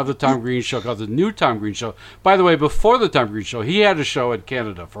version of the Tom Green Show called the New Tom Green Show. By the way, before the Tom Green Show, he had a show in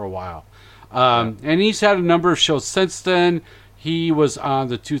Canada for a while. And he's had a number of shows since then. He was on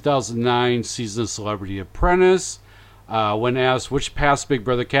the 2009 season of Celebrity Apprentice. When asked which past Big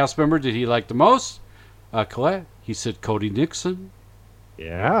Brother cast member did he like the most, Colette, he said Cody Nixon.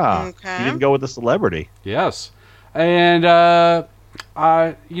 Yeah. Okay. He didn't go with the celebrity. Yes. And,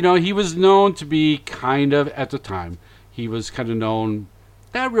 he was known to be kind of, at the time, he was kind of known,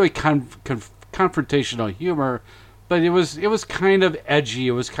 not really confrontational humor, but it was kind of edgy.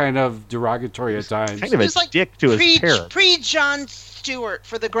 It was kind of derogatory at times. Kind of a dick to his parents. Pre-Jon Stewart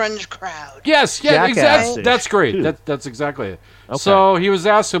for the grunge crowd. Yes, exactly. That's great. That's exactly it. Okay. So he was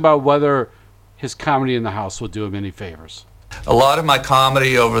asked about whether his comedy in the house would do him any favors. A lot of my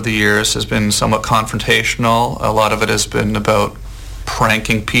comedy over the years has been somewhat confrontational. A lot of it has been about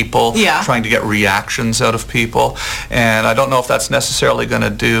pranking people, trying to get reactions out of people, and I don't know if that's necessarily going to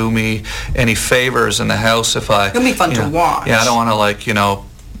do me any favors in the house if I... It'll be fun to watch. Yeah, I don't want to,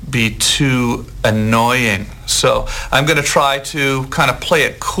 be too annoying. So I'm going to try to kind of play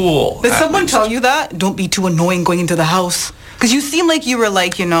it cool. Did someone tell you that? Don't be too annoying going into the house. Because you seem like you were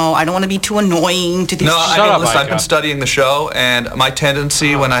like, I don't want to be too annoying to these No, people. I've been studying the show, and my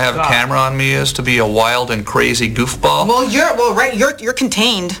tendency when I have a camera on me is to be a wild and crazy goofball. Well, you're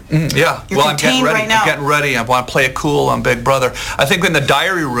contained. Yeah. You're I'm getting ready. right now. I'm getting ready. I want to play it cool on Big Brother. I think in the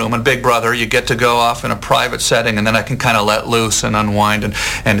diary room on Big Brother, you get to go off in a private setting, and then I can kind of let loose and unwind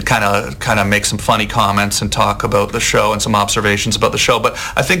and kind of make some funny comments and talk about the show and some observations about the show. But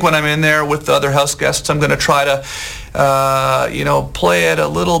I think when I'm in there with the other house guests, I'm going to try to play it a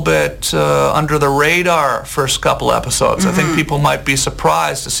little bit under the radar first couple episodes. I think people might be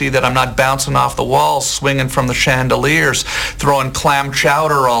surprised to see that I'm not bouncing off the walls, swinging from the chandeliers, throwing clam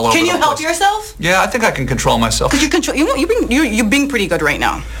chowder all over. Can you the help place. yourself? Yeah, I think I can control myself. Because you're being pretty good right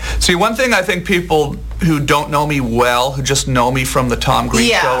now. See, one thing I think people who don't know me well, who just know me from the Tom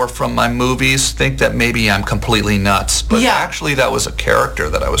Green show or from my movies, think that maybe I'm completely nuts. But actually, that was a character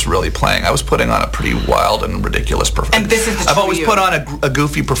that I was really playing. I was putting on a pretty wild and ridiculous performance. And this is the I've always put on a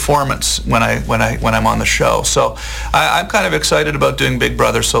goofy performance when I'm on the show. So I'm kind of excited about doing Big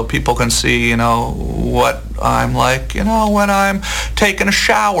Brother, so people can see, what I'm like, when I'm taking a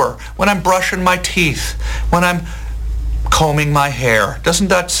shower, when I'm brushing my teeth, when I'm combing my hair. Doesn't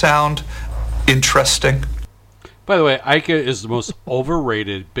that sound interesting? By the way, Ika is the most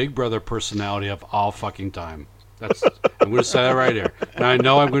overrated Big Brother personality of all fucking time. I'm going to say that right here. And I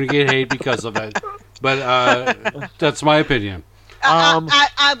know I'm going to get hate because of it, but that's my opinion.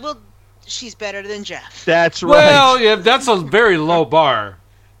 I will. She's better than Jeff. That's right. Well, yeah, that's a very low bar.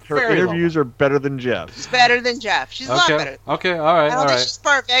 Her interviews are better than Jeff's. She's better than Jeff. She's a lot better. Okay, all right, I don't think she's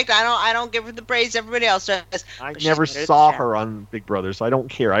perfect. I don't give her the praise everybody else does. I never saw her on Big Brother, so I don't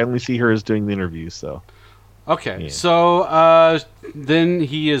care. I only see her as doing the interviews. So. Okay, so then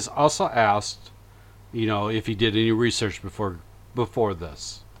he is also asked, if he did any research before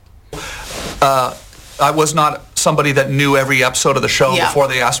this. I was not somebody that knew every episode of the show before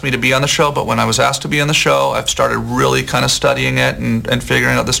they asked me to be on the show, but when I was asked to be on the show, I've started really kind of studying it and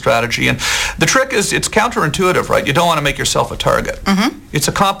figuring out the strategy. And the trick is, it's counterintuitive, right? You don't want to make yourself a target. It's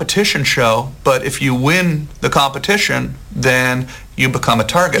a competition show, but if you win the competition, then you become a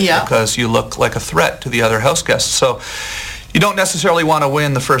target because you look like a threat to the other house guests. So you don't necessarily want to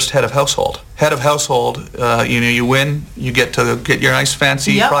win the first head of household. Head of household, you win, you get to get your nice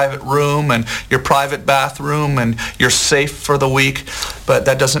fancy private room and your private bathroom, and you're safe for the week. But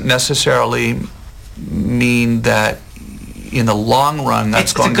that doesn't necessarily mean that in the long run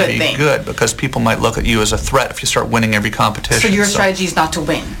that's going to be good, because people might look at you as a threat if you start winning every competition. So your strategy is not to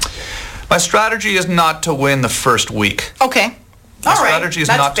win? My strategy is not to win the first week. Okay. My strategy is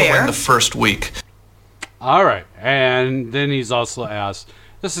not to win the first week. All right, and then he's also asked,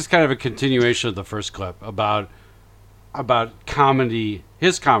 this is kind of a continuation of the first clip about comedy,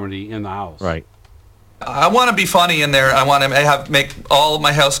 his comedy in the house. Right. I want to be funny in there. I want to make all of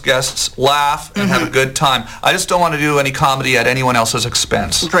my house guests laugh and have a good time. I just don't want to do any comedy at anyone else's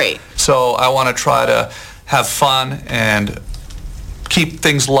expense. Great. So I want to try to have fun and keep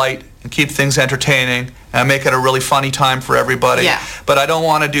things light and keep things entertaining and make it a really funny time for everybody. Yeah. But I don't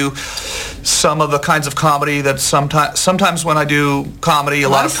want to do some of the kinds of comedy that sometimes when I do comedy, a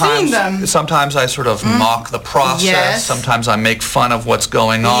lot of times, sometimes I sort of mock the process. Yes. Sometimes I make fun of what's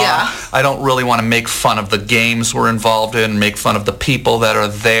going on. Yeah. I don't really want to make fun of the games we're involved in, make fun of the people that are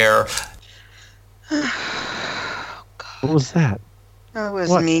there. What was that? That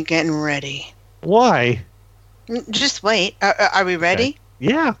was me getting ready. Why? Just wait. Are we ready? Okay.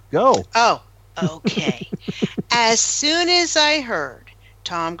 Yeah, go. Oh, okay. As soon as I heard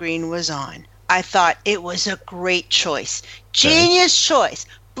Tom Green was on, I thought it was a great choice. Genius choice.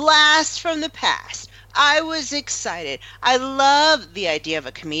 Blast from the past. I was excited. I love the idea of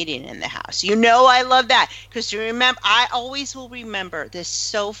a comedian in the house. I love that. Because I always will remember this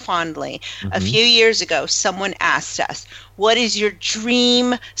so fondly. A few years ago, someone asked us, what is your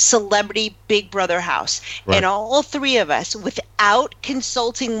dream celebrity Big Brother house? Right. And all three of us, without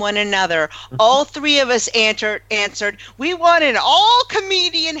consulting one another, all three of us answered, we want an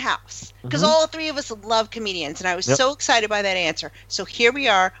all-comedian house. Because all three of us love comedians. And I was so excited by that answer. So here we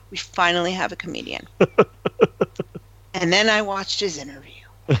are. We finally have a comedian. And then I watched his interview.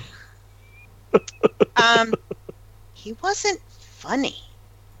 He wasn't funny.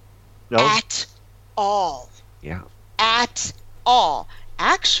 No. At all. Yeah. At all.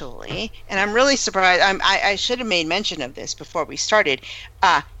 Actually, and I'm really surprised, I should have made mention of this before we started.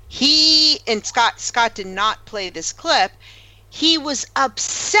 He and Scott did not play this clip. He was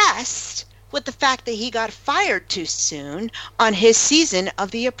obsessed with the fact that he got fired too soon on his season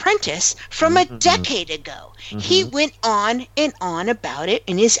of The Apprentice from a decade ago. He went on and on about it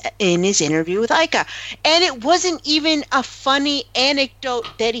in his interview with Ica. And it wasn't even a funny anecdote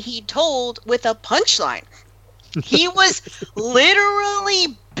that he told with a punchline. He was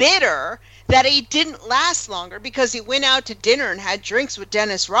literally bitter that he didn't last longer because he went out to dinner and had drinks with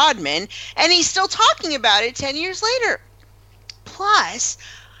Dennis Rodman, and he's still talking about it 10 years later. Plus,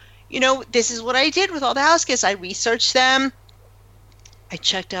 this is what I did with all the house guests. I researched them. I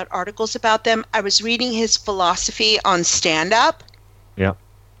checked out articles about them. I was reading his philosophy on stand-up. Yeah.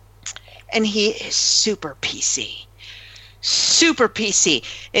 And he is super PC. Super PC.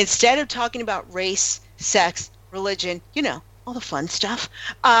 Instead of talking about race, sex, religion, all the fun stuff,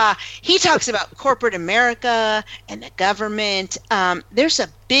 he talks about corporate America and the government. There's a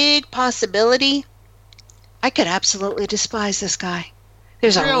big possibility I could absolutely despise this guy.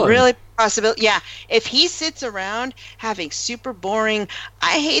 There's a really possibility. Yeah, if he sits around having super boring,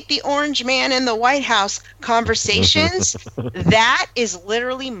 I hate the orange man in the White House conversations, that is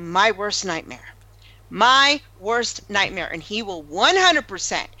literally my worst nightmare. My worst nightmare. And he will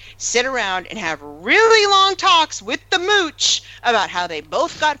 100% sit around and have really long talks with the mooch about how they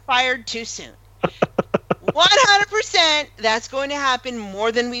both got fired too soon. 100% that's going to happen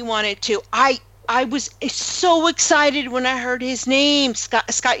more than we want it to. I was so excited when I heard his name.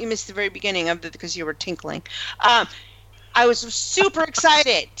 Scott, you missed the very beginning of it because you were tinkling. I was super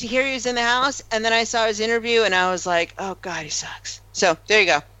excited to hear he was in the house, and then I saw his interview, and I was like, oh, God, he sucks. So there you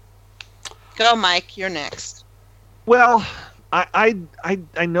go. Go, Mike. You're next. Well, I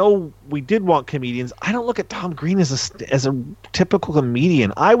know we did want comedians. I don't look at Tom Green as a typical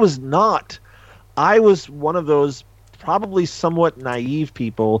comedian. I was not. I was one of those probably somewhat naive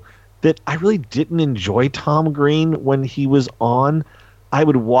people that I really didn't enjoy Tom Green when he was on. I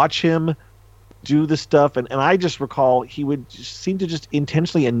would watch him do the stuff, and I just recall he would seem to just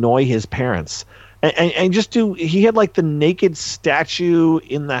intentionally annoy his parents. And just he had like the naked statue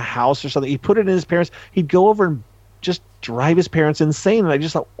in the house or something. He put it in his parents. He'd go over and just drive his parents insane. And I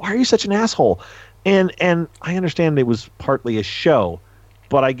just thought, why are you such an asshole? And I understand it was partly a show,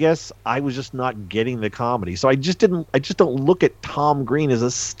 but I guess I was just not getting the comedy. So I just don't look at Tom Green as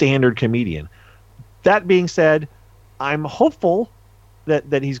a standard comedian. That being said, I'm hopeful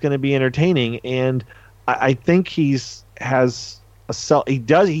that he's going to be entertaining, and I think he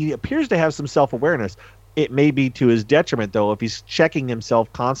appears to have some self-awareness. It may be to his detriment, though, if he's checking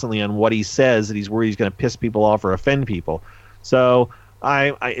himself constantly on what he says, that he's worried he's going to piss people off or offend people. So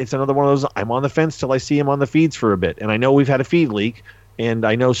it's another one of those, I'm on the fence till I see him on the feeds for a bit. And I know we've had a feed leak, and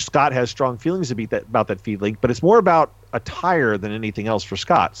I know Scott has strong feelings about that feed leak, but it's more about attire than anything else for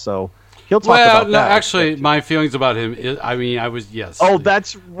Scott. So he'll talk about that. Well, actually, my feelings about him is, yes. Oh,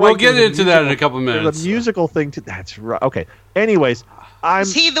 that's right. We'll get into that in a couple minutes. The musical thing, that's right. Okay. Anyways,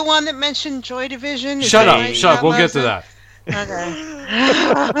 Is he the one that mentioned Joy Division? Shut up. We'll get to that. Okay.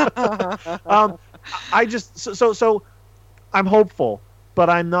 I just so I'm hopeful, but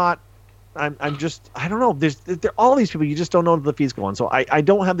I'm not. I'm just, I don't know. There all these people, you just don't know the feed's going. So I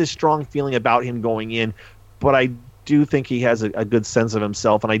don't have this strong feeling about him going in, but I do think he has a good sense of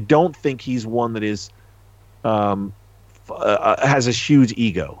himself, and I don't think he's one that is has a huge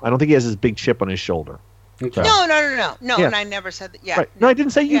ego. I don't think he has this big chip on his shoulder. Okay. No, yeah. And I never said that. Yeah. Right. No, I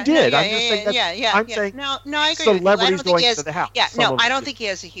didn't say you did. I'm just saying I'm saying no, I agree. Celebrities going to the house. Yeah, no, I don't think he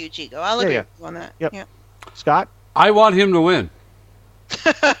has a huge ego. I'll agree with you on that. Yep. Yeah. Scott? I want him to win.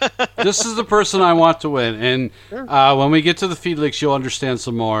 This is the person I want to win. And when we get to the feed leaks, you'll understand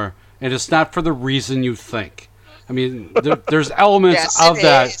some more. And it's not for the reason you think. I mean, there's elements of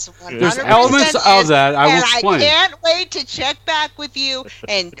that. There's elements of that. I will explain. I can't wait to check back with you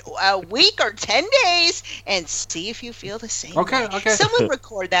in a week or 10 days and see if you feel the same. Okay. Someone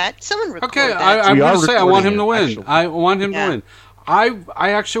record that. Okay, I'm going to say I want him to win. Actually. I want him to win. I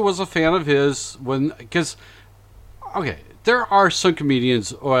actually was a fan of his because there are some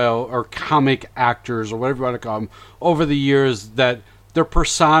comedians or comic actors or whatever you want to call them over the years that their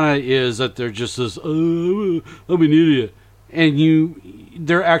persona is that they're just this, I'm an idiot. And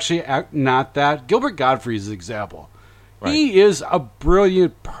they're actually not that. Gilbert Gottfried is an example. Right. He is a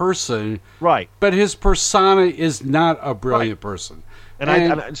brilliant person. Right. But his persona is not a brilliant person. And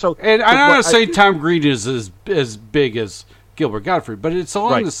I'm not saying Tom Green is as big as Gilbert Gottfried, but it's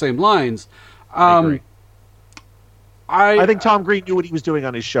along the same lines. I agree. I think Tom Green knew what he was doing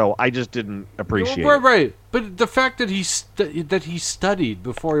on his show. I just didn't appreciate it. Right. But the fact that he studied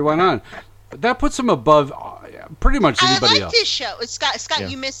before he went on, that puts him above pretty much anybody else. I liked his show.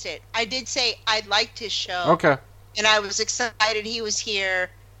 Scott, you missed it. I did say I liked his show. Okay. And I was excited he was here.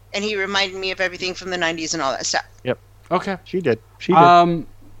 and he reminded me of everything from the 90s and all that stuff. Yep. Okay. She did. She did.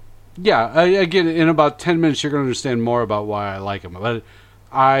 Again, in about 10 minutes, you're going to understand more about why I like him. But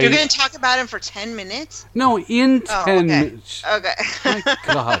You're going to talk about him for 10 minutes? No, in 10 minutes. Okay. My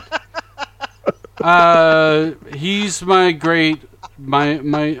God. He's my great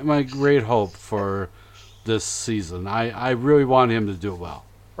hope for this season. I really want him to do well.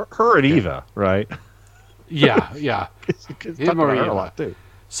 Her and Eva, right? Yeah. Him or Eva. A lot too.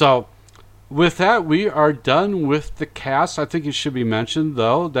 So, with that, we are done with the cast. I think it should be mentioned,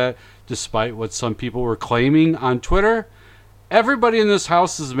 though, that despite what some people were claiming on Twitter, everybody in this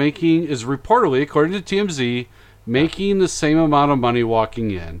house is reportedly, according to TMZ, making the same amount of money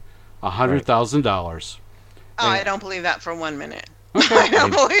walking in, $100,000. Oh, I don't believe that for 1 minute. I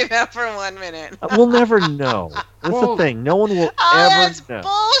don't believe that for 1 minute. We'll never know. That's the thing. No one will ever that's know.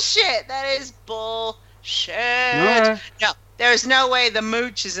 Bullshit. That is bullshit. Right. No, there's no way the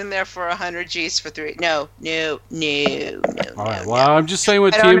mooch is in there for 100 G's for 3. No. All right. Well, I'm just saying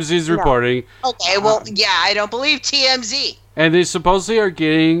what TMZ is reporting. Okay. Well, I don't believe TMZ. And they supposedly are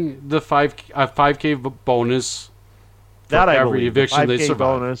getting the 5K bonus. That I every believe. eviction The 5K they survive.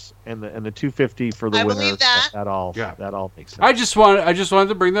 bonus and the $250 for the winner. believe that. That all makes sense. I just wanted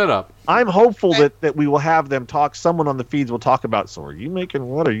to bring that up. I'm hopeful that we will have them talk. Someone on the feeds will talk about. So are you making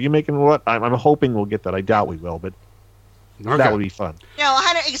what? Are you making what? I'm hoping we'll get that. I doubt we will, but that would be fun. No,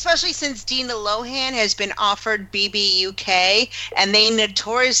 especially since Dina Lohan has been offered BBUK, and they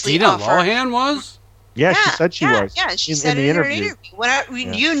notoriously Dina Lohan was. Yeah, she said she was. Yeah, she in said the it in her interview.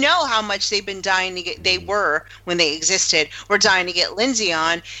 interview. You know how much they've been dying to get. They were when they existed. Were dying to get Lindsay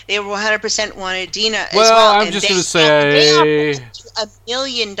on. They were 100% wanted Dina as well. Well, I'm just going to say $1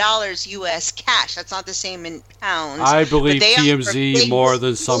 million US cash. That's not the same in pounds. I believe TMZ more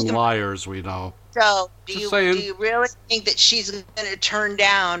than some liars we know. So, do you really think that she's going to turn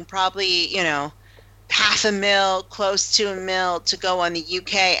down probably, $500,000, close to $1 million to go on the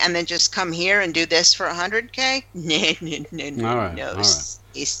UK and then just come here and do this for $100K? No. All right.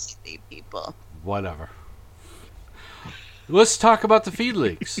 You silly people. Whatever. Let's talk about the feed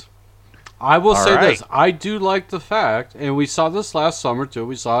leaks. I will say this. I do like the fact, and we saw this last summer too.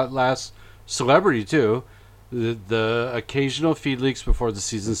 We saw it last Celebrity too. The occasional feed leaks before the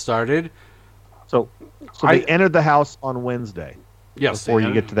season started. So they entered the house on Wednesday. Yes. Before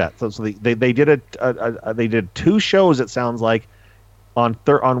you get to that, so they did they did 2 shows. It sounds like on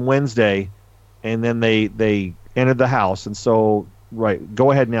Wednesday, and then they entered the house. And so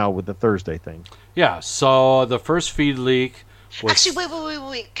go ahead now with the Thursday thing. Yeah. So the first feed leak was actually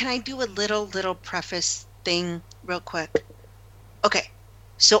wait. Can I do a little preface thing real quick? Okay.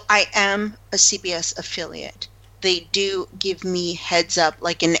 So I am a CBS affiliate. They do give me heads up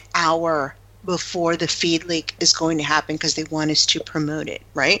like an hour before the feed leak is going to happen because they want us to promote it,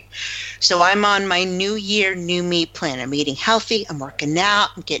 right? So I'm on my new year, new me plan. I'm eating healthy, I'm working out,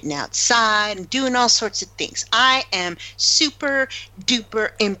 I'm getting outside, I'm doing all sorts of things. I am super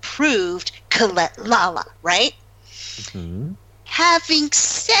duper improved Colette Lala, right? Mm-hmm. Having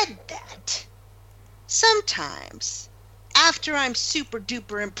said that, sometimes after I'm super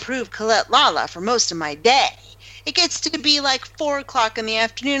duper improved Colette Lala for most of my day, it gets to be like 4 o'clock in the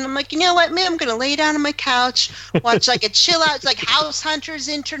afternoon. I'm like, you know what, man? I'm going to lay down on my couch, watch like a chill out. It's like House Hunters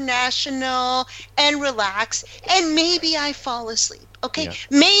International and relax. And maybe I fall asleep. Okay. Yeah.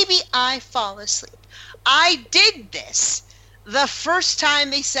 Maybe I fall asleep. I did this the first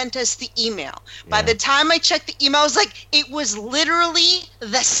time they sent us the email. Yeah. By the time I checked the email, I was like, it was literally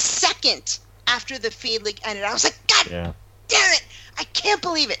the second after the feed leak ended. I was like, God damn it. I can't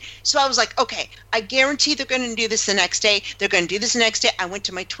believe it. So I was like, okay, I guarantee they're going to do this the next day. They're going to do this the next day. I went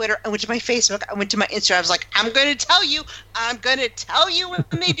to my Twitter. I went to my Facebook. I went to my Instagram. I was like, I'm going to tell you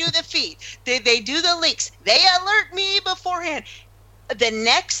when they do the feed. They do the leaks. They alert me beforehand. The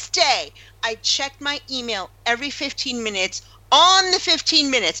next day, I checked my email every 15 minutes. On the 15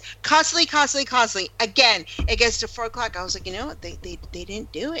 minutes, constantly. Again, it gets to 4 o'clock. I was like, you know what? They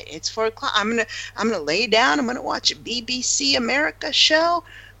didn't do it. It's 4 o'clock. I'm gonna lay down. I'm gonna watch a BBC America show.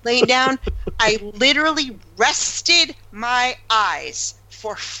 Lay down. I literally rested my eyes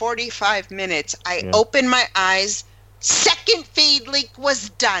for 45 minutes. I opened my eyes. Second feed leak was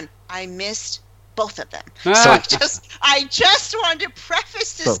done. I missed both of them. So I just wanted to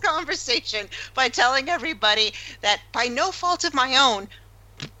preface this conversation by telling everybody that by no fault of my own,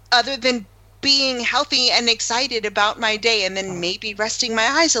 other than being healthy and excited about my day and then maybe resting my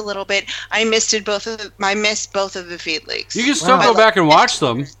eyes a little bit, I missed both of the feed leaks. You can still go back and watch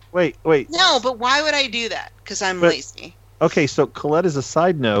them. Wait. No, but why would I do that? Because I'm lazy. Okay, so Colette, as a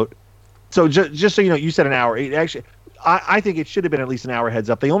side note, so just so you know, you said an hour. It actually, I think it should have been at least an hour heads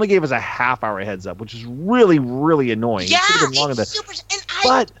up. They only gave us a half-hour heads up, which is really, really annoying. Yeah, it should have been longer it's super.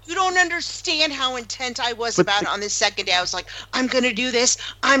 And you don't understand how intent I was about it on the second day. I was like, I'm going to do this.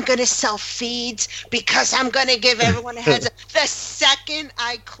 I'm going to sell feeds because I'm going to give everyone a heads up. The second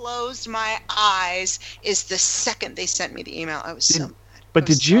I closed my eyes is the second they sent me the email. I was so mad. But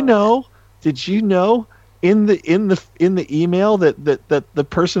did you know in the email that the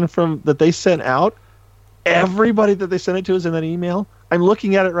person that they sent out, everybody that they sent it to is in that email? I'm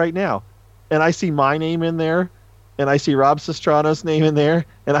looking at it right now, and I see my name in there, and I see Rob Sestrano's name in there,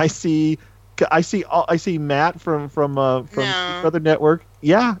 and I see Matt from Brother Network.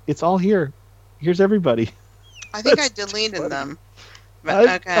 Yeah, it's all here. Here's everybody. I think I deleted them.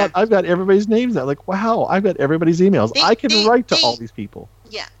 But, I've got everybody's names now. Like, wow, I've got everybody's emails. I can write to all these people.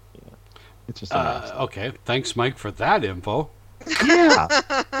 Yeah. It's just okay. Thanks, Mike, for that info. Yeah.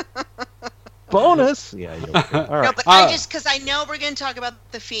 Bonus. Yeah. All right. No, but because I know we're going to talk about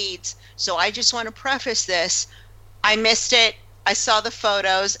the feeds, so I just want to preface this. I missed it. I saw the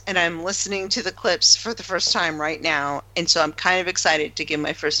photos, and I'm listening to the clips for the first time right now, and so I'm kind of excited to give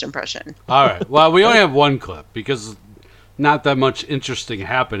my first impression. All right. Well, we only have one clip because not that much interesting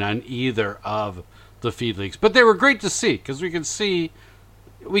happened on either of the feed leaks, but they were great to see because we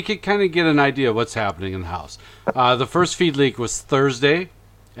could kind of get an idea of what's happening in the house. The first feed leak was Thursday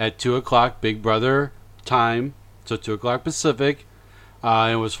at 2 o'clock Big Brother time, so 2 o'clock Pacific.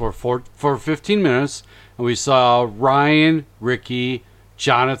 It was for 15 minutes, and we saw Ryan, Ricky,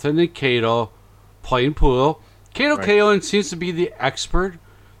 Jonathan, and Kato playing pool. Kato Kaelin seems to be the expert,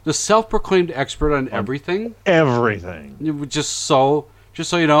 the self-proclaimed expert on everything. Everything. Just so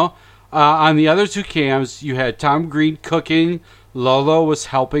you know. On the other two cams, you had Tom Green cooking. Lolo was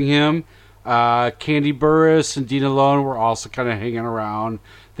helping him. Candy Burris and Dina Lone were also kind of hanging around.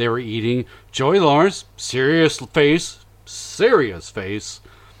 They were eating. Joey Lawrence, serious face.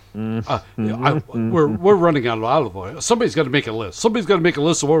 We're running out of olive oil. Somebody's got to make a list. Somebody's got to make a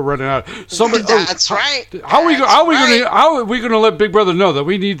list of what we're running out. That's right. How are we going to let Big Brother know that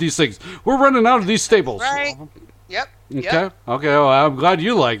we need these things? We're running out of these staples. Right. Yep. Okay. Well, I'm glad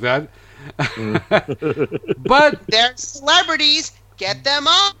you like that. But they're celebrities. Get them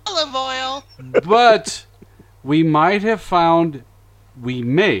olive oil. But we might have found. We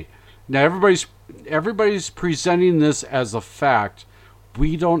may. Now everybody's presenting this as a fact.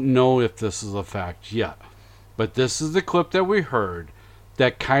 We don't know if this is a fact yet. But this is the clip that we heard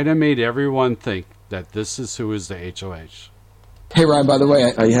that kind of made everyone think that this is who is the HOH. Hey, Ryan, by the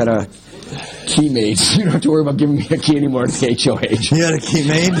way, I had a key made, so you don't have to worry about giving me a key anymore to the HOH. You had a key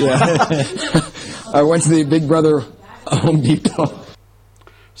made? Yeah. I went to the Big Brother Home Depot.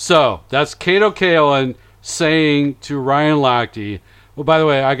 So, that's Kato Kaelin saying to Ryan Lochte, well, by the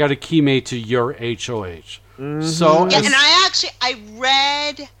way, I got a key made to your HOH. Mm-hmm. So, yeah, and I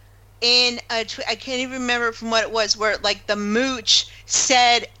read in a tweet, I can't even remember from what it was, where like the mooch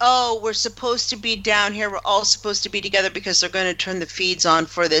said, oh, we're supposed to be down here, we're all supposed to be together because they're going to turn the feeds on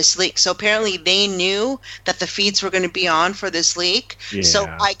for this leak. So apparently they knew that the feeds were going to be on for this leak. Yeah. So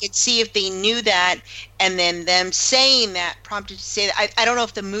I could see if they knew that, and then them saying that prompted to say that. I don't know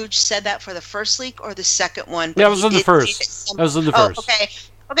if the mooch said that for the first leak or the second one. Yeah, it was in the first. That was in the first. Okay.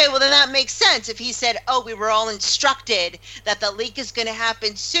 Okay, well, then that makes sense. If he said, oh, we were all instructed that the leak is going to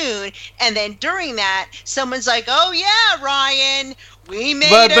happen soon, and then during that, someone's like, oh, yeah, Ryan, we made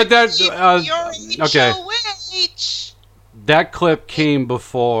your okay. HOH. That clip came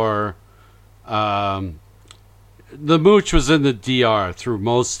before the mooch was in the DR through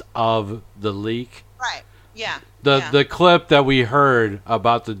most of the leak. Right, yeah. The clip that we heard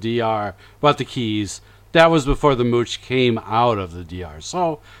about the DR, about the keys, that was before the mooch came out of the DR.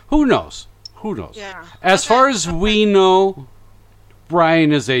 So, who knows? Yeah. As far as we know,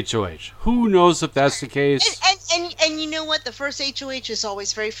 Brian is HOH. Who knows if that's the case? And you know what? The first HOH is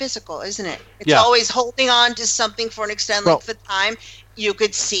always very physical, isn't it? It's always holding on to something for an extended length of time. You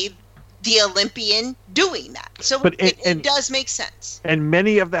could see the Olympian doing that. So it does make sense. And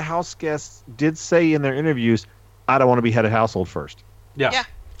many of the house guests did say in their interviews, I don't want to be head of household first. Yeah.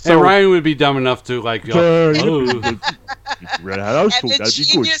 So, and Ryan would be dumb enough to like go, and the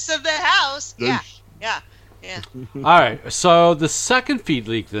genius of the house. Yeah. All right. So the second feed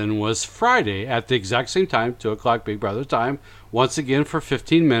leak then was Friday at the exact same time, 2 o'clock Big Brother time, once again for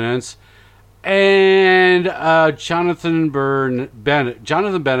 15 minutes. And Jonathan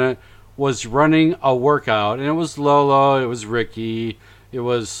Bennett was running a workout, and it was Lolo, it was Ricky, it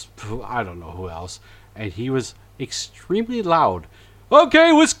was I don't know who else, and he was extremely loud.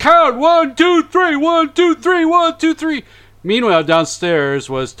 Okay, let's count. 1, 2, 3. 1, 2, 3. 1, 2, 3. Meanwhile, downstairs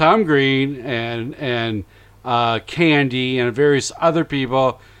was Tom Green and Candy, and various other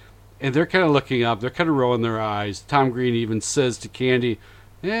people. And they're kind of looking up. They're kind of rolling their eyes. Tom Green even says to Candy,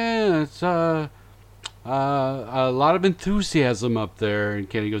 yeah, it's a lot of enthusiasm up there. And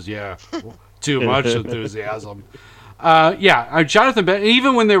Candy goes, yeah, too much enthusiasm. Jonathan Bennett,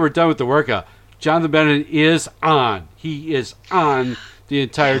 even when they were done with the workout, Jonathan Bennett is on. He is on the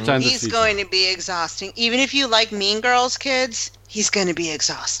entire time. He's going to be exhausting. Even if you like Mean Girls, kids, he's going to be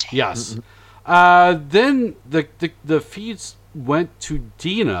exhausting. Yes. Then the feeds went to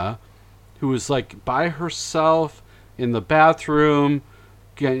Dina, who was like by herself in the bathroom.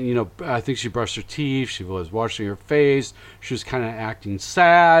 I think she brushed her teeth. She was washing her face. She was kind of acting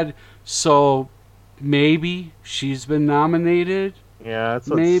sad. So maybe she's been nominated. Yeah, that's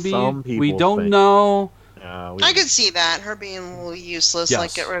what maybe some people we don't think. know. I could see that, her being a little useless. Yes.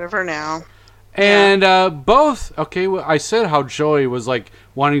 Like, get rid of her now. And both. Okay, well, I said how Joey was like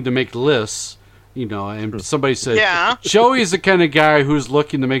wanting to make lists. And somebody said, Joey is the kind of guy who's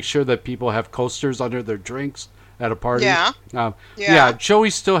looking to make sure that people have coasters under their drinks at a party. Yeah. Joey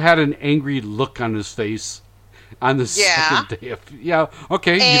still had an angry look on his face on the second day.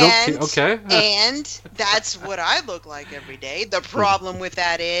 Okay. And that's what I look like every day. The problem with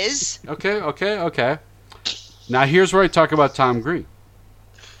that is... Okay. Now here's where I talk about Tom Green.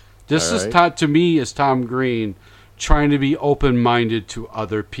 This is to me is Tom Green trying to be open-minded to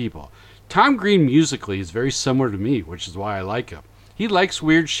other people. Tom Green musically is very similar to me, which is why I like him. He likes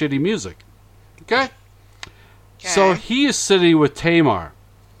weird, shitty music. Okay? So he is sitting with Tamar,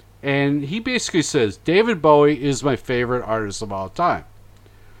 and he basically says, David Bowie is my favorite artist of all time.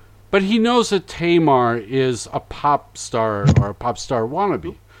 But he knows that Tamar is a pop star or a pop star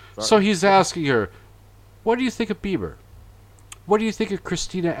wannabe. So he's asking her, what do you think of Bieber? What do you think of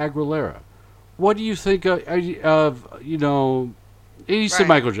Christina Aguilera? What do you think of he said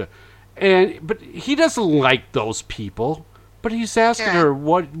Michael Jackson. But he doesn't like those people. But he's asking her,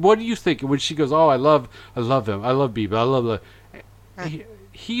 what do you think? And when she goes, I love him. I love Bieber. I love the...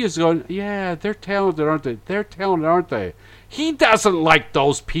 He is going, yeah, they're talented, aren't they? They're talented, aren't they? He doesn't like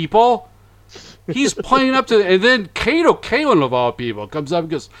those people. He's playing up to... And then Kato Kaelin, of all people, comes up and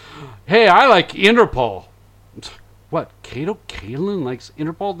goes, hey, I like Interpol. What? Kato Kaelin likes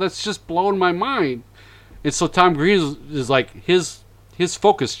Interpol? That's just blowing my mind. And so Tom Green is like, his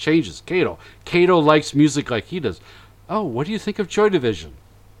focus changes. Kato likes music like he does. Oh, what do you think of Joy Division?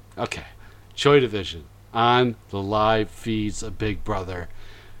 Okay, Joy Division on the live feeds of Big Brother.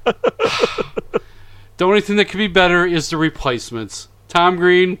 The only thing that could be better is the replacements. Tom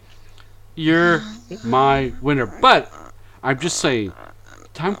Green, you're my winner. But I'm just saying,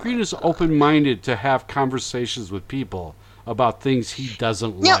 Tom Green is open-minded to have conversations with people about things he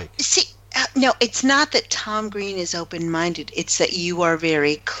doesn't like. No, it's not that Tom Green is open-minded. It's that you are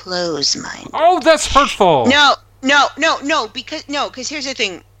very close-minded. Oh, that's hurtful. No, because here's the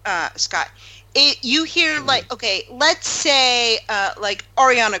thing, Scott. You hear, let's say,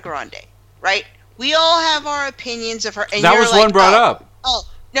 Ariana Grande, right? We all have our opinions of her. And that was one brought up. Oh,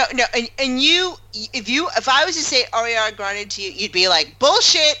 no, and if I was to say Ariana Grande to you, you'd be like,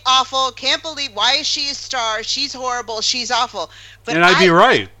 bullshit, awful, can't believe, why is she a star? She's horrible, she's awful. But and I'd be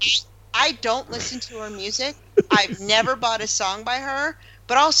right. I don't listen to her music. I've never bought a song by her,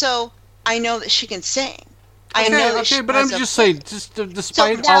 but also I know that she can sing. I know that she but I'm just saying,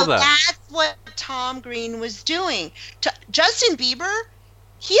 despite all that. That's what Tom Green was doing. Justin Bieber,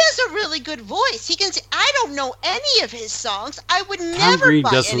 he has a really good voice. He can sing. I don't know any of his songs. I would never buy any of his songs. Tom Green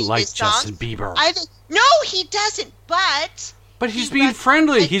doesn't like Justin Bieber. No, he doesn't, but... But he's being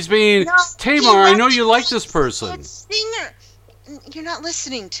friendly. He's being, Tamar, I know you like this person. Good singer. You're not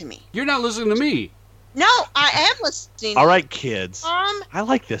listening to me. You're not listening to me. No, I am listening. All right, kids. I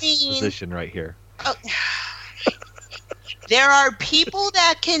like this position right here. Oh, there are people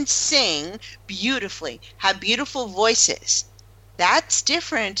that can sing beautifully, have beautiful voices. That's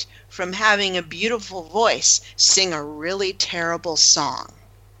different from having a beautiful voice sing a really terrible song.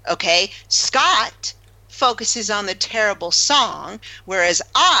 Okay? Scott focuses on the terrible song, whereas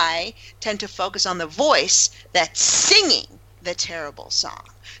I tend to focus on the voice that's singing the terrible song.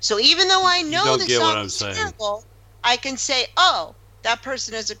 So even though I know the song is terrible, I can say, oh, that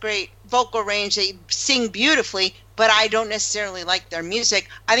person has a great vocal range, they sing beautifully, but I don't necessarily like their music.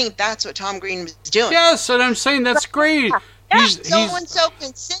 I think that's what Tom Green was doing. Yes, and I'm saying that's great. So-and-so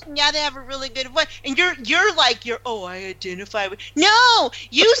can sing. Yeah, they have a really good voice. And you're I identify with... No!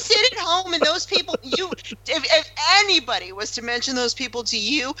 You sit at home and those people, if anybody was to mention those people to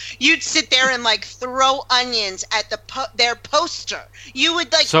you, you'd sit there and throw onions at their poster. You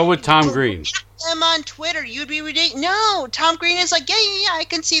would So would Tom Green. them on Twitter. You'd be ridiculous. No, Tom Green is like, yeah, I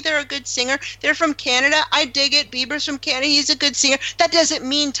can see they're a good singer. They're from Canada. I dig it. Bieber's from Canada. He's a good singer. That doesn't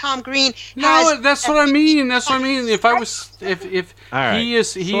mean Tom Green has... that's what I mean. That's what I mean. If right. he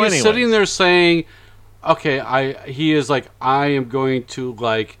is sitting there saying, okay, he is like, I am going to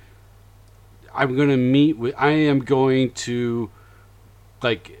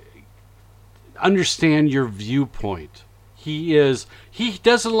understand your viewpoint. He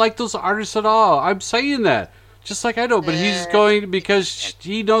doesn't like those artists at all. I'm saying that. Just like I know, but he's going because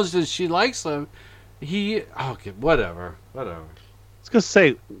he knows that she likes them. Whatever. I was gonna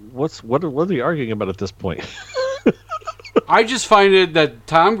say, what are they arguing about at this point? I just find it that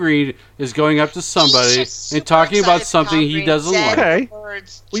Tom Green is going up to somebody and talking about something he doesn't like. Okay.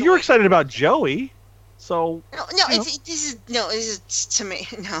 Well, you're excited about Joey, so this is to me.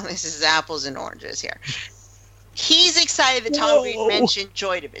 No, this is apples and oranges here. He's excited that Tom Green mentioned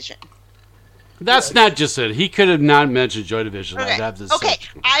Joy Division. That's not just it. He could have not mentioned Joy Division. Okay. I'd have to say.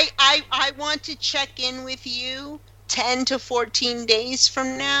 I want to check in with you 10 to 14 days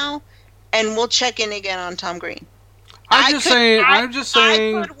from now, and we'll check in again on Tom Green. I'm just saying. I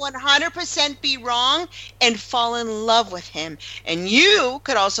could 100% be wrong and fall in love with him, and you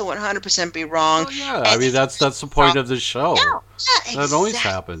could also 100% be wrong. Oh, yeah, I mean that's the point of the show. Yeah, exactly. That always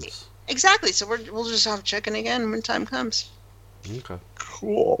happens. Exactly. So we'll just have to check in again when time comes. Okay.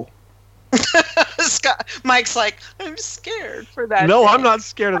 Cool. Mike's like, I'm scared for that. No, day. I'm not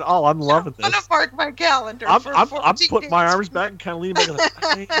scared at all. I'm loving this. I'm gonna mark my calendar. I'm putting my arms back and kind of leaning back.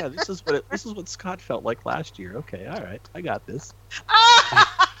 Hey, yeah, this is what Scott felt like last year. Okay, all right, I got this.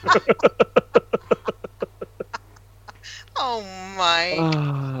 Oh my!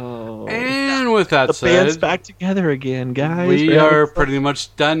 Oh. And with that said, the band's back together again, guys. We are pretty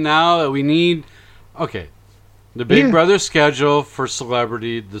much done now. We need the Big Brother schedule for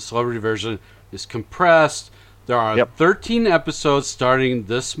Celebrity. The Celebrity version is compressed. There are 13 episodes starting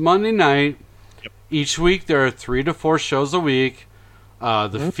this Monday night. Yep. Each week there are 3 to 4 shows a week.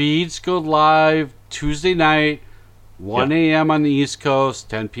 The feeds go live Tuesday night, 1 a.m. on the East Coast,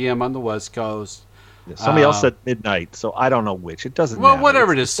 10 p.m. on the West Coast. Somebody else said midnight, so I don't know which. It doesn't matter. Well,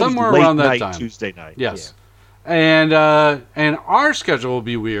 whatever it is, somewhere around that time. Tuesday night. Yes. Yeah. And our schedule will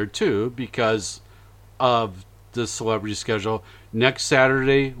be weird, too, because of the Celebrity schedule. Next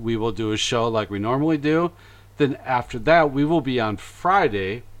Saturday, we will do a show like we normally do. Then after that, we will be on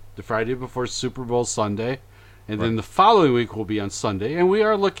Friday, the Friday before Super Bowl Sunday. And then the following week will be on Sunday. And we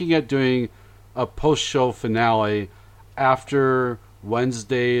are looking at doing a post-show finale after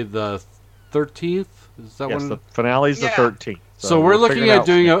Wednesday the 13th. Is that the finale's the 13th. So we're looking at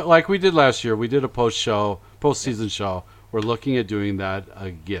doing like we did last year. We did a post-season show. We're looking at doing that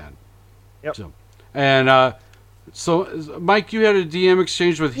again. Yep. So, Mike, you had a DM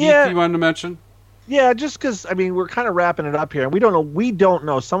exchange with Heath you wanted to mention? Yeah, just because, I mean, we're kind of wrapping it up here, and we don't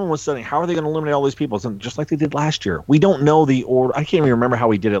know. Someone was saying, how are they going to eliminate all these people? Just like they did last year. We don't know the order. I can't even remember how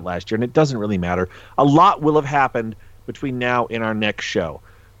we did it last year, and it doesn't really matter. A lot will have happened between now and our next show.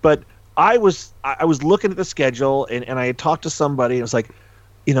 But I was looking at the schedule, and I had talked to somebody, and it was like,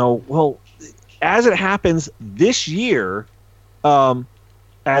 well, as it happens this year,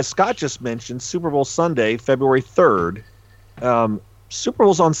 as Scott just mentioned, Super Bowl Sunday, February 3rd, Super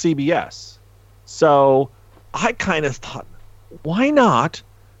Bowl's on CBS. So I kind of thought, why not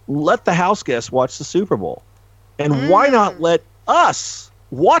let the house guests watch the Super Bowl? And why not let us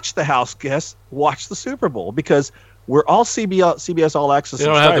watch the house guests watch the Super Bowl? Because we're all CBS All Access They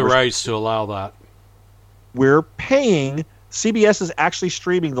don't have the rights to allow that. We're paying. CBS is actually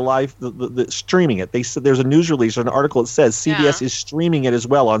streaming the streaming it. They said there's a news release or an article that says CBS is streaming it as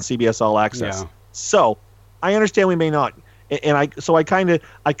well on CBS All Access. Yeah. So I understand we may not, and I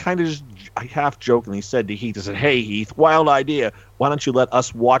half jokingly said to Heath, I said, "Hey Heath, wild idea. Why don't you let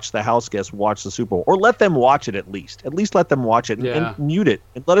us watch the house guests watch the Super Bowl, or let them watch it at least? At least let them watch it and mute it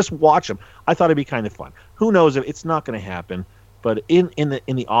and let us watch them." I thought it'd be kind of fun. Who knows if it's not going to happen. But in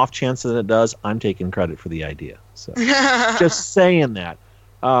the off chance that it does, I'm taking credit for the idea. So just saying that.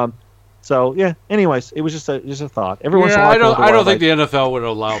 So yeah. Anyways, it was just a thought. I don't think the NFL would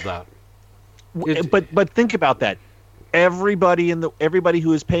allow that. But think about that. Everybody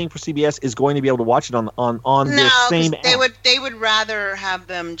who is paying for CBS is going to be able to watch it on the same app. They would rather have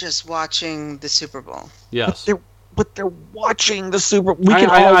them just watching the Super Bowl. Yes. But they're watching the Super Bowl.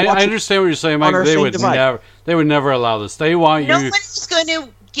 I understand what you're saying, Mike. They would never allow this. They want you. Nobody's going to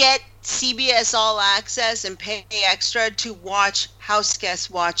get CBS All Access and pay extra to watch house guests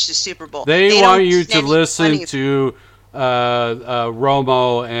watch the Super Bowl. They want you to listen to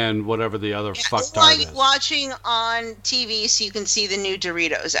Romo and whatever the other fucktard is. Watching on TV so you can see the new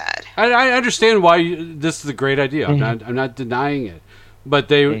Doritos ad. I understand why this is a great idea. I'm not denying it. But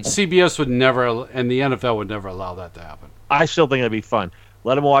CBS would never, and the NFL would never allow that to happen. I still think it'd be fun.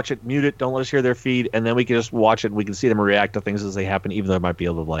 Let them watch it, mute it, don't let us hear their feed, and then we can just watch it and we can see them react to things as they happen, even though there might be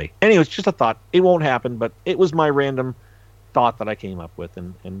a delay. Anyway, it's just a thought. It won't happen, but it was my random thought that I came up with,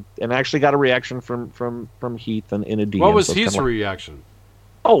 and actually got a reaction from Heath in a DM. What was Heath's reaction?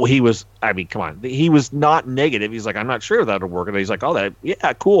 Oh, he was, I mean, come on. He was not negative. He's like, I'm not sure if that'll work. And he's like, oh,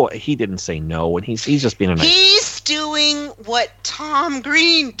 yeah, cool. He didn't say no, and he's just being a nice... He's doing what Tom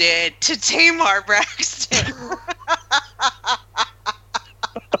Green did to Tamar Braxton.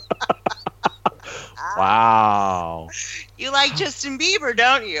 Wow. You like Justin Bieber,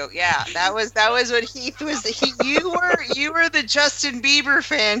 don't you? Yeah, that was what Heath was. You were the Justin Bieber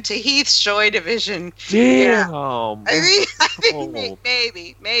fan to Heath's Joy Division. Damn. Yeah. I think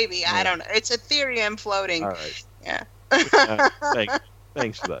maybe. I don't know. It's a theory I'm floating. All right. Yeah.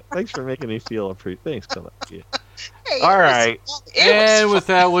 Thanks for that. Thanks for making me feel appreciated. Thanks, Colette. Yeah. Hey, all right. And with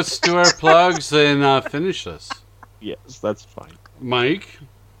that, let's do our plugs and finish this. Yes, that's fine. Mike?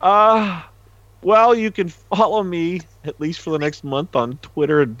 Well, you can follow me, at least for the next month, on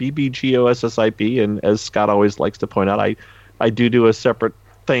Twitter at BBGOSSIP. And as Scott always likes to point out, I do a separate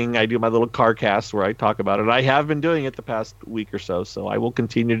thing. I do my little car cast where I talk about it. I have been doing it the past week or so I will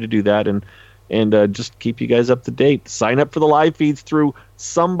continue to do that and just keep you guys up to date. Sign up for the live feeds through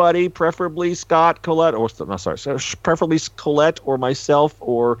somebody, preferably Scott, Colette, preferably Colette or myself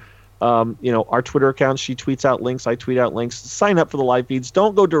or... our Twitter account, she tweets out links, I tweet out links. Sign up for the live feeds.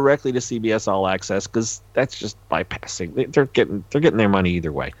 Don't go directly to CBS All Access because that's just bypassing. They're getting their money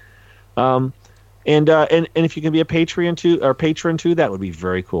either way. And if you can be a patron too, that would be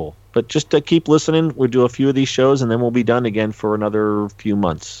very cool. But just to keep listening, we'll do a few of these shows and then we'll be done again for another few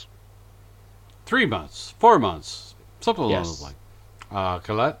months. 3 months, 4 months, something along those lines.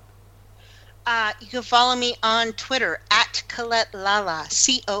 Colette? You can follow me on Twitter at Colette Lala,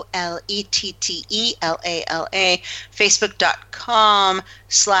 ColetteLala,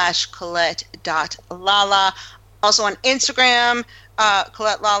 Facebook.com/Colette.Lala. Also on Instagram,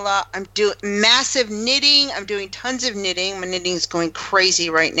 Colette Lala. I'm doing massive knitting. I'm doing tons of knitting. My knitting is going crazy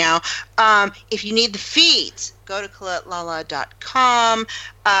right now. If you need the feeds, go to ColetteLala.com.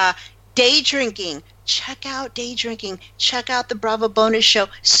 Day drinking. Check out Day Drinking. Check out the Bravo Bonus Show.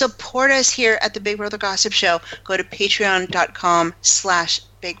 Support us here at the Big Brother Gossip Show. Go to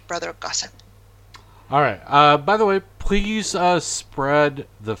patreon.com/Big Brother Gossip. All right. By the way, please spread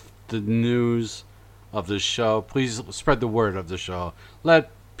the news of the show. Please spread the word of the show.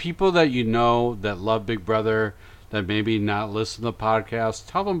 Let people that you know that love Big Brother, that maybe not listen to the podcast,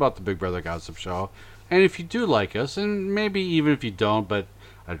 tell them about the Big Brother Gossip Show. And if you do like us, and maybe even if you don't, but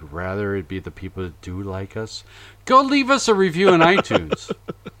I'd rather it be the people that do like us, go leave us a review on iTunes.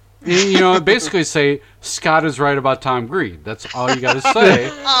 Basically say, Scott is right about Tom Green. That's all you got to say.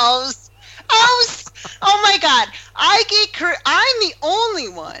 Oh my God. I'm the only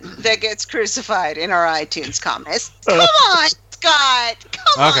one that gets crucified in our iTunes comments. Come on, Scott.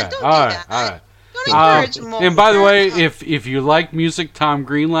 Come on. Don't do that. All right. Don't encourage more. And by the way, if you like music Tom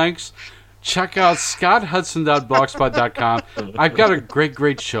Green likes, check out ScottHudson.blogspot.com. I've got a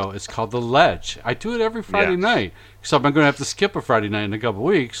great show. It's called The Ledge. I do it every Friday night, except I'm going to have to skip a Friday night in a couple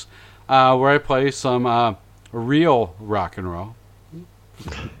weeks, where I play some real rock and roll.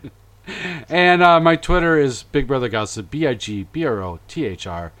 And my Twitter is Big Brother Gossip,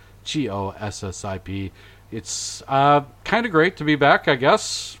 BIGBROTHRGOSSIP. It's kind of great to be back, I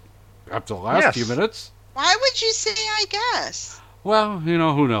guess, after the last few minutes. Why would you say I guess? Well,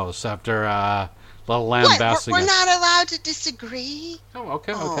 who knows after the lambasting. We're not allowed to disagree? Oh,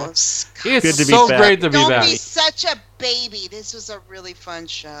 okay. It's good to be so back. great to be back. Don't be such a baby. This was a really fun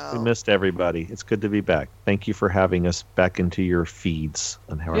show. We missed everybody. It's good to be back. Thank you for having us back into your feeds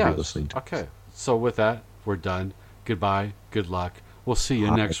and however you're listening to Okay. So with that, we're done. Goodbye. Good luck. We'll see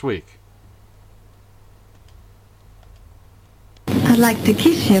you next week. I'd like to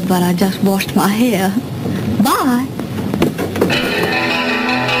kiss you, but I just washed my hair. Bye.